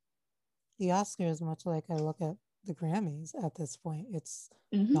the Oscars much like I look at the Grammys at this point. It's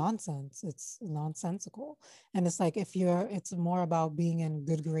nonsense. It's nonsensical. And it's like it's more about being in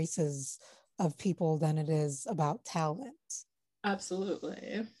good graces of people than it is about talent.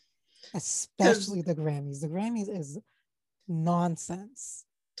 Absolutely. Especially the Grammys. The Grammys is nonsense.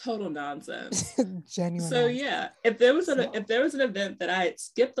 Total nonsense. Genuine so nonsense. Yeah, if there was an event that I had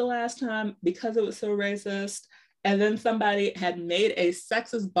skipped the last time because it was so racist, and then somebody had made a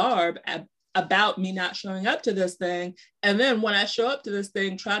sexist barb about me not showing up to this thing, and then when I show up to this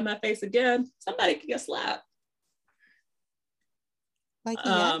thing, try my face again, somebody could get slapped. Like he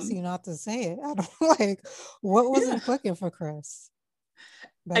asked you not to say it. I don't like what wasn't clicking for Chris.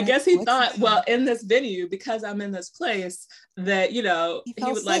 I guess he thought, well, in this venue, because I'm in this place, that, you know, he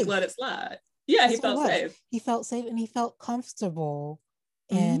would safe. Like let it slide. Yeah, he felt safe. He felt safe and he felt comfortable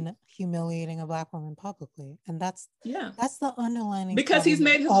in humiliating a Black woman publicly. And that's the underlining, because he's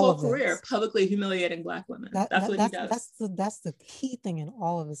made his whole career publicly humiliating Black women. That's what he does. That's the key thing in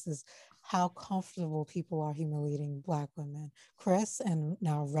all of this, is how comfortable people are humiliating Black women. Chris and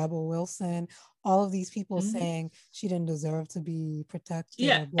now Rebel Wilson, all of these people saying she didn't deserve to be protected.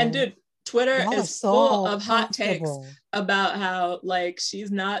 Yeah, and dude, Twitter is full of hot takes about how, like, she's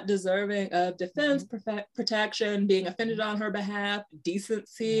not deserving of defense, protection, being offended on her behalf,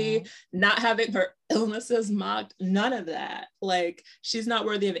 decency, not having her illnesses mocked, none of that. Like, she's not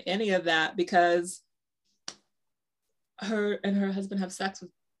worthy of any of that because her and her husband have sex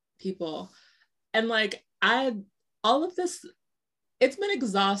with people. And like, all of this, it's been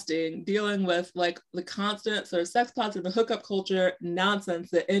exhausting dealing with like the constant sort of sex positive and hookup culture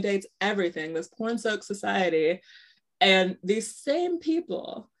nonsense that inundates everything, this porn-soaked society. And these same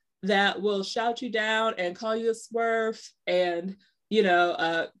people that will shout you down and call you a smurf and, you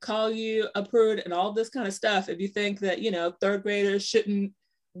know, call you a prude and all this kind of stuff, if you think that, you know, third graders shouldn't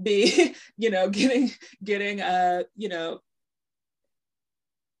be, you know, getting you know,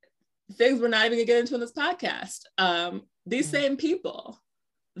 things we're not even gonna get into in this podcast. These same people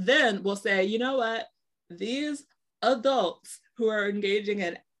then will say, you know what, these adults who are engaging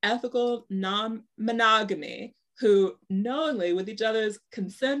in ethical non-monogamy, who knowingly with each other's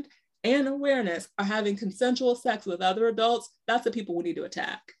consent and awareness are having consensual sex with other adults, that's the people we need to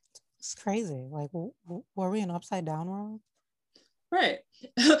attack. It's crazy. Like, were we an upside down world? Right.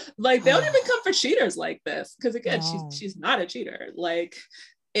 Like, they don't even come for cheaters like this, because again, she's not a cheater. Like,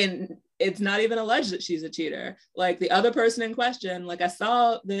 and it's not even alleged that she's a cheater. Like, the other person in question, like, I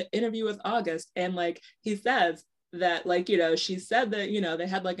saw the interview with August, and like, he says that, like, you know, she said that, you know, they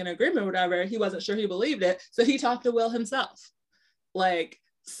had like an agreement or whatever. He wasn't sure he believed it, so he talked to Will himself. Like,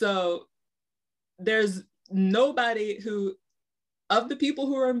 so there's nobody who, of the people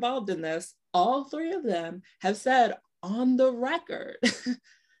who are involved in this, all three of them have said on the record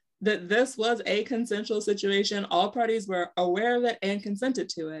that this was a consensual situation. All parties were aware of it and consented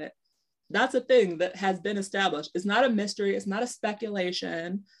to it. That's a thing that has been established. It's not a mystery. It's not a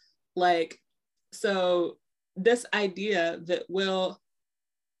speculation. Like, so this idea that Will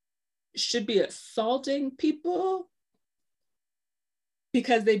should be assaulting people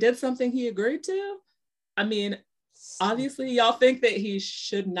because they did something he agreed to, I mean, obviously y'all think that he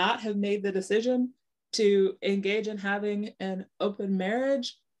should not have made the decision to engage in having an open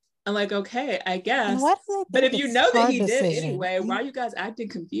marriage. I'm like, okay, I guess. But if you know that he did anyway, why are you guys acting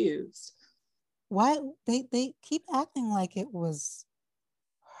confused? Why they keep acting like it was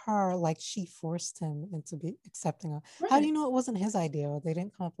her, like she forced him into accepting her. Right. How do you know it wasn't his idea, or they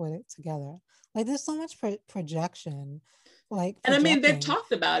didn't come up with it together? Like, there's so much projection. Like, and I mean, they've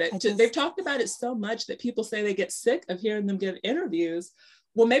talked about it. They've talked about it so much that people say they get sick of hearing them give interviews.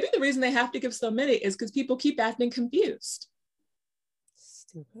 Well, maybe the reason they have to give so many is because people keep acting confused.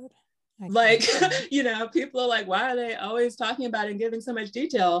 Stupid. Like, you know, people are like, why are they always talking about it and giving so much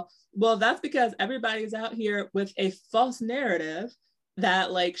detail? Well, that's because everybody's out here with a false narrative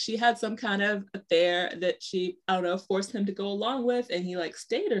that, like, she had some kind of affair that she, I don't know, forced him to go along with, and he like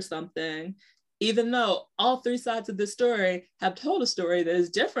stayed or something, even though all three sides of the story have told a story that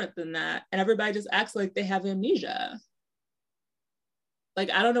is different than that, and everybody just acts like they have amnesia. Like,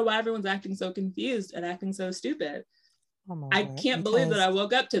 I don't know why everyone's acting so confused and acting so stupid. I can't believe that I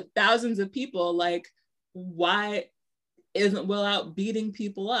woke up to thousands of people like why isn't Will out beating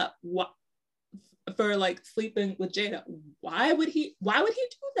people up? What for like sleeping with Jada? Why would he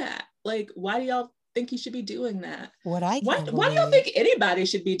do that? Like, why do y'all think he should be doing that? What I Why can't do y'all believe, think anybody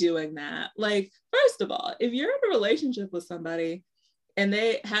should be doing that? Like, first of all, if you're in a relationship with somebody and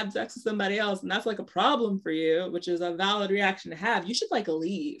they have sex with somebody else and that's like a problem for you, which is a valid reaction to have, you should like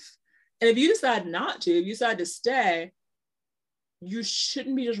leave. And if you decide not to, if you decide to stay, you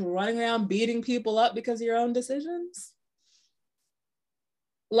shouldn't be just running around beating people up because of your own decisions.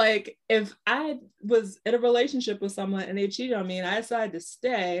 Like, if I was in a relationship with someone and they cheated on me and I decided to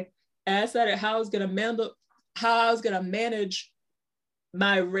stay, and I decided how I was gonna manage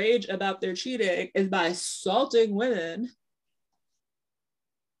my rage about their cheating is by assaulting women,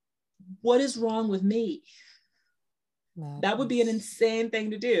 what is wrong with me? madness. That would be an insane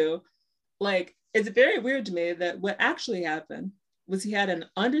thing to do. Like, it's very weird to me that what actually happened was he had an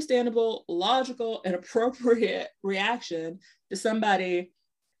understandable, logical, and appropriate reaction to somebody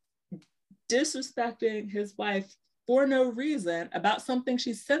disrespecting his wife for no reason about something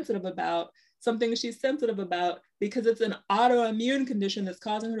she's sensitive about because it's an autoimmune condition that's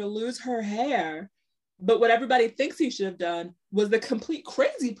causing her to lose her hair. But what everybody thinks he should have done was the complete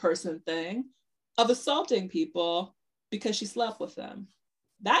crazy person thing of assaulting people because she slept with them.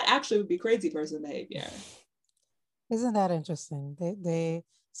 That actually would be crazy person behavior. Isn't that interesting?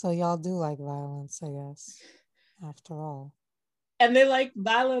 So y'all do like violence, I guess, after all. And they like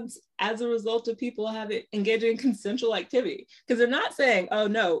violence as a result of people engaging in consensual activity. Because they're not saying, oh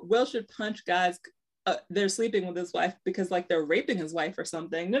no, Will should punch guys, they're sleeping with his wife because like they're raping his wife or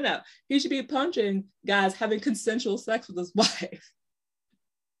something. No. He should be punching guys having consensual sex with his wife.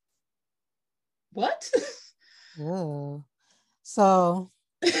 What? Ew. So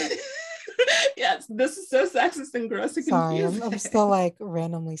yes, this is so sexist and gross and confusing. Sorry, I'm still like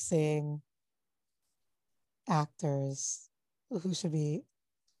randomly seeing actors who should be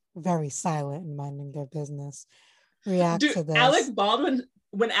very silent and minding their business react to this. Alec Baldwin,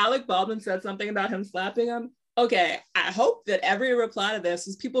 when Alec Baldwin said something about him slapping him, okay, I hope that every reply to this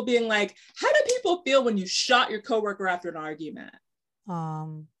is people being like, how do people feel when you shot your coworker after an argument?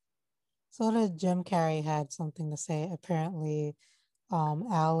 So did Jim Carrey had something to say. Apparently,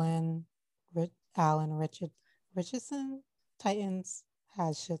 Alan Richardson, Titans,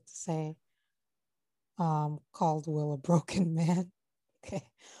 has shit to say. Called Will a broken man. Okay.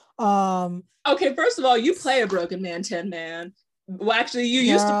 Okay, first of all, you play a broken man, Tin Man. Well, actually, you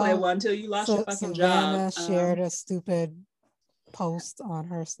used to play one until you lost your fucking Savannah job. Shared a stupid post on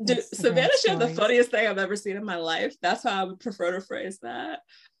her Dude, Savannah shared the funniest thing I've ever seen in my life. That's how I would prefer to phrase that.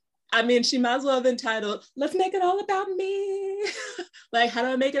 I mean, she might as well have entitled, let's make it all about me. Like, how do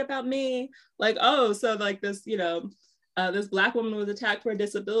I make it about me? Like, oh, so like this, this Black woman was attacked for a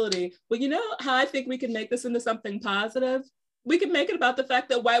disability. Well, you know how I think we can make this into something positive? We can make it about the fact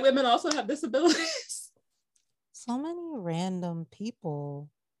that white women also have disabilities. So many random people,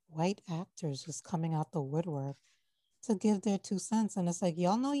 white actors, just coming out the woodwork to give their 2 cents. And it's like,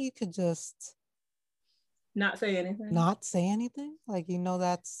 y'all know you could just not say anything. Like,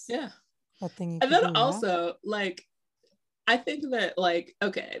 that's a thing you and then also, like, I think that, like,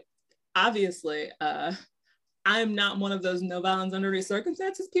 okay, obviously, I'm not one of those no violence under any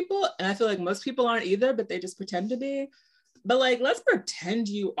circumstances people, and I feel like most people aren't either, but they just pretend to be. But like, let's pretend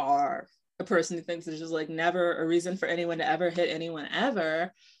you are a person who thinks there's just like never a reason for anyone to ever hit anyone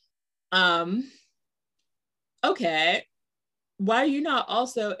ever. Okay, why are you not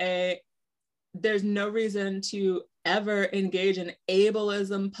also there's no reason to ever engage in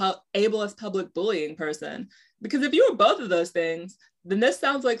ableist public bullying person? Because if you were both of those things, then this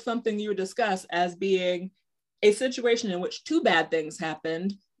sounds like something you would discuss as being a situation in which 2 bad things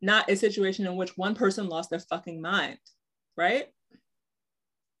happened, not a situation in which one person lost their fucking mind, right?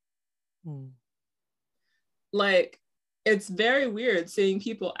 Like, it's very weird seeing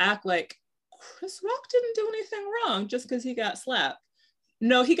people act like Chris Rock didn't do anything wrong just because he got slapped.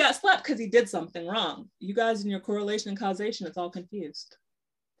 No, he got slapped because he did something wrong. You guys in your correlation and causation, it's all confused.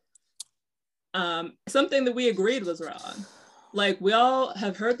 Something that we agreed was wrong. Like, we all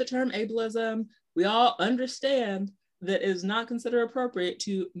have heard the term ableism. We all understand that it is not considered appropriate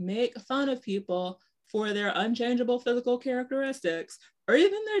to make fun of people for their unchangeable physical characteristics or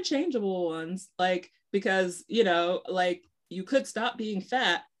even their changeable ones. Like, because, like, you could stop being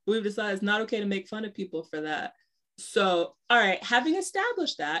fat, but we've decided it's not okay to make fun of people for that. So, all right, having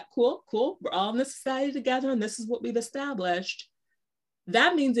established that, cool. We're all in this society together and this is what we've established.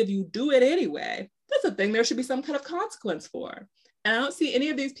 That means if you do it anyway, that's a thing there should be some kind of consequence for. And I don't see any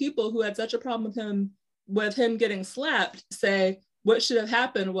of these people who had such a problem with him getting slapped say what should have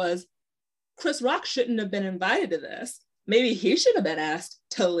happened was Chris Rock shouldn't have been invited to this. Maybe he should have been asked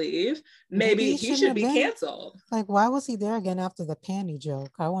to leave. Maybe he should be canceled. Like, why was he there again after the panty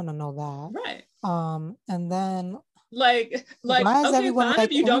joke? I want to know that. Right. And then like why is okay, everyone fine, like,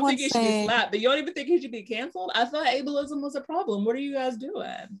 if you don't think he should be slapped, but you don't even think he should be canceled? I thought ableism was a problem. What are you guys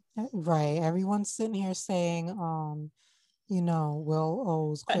doing? Right. Everyone's sitting here saying, you know, Will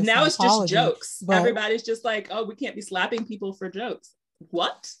owes Chris now it's apology, just jokes. But everybody's just like, oh, we can't be slapping people for jokes.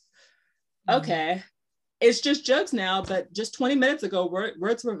 What? Okay. It's just jokes now, but just 20 minutes ago,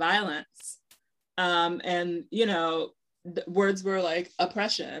 words were violence. And, you know, words were like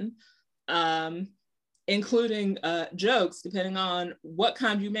oppression, including jokes, depending on what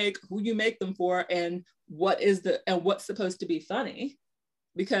kind you make, who you make them for, and what's supposed to be funny.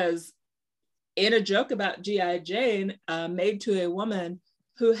 Because in a joke about G.I. Jane made to a woman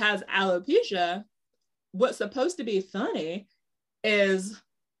who has alopecia, what's supposed to be funny is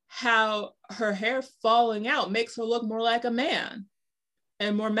how her hair falling out makes her look more like a man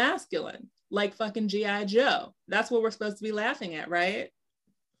and more masculine, like fucking G.I. Joe. That's what we're supposed to be laughing at, right?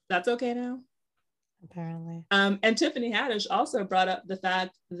 That's okay now? Apparently. And Tiffany Haddish also brought up the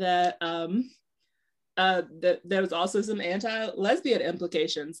fact that that there was also some anti-lesbian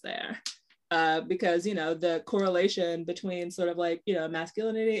implications there. Because, you know, the correlation between sort of like, you know,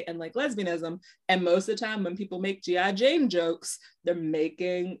 masculinity and like lesbianism. And most of the time when people make G.I. Jane jokes, they're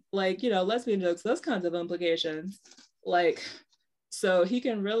making like, you know, lesbian jokes, those kinds of implications. Like, so he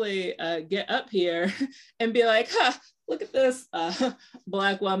can really get up here and be like, huh, look at this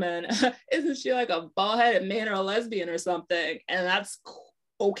Black woman. Isn't she like a bald-headed man or a lesbian or something? And that's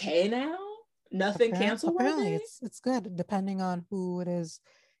okay now? Nothing cancel worthy? Apparently it's good, depending on who it is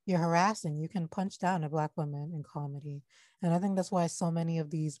you're harassing. You can punch down a Black woman in comedy. And I think that's why so many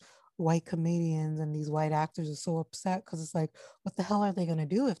of these white comedians and these white actors are so upset, because it's like, what the hell are they going to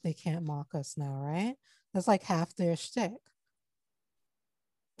do if they can't mock us now, right? That's like half their shtick.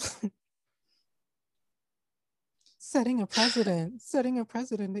 setting a precedent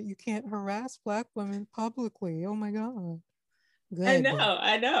that you can't harass Black women publicly. Oh my God. Good.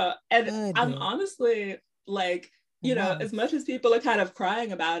 I know. And good. I'm honestly like, you know, as much as people are kind of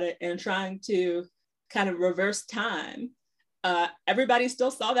crying about it and trying to kind of reverse time, everybody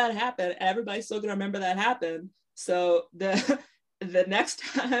still saw that happen, and everybody's still gonna remember that happened. So the next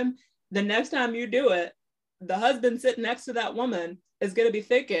time you do it, the husband sitting next to that woman is gonna be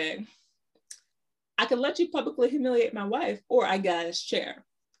thinking, I can let you publicly humiliate my wife, or I got his chair.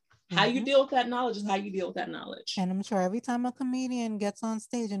 How you deal with that knowledge is how you deal with that knowledge. And I'm sure every time a comedian gets on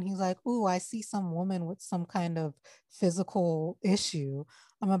stage and he's like, "Ooh, I see some woman with some kind of physical issue.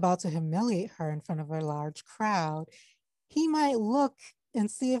 I'm about to humiliate her in front of a large crowd." He might look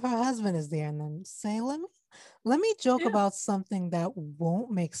and see if her husband is there and then say, let me joke about something that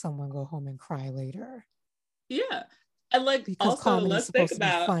won't make someone go home and cry later. Yeah. And like, because also, comedy is supposed to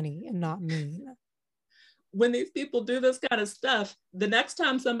be funny and not mean. When these people do this kind of stuff, the next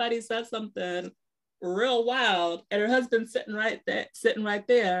time somebody says something real wild and her husband's sitting right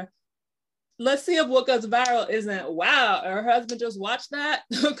there, let's see if what goes viral isn't, wow, her husband just watched that.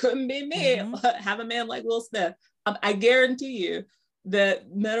 Couldn't be me. Have a man like Will Smith. I guarantee you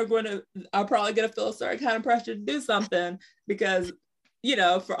that men are probably going to feel a certain kind of pressure to do something, because, you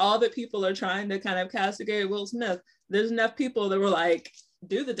know, for all that people are trying to kind of castigate Will Smith, there's enough people that were like,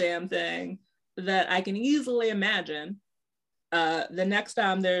 do the damn thing, that I can easily imagine the next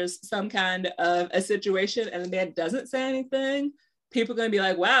time there's some kind of a situation and the man doesn't say anything, people are going to be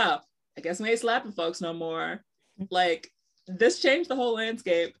like, wow, I guess we ain't slapping folks no more. Like, this changed the whole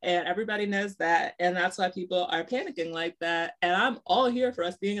landscape, and everybody knows that, and that's why people are panicking like that. And I'm all here for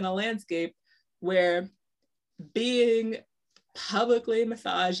us being in a landscape where being publicly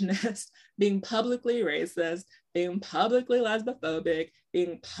misogynist, being publicly racist, being publicly lesbophobic,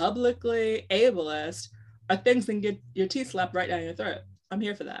 being publicly ableist are things that can get your teeth slapped right down your throat. I'm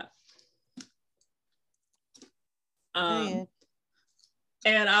here for that.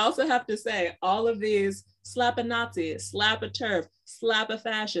 And I also have to say, all of these slap a Nazi, slap a TERF, slap a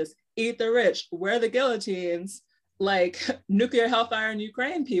fascist, eat the rich, wear the guillotines, like nuclear hellfire in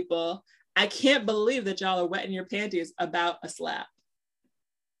Ukraine people, I can't believe that y'all are wetting your panties about a slap.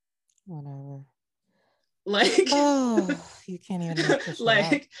 Whatever. Like, oh, you can't even make this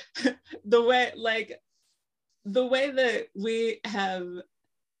like up. the way that we have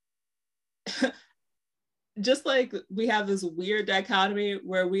just like we have this weird dichotomy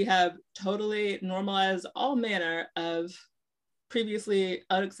where we have totally normalized all manner of previously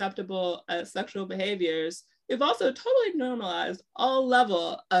unacceptable sexual behaviors. We've also totally normalized all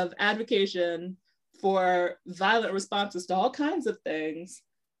level of advocacy for violent responses to all kinds of things.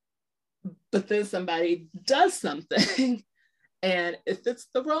 But then somebody does something, and if it's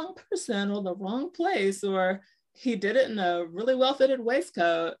the wrong person or the wrong place, or he did it in a really well-fitted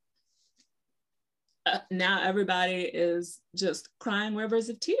waistcoat, now everybody is just crying rivers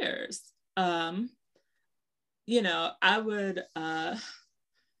of tears. You know, I would,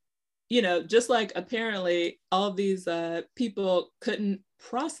 you know, just like apparently all of these people couldn't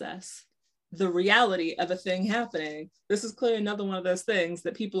process the reality of a thing happening. This is clearly another one of those things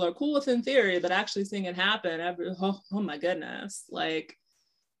that people are cool with in theory, but actually seeing it happen, oh my goodness. Like,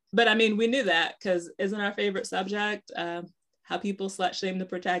 but I mean, we knew that because isn't our favorite subject how people slut shame the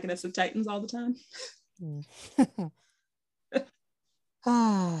protagonists of Titans all the time?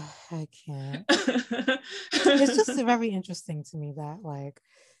 I can't. It's just very interesting to me that like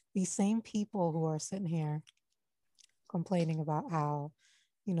these same people who are sitting here complaining about how,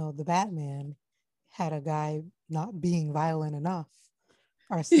 you know, the Batman had a guy not being violent enough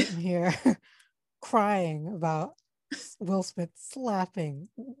are sitting here crying about Will Smith slapping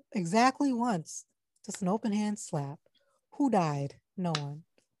exactly once, just an open hand slap. Who died? No one.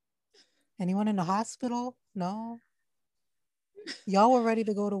 Anyone in the hospital? No. Y'all were ready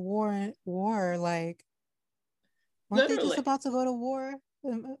to go to war, like, weren't they just about to go to war?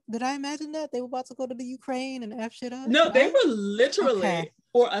 Did I imagine that? They were about to go to the Ukraine and F shit up? No, they were literally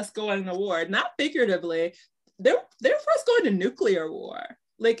for us going to war, not figuratively. They're for us going to nuclear war.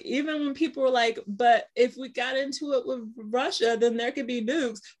 Like, even when people were like, but if we got into it with Russia, then there could be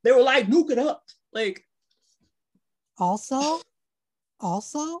nukes. They were like, nuke it up. Like, also,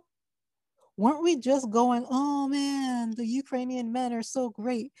 weren't we just going, oh man, the Ukrainian men are so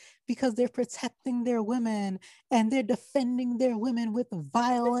great because they're protecting their women and they're defending their women with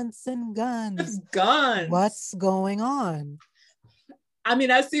violence and guns. Guns. What's going on? I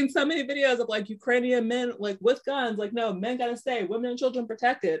mean, I've seen so many videos of like Ukrainian men like with guns. Like, no, men gotta stay, women and children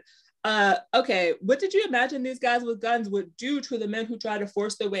protected. Okay, what did you imagine these guys with guns would do to the men who try to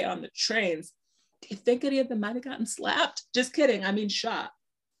force their way on the trains? Do you think any of them might have gotten slapped? Just kidding. I mean, shot.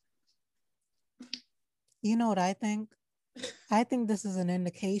 You know what I think? I think this is an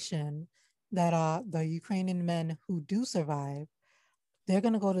indication that the Ukrainian men who do survive, they're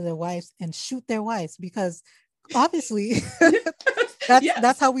gonna go to their wives and shoot their wives because obviously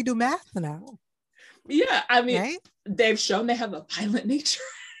that's how we do math now. Yeah, I mean, right? They've shown they have a violent nature.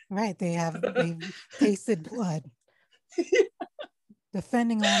 Right, they've tasted blood.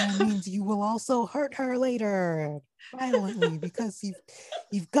 Defending on her means you will also hurt her later violently because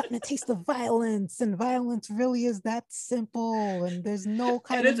you've gotten a taste of violence, and violence really is that simple, and there's no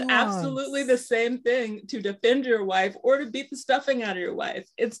kind of nuance. Absolutely the same thing to defend your wife or to beat the stuffing out of your wife.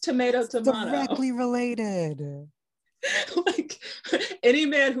 It's tomato. Directly related. Like, any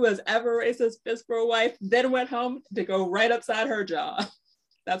man who has ever raised his fist for a wife then went home to go right upside her jaw.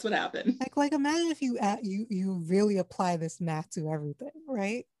 That's what happened. Like imagine if you really apply this math to everything,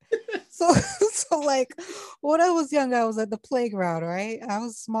 right? so like when I was young, I was at the playground, right? I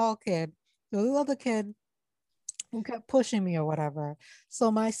was a small kid. There was another kid who kept pushing me or whatever. So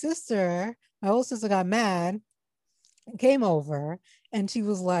my older sister got mad and came over, and she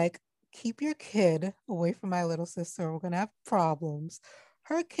was like, keep your kid away from my little sister. We're gonna have problems.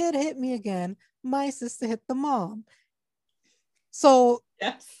 Her kid hit me again. My sister hit the mom. So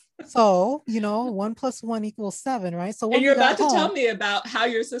yes. So, 1 + 1 = 7, right? So when and you're about to tell me about how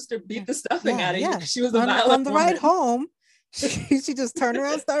your sister beat the stuffing out of you. She was a violent on the ride home. She just turned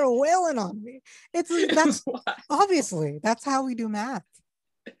around and started wailing on me. That's obviously that's how we do math.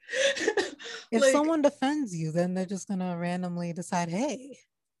 If someone defends you, then they're just gonna randomly decide, hey,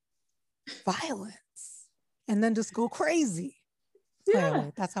 violence, and then just go crazy.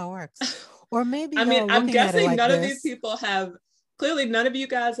 Clearly, that's how it works. Or maybe I'm guessing none of these people have. Clearly, none of you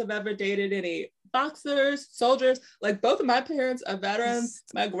guys have ever dated any boxers, soldiers. Like, both of my parents are veterans.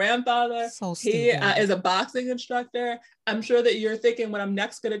 My grandfather, he is a boxing instructor. I'm sure that you're thinking what I'm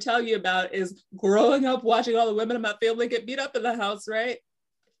next going to tell you about is growing up watching all the women in my family get beat up in the house, right?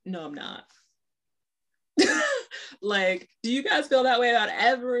 No, I'm not. Like, do you guys feel that way about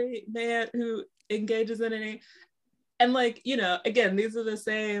every man who engages in any? And like, again, these are the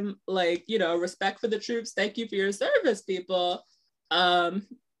same, like, respect for the troops. Thank you for your service, people. I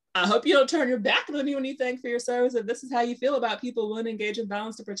hope you don't turn your back on me when you thank for your service if this is how you feel about people willing to engage in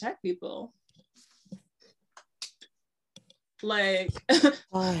violence to protect people. Like,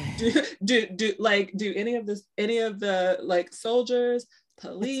 do any of the like soldiers,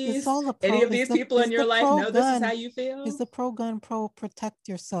 police, any of these people in your life know this is how you feel? It's the pro-gun, pro-protect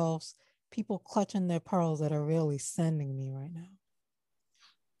yourselves people clutching their pearls that are really sending me right now.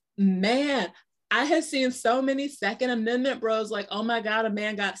 Man, I have seen so many Second Amendment bros like, oh my God, a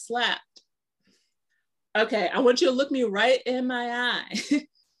man got slapped. Okay, I want you to look me right in my eye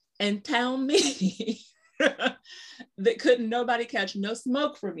and tell me that couldn't nobody catch no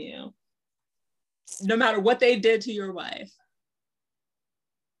smoke from you, no matter what they did to your wife.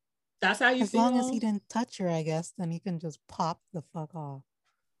 That's how you As long as he feel? didn't touch her, I guess, then he can just pop the fuck off.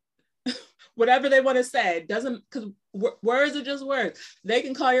 Whatever they want to say doesn't, because words are just words. They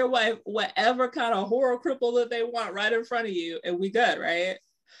can call your wife whatever kind of horror cripple that they want right in front of you, and we good, right?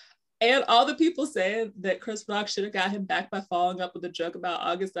 And all the people saying that Chris Rock should have got him back by following up with a joke about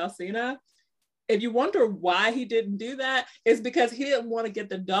August Alsina. If you wonder why he didn't do that, it's because he didn't want to get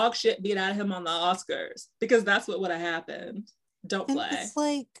the dog shit beat out of him on the Oscars, because that's what would have happened. Don't And play. it's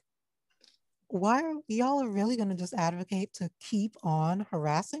like, why are y'all really gonna just advocate to keep on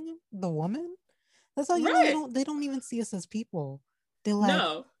harassing the woman? That's how you Right. know they don't even see us as people. They're like,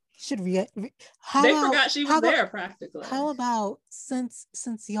 No. should how they about, forgot she was there practically. How about since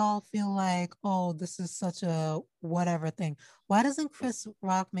y'all feel like, oh, this is such a whatever thing, why doesn't Chris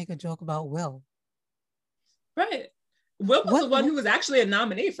Rock make a joke about Will? Right. Will was the one who was actually a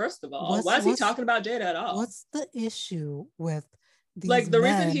nominee, first of all. Why is he talking about Jada at all? What's the issue with these like the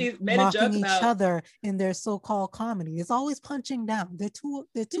reason he made a joke each about other in their so-called comedy? It's always punching down. They're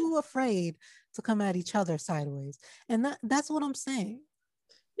too afraid to come at each other sideways. And that's what I'm saying.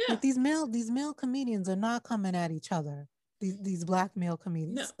 Yeah. Like these male comedians are not coming at each other. These black male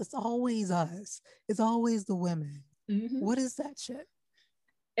comedians. No. It's always us. It's always the women. Mm-hmm. What is that shit?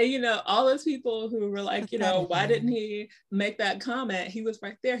 And, you know, all those people who were like, you know, why didn't he make that comment? He was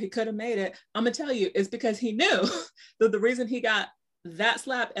right there. He could have made it. I'm going to tell you, it's because he knew that the reason he got that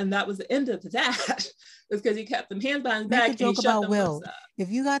slap and that was the end of that was because he kept them hands behind his back. Make a joke about Will.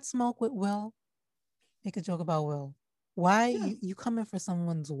 If you got smoke with Will, make a joke about Will. Why you coming for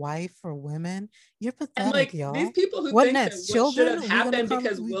someone's wife or women? You're pathetic, and like, y'all. These people who think next? That what should have happened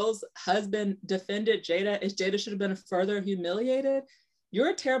because Will's husband defended Jada is Jada should have been further humiliated. You're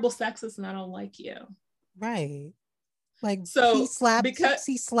a terrible sexist and I don't like you. Right. Like, so he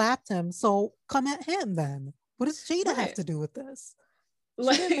slapped him. So come at him then. What does Jada have to do with this? She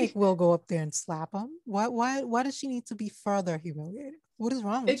didn't make Will go up there and slap him. Why does she need to be further humiliated? What is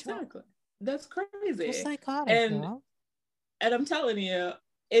wrong with exactly? You? That's crazy. You're psychotic, y'all. And I'm telling you,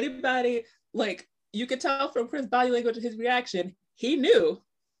 anybody, like, you could tell from Chris' body language and his reaction, he knew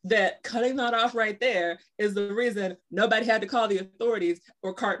that cutting that off right there is the reason nobody had to call the authorities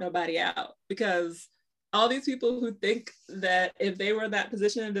or cart nobody out. Because all these people who think that if they were in that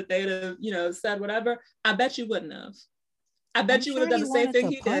position that they'd have, you know, said whatever, I bet you wouldn't have. I bet you would have done the same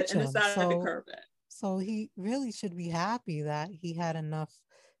thing he did and decided to curb it. So he really should be happy that he had enough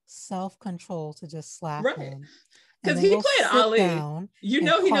self-control to just slap him. Because he played Ali. You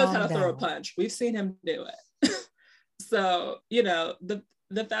know he knows how to throw a punch. We've seen him do it. So, you know,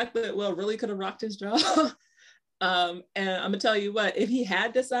 the fact that Will really could have rocked his jaw. And I'm gonna tell you what, if he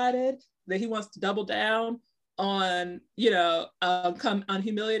had decided that he wants to double down on, you know, come on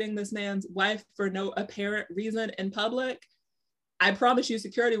humiliating this man's wife for no apparent reason in public, I promise you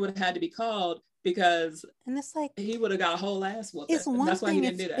security would have had to be called, because and it's like he would have got a whole ass whooping. It's one That's why he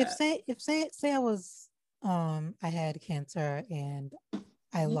didn't do that. If say I was I had cancer and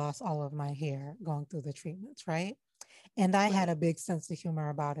I lost all of my hair going through the treatments, right? And I had a big sense of humor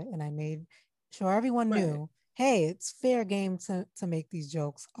about it, and I made sure everyone knew, hey, it's fair game to make these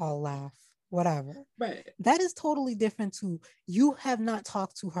jokes, I'll laugh, whatever. Right. That is totally different to you have not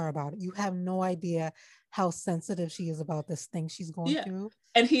talked to her about it. You have no idea how sensitive she is about this thing she's going through.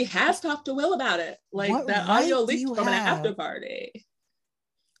 And he has talked to Will about it. Like what that audio leaked from an after party.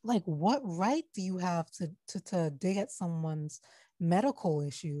 Like, what right do you have to dig at someone's medical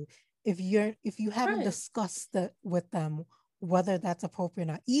issue if you haven't discussed it with them whether that's appropriate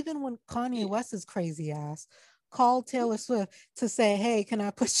or not? Even when Kanye West's crazy ass called Taylor Swift to say, hey, can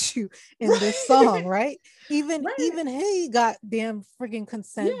I put you in this song, right? Even he got damn freaking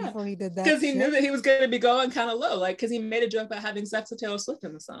consent before he did that. Because he knew that he was going to be going kind of low, like, because he made a joke about having sex with Taylor Swift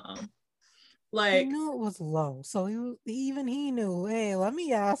in the song. Like, he knew it was low, so he knew, hey, let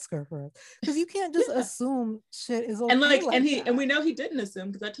me ask her first, because you can't just assume shit is okay. And we know he didn't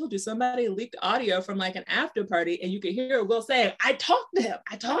assume, because I told you somebody leaked audio from like an after party, and you could hear Will saying, I talked to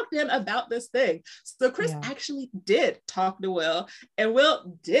him about this thing. So Chris actually did talk to Will, and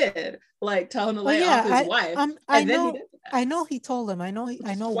Will did like tell him to lay off his wife. I know he told him. I know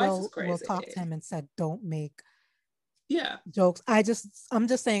Will talked to him and said, don't make Yeah. jokes. I'm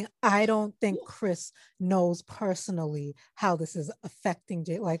just saying, I don't think Chris knows personally how this is affecting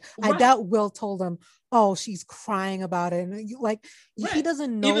Jay. Like, I Right. doubt Will told him, oh, she's crying about it. And he Right.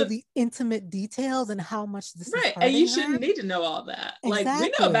 doesn't know Even the intimate details and how much this is right. And you hurting her. shouldn't need to know all that. Like we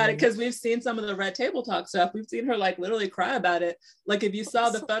know about it Exactly. because we've seen some of the Red Table Talk stuff. We've seen her like literally cry about it. Like if you saw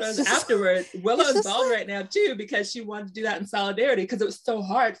the So photos afterwards, it's Willow's just bald like, right now too because she wanted to do that in solidarity because it was so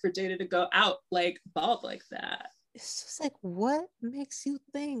hard for Jada to go out like bald like that. it's just like, what makes you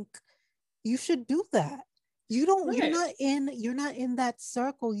think you should do that? Right. You're not in that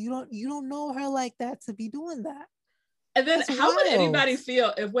circle. You don't know her like that to be doing that. And then That's how would wild. anybody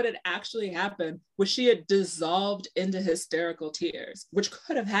feel if what had actually happened was she had dissolved into hysterical tears, which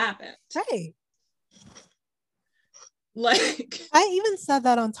could have happened. Right. Like I even said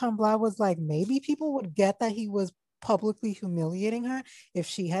that on Tumblr. I was like, maybe people would get that he was publicly humiliating her if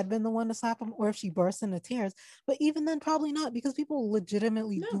she had been the one to slap him or if she burst into tears. But even then, probably not, because people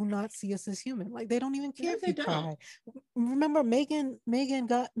legitimately no, do not see us as human. Like, they don't even care no, if they you don't. cry. Remember, Megan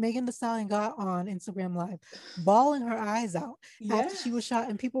Thee Stallion got on Instagram Live bawling her eyes out Yeah. after she was shot,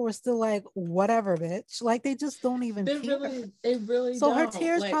 and people were still like, whatever, bitch. Like, they just don't even care. They really So her don't.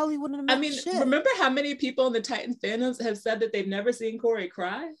 tears Like, probably wouldn't have I meant mean, shit. remember how many people in the Titans fandoms have said that they've never seen Corey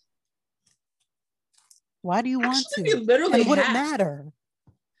cry? Why do you want Actually, we to? literally And would it have. matter?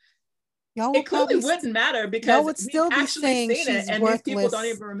 Y'all It would clearly probably wouldn't matter y'all because would we've still be actually saying seen it she's and these people don't worthless.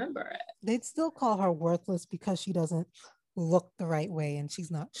 even remember it. They'd still call her worthless because she doesn't look the right way and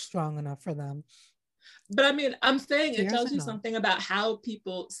she's not strong enough for them. But I mean, I'm saying it Tears tells or you no? something about how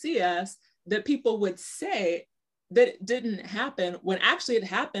people see us that people would say that it didn't happen when actually it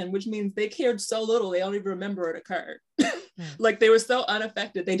happened, which means they cared so little they don't even remember it occurred. Like they were so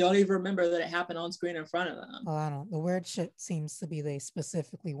unaffected, they don't even remember that it happened on screen in front of them. Well, I don't. The weird shit seems to be they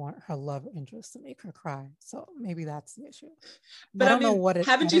specifically want her love interest to make her cry. So maybe that's the issue. But I mean, I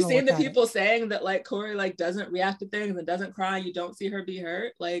haven't don't you know seen what the that people is. saying that like Corey like doesn't react to things and doesn't cry? You don't see her be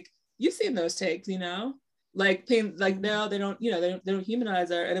hurt. Like you've seen those takes, you know, like like no, they don't, you know, they don't humanize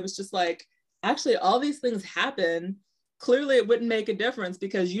her. And it was just like, actually, all these things happen. Clearly, it wouldn't make a difference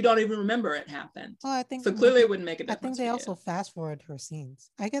because you don't even remember it happened. Well, I think So clearly, it wouldn't make a I think difference they for also you. fast forward her scenes.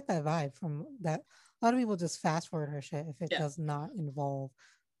 I get that vibe from that. A lot of people just fast forward her shit if it Yeah. does not involve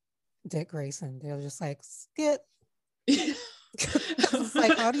Dick Grayson. They're just like, skip. It's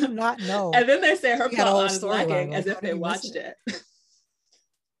like, how do you not know? And then they say her She had a plot whole line is storyline. lacking Like, as how if did they you miss watched it? it.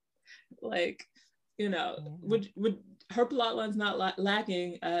 Like, you know, Yeah. would her plot line's not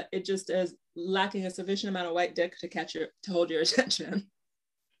lacking? It just is lacking a sufficient amount of white dick to hold your attention.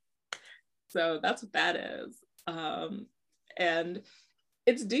 So that's what that is. And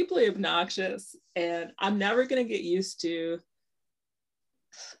it's deeply obnoxious, and I'm never going to get used to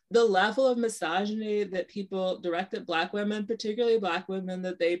the level of misogyny that people direct at Black women, particularly Black women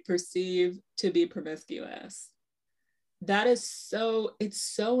that they perceive to be promiscuous. That is so, it's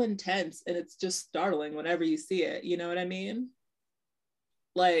so intense, and it's just startling whenever you see it. You know what I mean?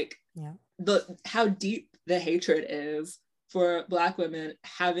 Like, Yeah. How deep the hatred is for Black women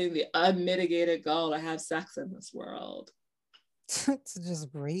having the unmitigated gall to have sex in this world. To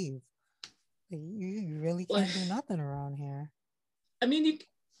just breathe. You really can't do nothing around here. I mean,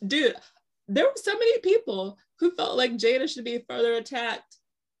 dude, there were so many people who felt like Jada should be further attacked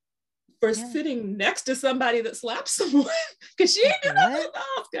for sitting next to somebody that slaps someone because she ain't do nothing with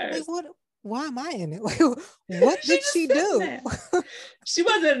the Oscars. Like, what? Why am I in it? Like, what did she do? She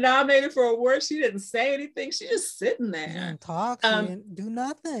wasn't nominated for awards. She didn't say anything. She just sitting there. She didn't talk. She didn't do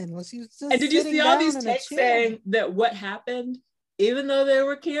nothing. Well, she was just. And did you see all these takes saying that what happened, even though there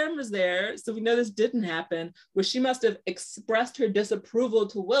were cameras there, so we know this didn't happen, was she must have expressed her disapproval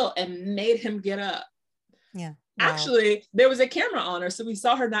to Will and made him get up. Yeah. Wow. Actually, there was a camera on her, so we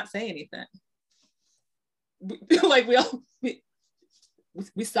saw her not say anything. Like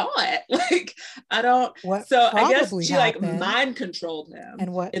we saw it. Like I don't. What so I guess she happened, like mind controlled him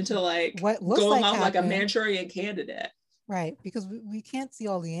and into like what looks going like off happened, like a Manchurian candidate. Right, because we can't see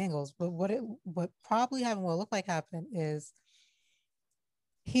all the angles, but what probably happened, what looked like happened is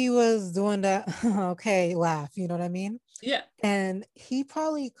he was doing that okay laugh, you know what I mean? Yeah. And he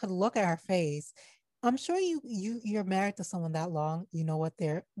probably could look at her face. I'm sure you're married to someone that long, you know what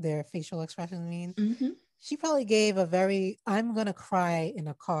their facial expressions mean. Mm-hmm. She probably gave a very "I'm gonna cry in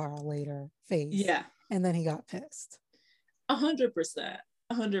a car later" face. Yeah. And then he got pissed. 100%.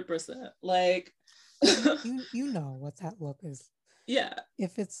 100%. Like you know what that look is. Yeah.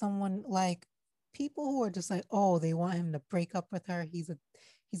 If it's someone like people who are just like, oh, they want him to break up with her. He's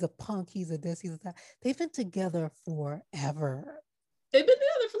a punk. He's a this. He's a that. They've been together forever. They've been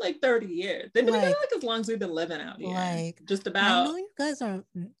together for like 30 years. They've been together Like, like as long as we've been living out here. like Just I about. know you guys are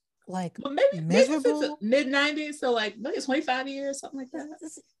like Well, maybe since the miserable. mid 90s, so like maybe 25 years, something like that.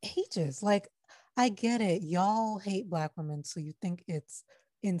 It's ages. Like, I get it. Y'all hate Black women, so you think it's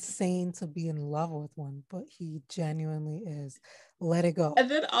insane to be in love with one, but he genuinely is. Let it go.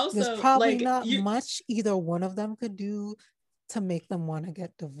 And then There's also probably like not much either one of them could do to make them want to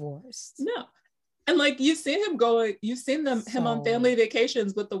get divorced. no. And like you've seen him on family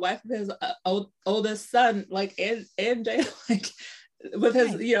vacations with the wife of his oldest son, like and Jay, like with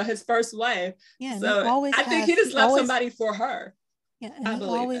his his first wife. Yeah, and so I think he just left somebody for her. Yeah,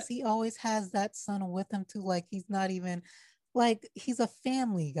 and he always has that son with him too. Like, he's not even like, he's a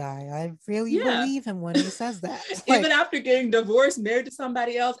family guy. I really believe him when he says that. Even after getting divorced, married to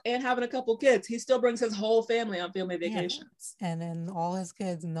somebody else, and having a couple kids, he still brings his whole family on family vacations. Yeah. And then all his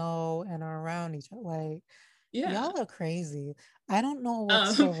kids know and are around each other. Like, y'all are crazy. I don't know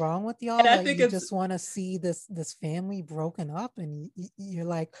what's so wrong with y'all. Like, you just want to see this family broken up, and you're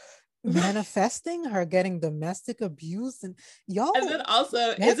like manifesting her getting domestic abuse, and y'all. And then also,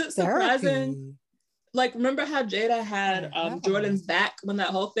 is it surprising? Like, remember how Jada had Jordan's back when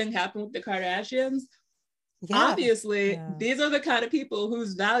that whole thing happened with the Kardashians? Yeah. Obviously, these are the kind of people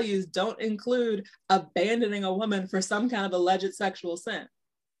whose values don't include abandoning a woman for some kind of alleged sexual sin.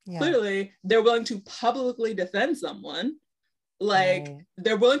 Yeah. Clearly, they're willing to publicly defend someone. Like,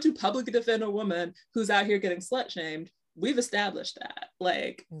 they're willing to publicly defend a woman who's out here getting slut-shamed. We've established that.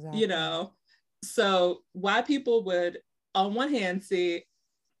 Like, so why people would, on one hand, see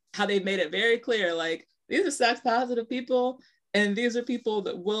how they've made it very clear, like, these are sex positive people, and these are people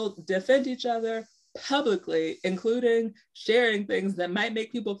that will defend each other publicly, including sharing things that might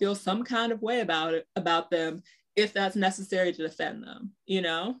make people feel some kind of way about them, if that's necessary to defend them,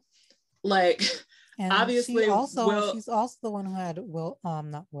 like. And obviously she's also the one who had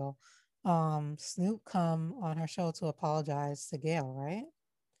Snoop come on her show to apologize to Gayle, right?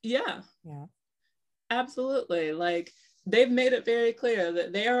 Yeah absolutely. Like, they've made it very clear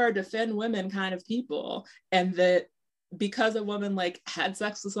that they are a defend women kind of people, and that because a woman like had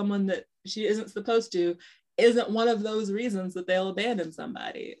sex with someone that she isn't supposed to isn't one of those reasons that they'll abandon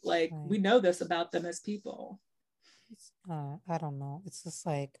somebody. Like, we know this about them as people. I don't know. It's just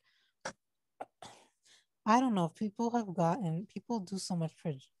like, I don't know if people do so much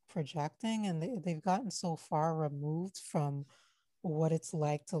projecting, and they've gotten so far removed from what it's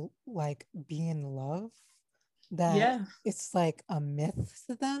like to like be in love that it's like a myth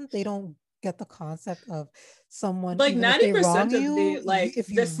to them. They don't get the concept of someone, like 90% of the like if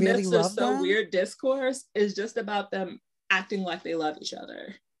this really myths are so weird discourse is just about them acting like they love each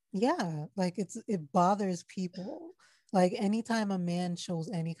other. Yeah, like it bothers people. Like, anytime a man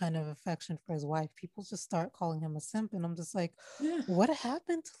shows any kind of affection for his wife, people just start calling him a simp, and I'm just like, what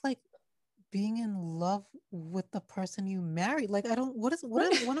happened to like being in love with the person you married? Like, I don't, what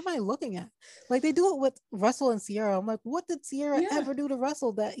am I looking at? Like, they do it with Russell and Ciara. I'm like, what did Ciara ever do to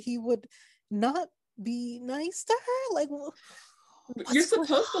Russell that he would not be nice to her? Like, you're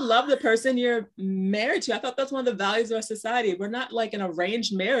supposed to love the person you're married to. I thought that's one of the values of our society. We're not like an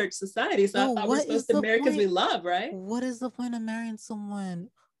arranged marriage society, so I thought we're supposed to marry because we love, right? What is the point of marrying someone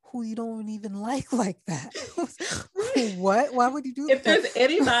who you don't even like that? What? Why would you do if that? If there's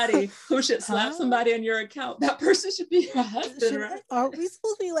anybody who should slap somebody on your account, that person should be your husband, right? Are we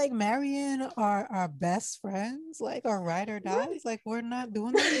supposed to be like marrying our best friends, like our ride or dies? Right. Like, we're not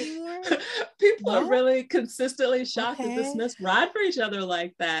doing that anymore? People are really consistently shocked that the Smiths ride for each other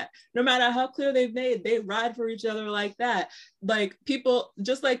like that. No matter how clear they've made, they ride for each other like that. Like, people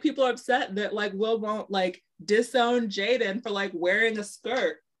are upset that like Will won't like disown Jaden for like wearing a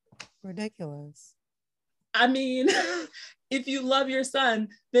skirt. Ridiculous. I mean, if you love your son,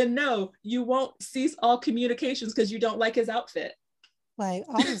 then no, you won't cease all communications because you don't like his outfit. Like,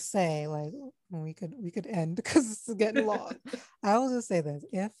 I'll just say, like, we could end because this is getting long. I will just say this: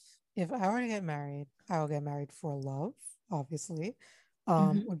 if I were to get married, I will get married for love. Obviously,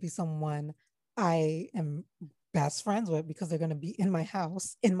 would be someone I am best friends with, because they're gonna be in my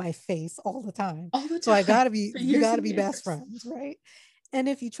house, in my face all the time. So you gotta be best friends, right? And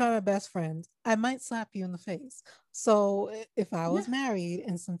if you try my best friend, I might slap you in the face. So if I was married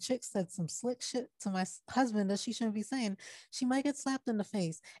and some chick said some slick shit to my husband that she shouldn't be saying, she might get slapped in the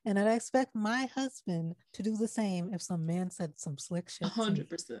face. And I'd expect my husband to do the same if some man said some slick shit.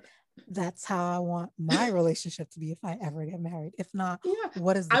 100%. That's how I want my relationship to be if I ever get married. If not,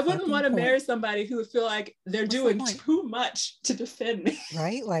 what is I wouldn't want to marry somebody who would feel like they're doing too much to defend me.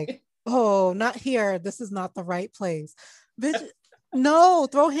 Right? Like, oh, not here. This is not the right place. Bitch, No,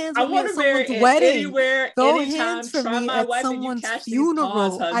 throw hands I with me want at to marry someone's wedding. anywhere, Throw hands anytime. for Try me my at wife and you someone's catch these paws,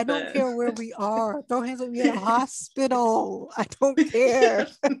 funeral. I don't husband. care where we are. Throw hands with me at a hospital. I don't care.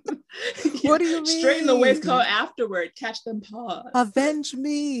 What do you Straighten the waistcoat mean? afterward. Catch them paws. Avenge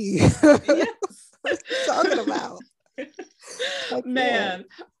me. Yes. What are you talking about? I can't. Man,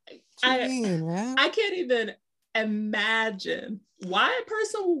 What you I mean, man? I can't even imagine why a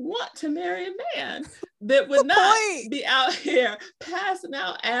person would want to marry a man that would not Point. be out here passing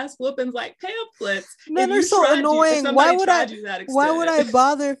out ass whoopings like pamphlets if Men are you so tried you if annoying. somebody tried you that Why would extent. I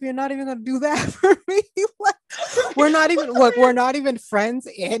bother if you're not even gonna do that for me? We're not even we're not even friends,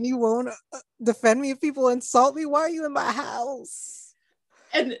 and you won't defend me if people insult me. Why are you in my house?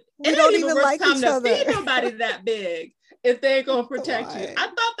 And We it don't ain't even even worth like time each to other. feed nobody that big if they ain't gonna protect you. Why? I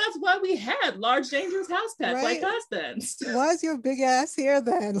thought that's why we had large, dangerous house pets like Right? husbands. Why is your big ass here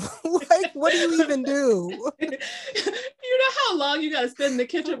then? Like, what do you even do? You know how long you gotta spend in the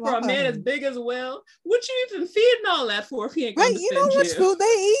kitchen Come for a man as on. big as Will? What you even feeding all that for if he ain't Right? gonna You know defend how much you? food they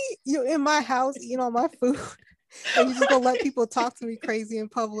eat? You in my house eating all my food, and you just gonna let people talk to me crazy in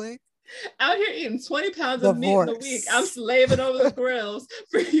public? Out here eating 20 pounds of meat in a week. I'm Divorce. slaving over the grills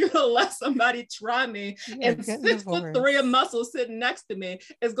for you to let somebody try me. You're And getting 6'3" divorced. of muscle sitting next to me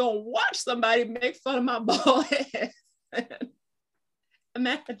is gonna watch somebody make fun of my bald head.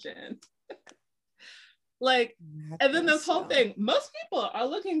 Imagine. Like, and then this whole thing, most people are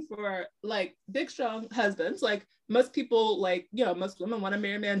looking for like big, strong husbands. Like most people, like, you know, most women want to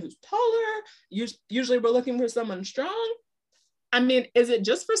marry a man who's taller. Usually we're looking for someone strong. I mean, is it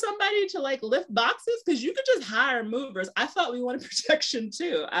just for somebody to like lift boxes? Because you could just hire movers. I thought we wanted protection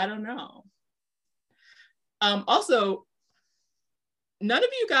too. I don't know. Also, none of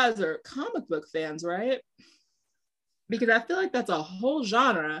you guys are comic book fans, right? Because I feel like that's a whole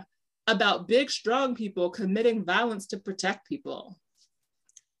genre about big, strong people committing violence to protect people.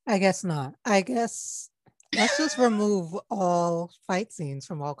 I guess not. I guess let's just remove all fight scenes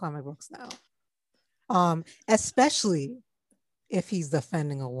from all comic books now. Especially if he's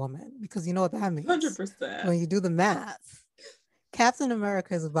defending a woman, because you know what that means. 100%. When you do the math, Captain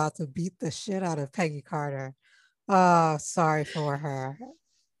America is about to beat the shit out of Peggy Carter. Oh, sorry for her.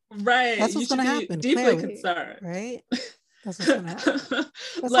 Right. That's what's going to happen. Deeply clearly, concerned. right? That's what's going to happen.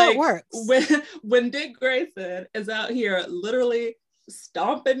 That's like, how it works. When Dick Grayson is out here literally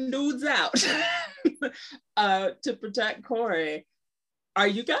stomping dudes out to protect Corey, are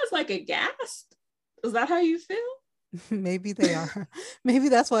you guys like aghast? Is that how you feel? Maybe they are. Maybe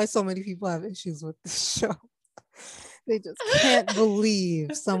that's why so many people have issues with this show. They just can't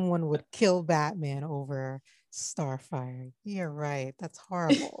believe someone would kill Batman over Starfire. You're right. That's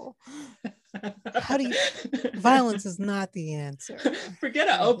horrible. How do you... Violence is not the answer. Forget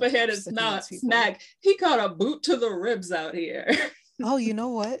an open-handed smack. He caught a boot to the ribs out here. Oh, you know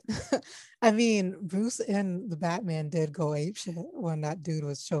what? I mean, Bruce and the Batman did go apeshit when that dude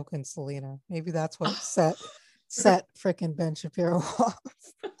was choking Selena. Maybe that's what set freaking Ben Shapiro off.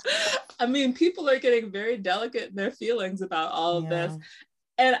 I mean, people are getting very delicate in their feelings about all of this.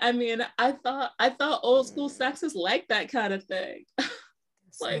 And I mean, I thought old school sexists like that kind of thing.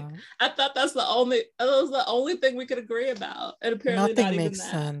 Like, I thought that was the only thing we could agree about. And apparently nothing not even makes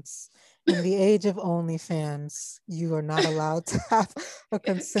that. sense. In the age of OnlyFans, you are not allowed to have a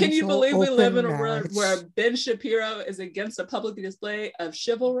consensual. Can you believe we live in a marriage. world where Ben Shapiro is against a public display of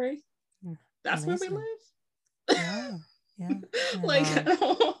chivalry? That's amazing. Where we live? Yeah. Like,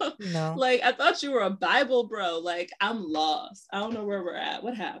 like, I thought you were a Bible bro. Like, I'm lost. I don't know where we're at.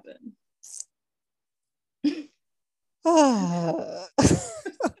 What happened? Okay.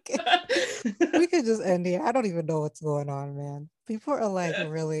 We could just end here. I don't even know what's going on, man. People are like,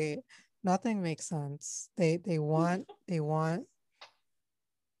 really, nothing makes sense. They want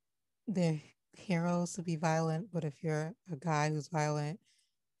their heroes to be violent, but if you're a guy who's violent,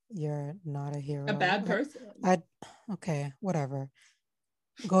 you're not a hero. A bad person. Okay, whatever.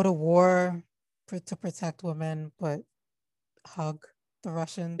 Go to war to protect women, but hug the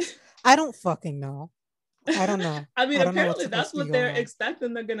Russians. I don't fucking know. I don't know. I mean, apparently that's what they're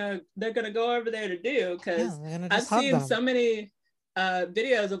expecting. They're gonna go over there to do, because I've seen so many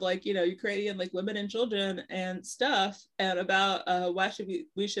videos of, like, you know, Ukrainian like women and children and stuff, and about why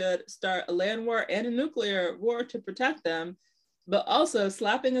we should start a land war and a nuclear war to protect them. But also,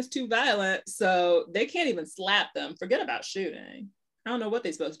 slapping is too violent, so they can't even slap them. Forget about shooting. I don't know what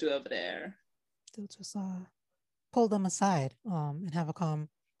they're supposed to do over there. They'll just pull them aside and have a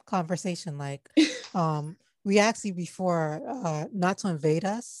conversation. Like, we asked you before not to invade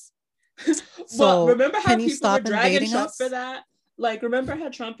us. So well, remember how people were dragging Trump for that? Like, remember how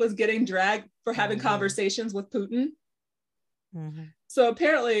Trump was getting dragged for having conversations with Putin? Mm-hmm. So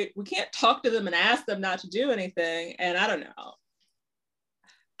apparently we can't talk to them and ask them not to do anything. And I don't know.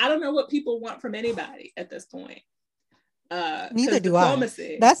 I don't know what people want from anybody at this point. Neither Because do I.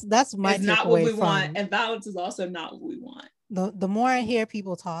 diplomacy That's my is not what takeaway we want, from and violence is also not what we want. the more I hear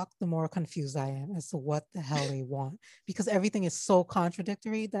people talk, the more confused I am as to what the hell they want, because everything is so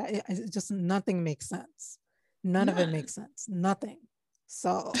contradictory that it just nothing makes sense. None of it makes sense. Nothing.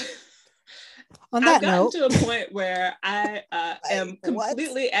 So on I've that gotten note, to a point where I am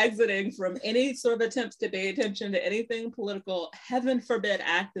completely exiting from any sort of attempts to pay attention to anything political, heaven forbid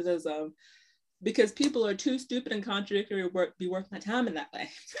activism, because people are too stupid and contradictory to be worth my time in that way.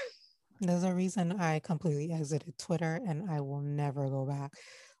 There's a reason I completely exited Twitter and I will never go back.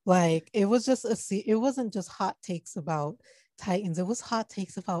 Like it was just it wasn't just hot takes about Titans. It was hot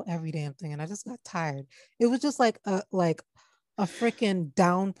takes about every damn thing. And I just got tired. It was just like a freaking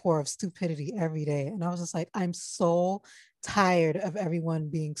downpour of stupidity every day. And I was just like, I'm so tired of everyone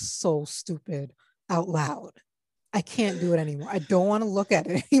being so stupid out loud. I can't do it anymore. I don't want to look at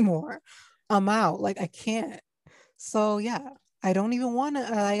it anymore. I'm out. Like I can't. So yeah, I don't even want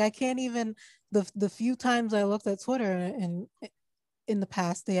to. I can't even. The few times I looked at Twitter and in the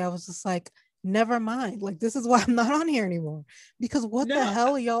past day, I was just like, never mind. Like this is why I'm not on here anymore. Because what the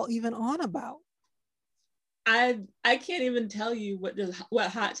hell are y'all even on about? I can't even tell you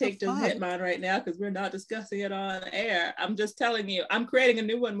what hot take just hit mine right now because we're not discussing it on air. I'm just telling you, I'm creating a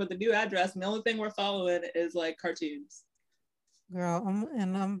new one with a new address, and the only thing we're following is like cartoons. Girl,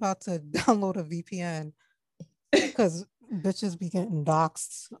 I'm about to download a VPN because bitches be getting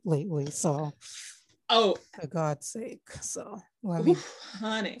doxxed lately. So, oh, for God's sake! So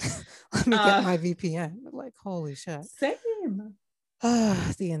honey, let me get my VPN. Like, holy shit! Same.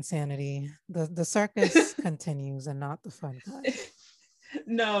 The insanity. The circus continues, and not the fun kind.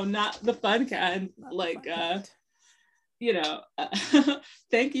 No, not the fun kind. Not like, fun kind.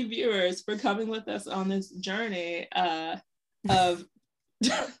 Thank you, viewers, for coming with us on this journey of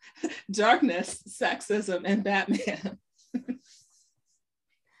darkness, sexism, and Batman.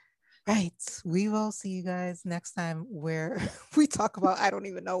 Right. We will see you guys next time where we talk about I don't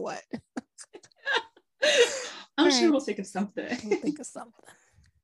even know what. I'm sure we'll think of something. We'll think of something.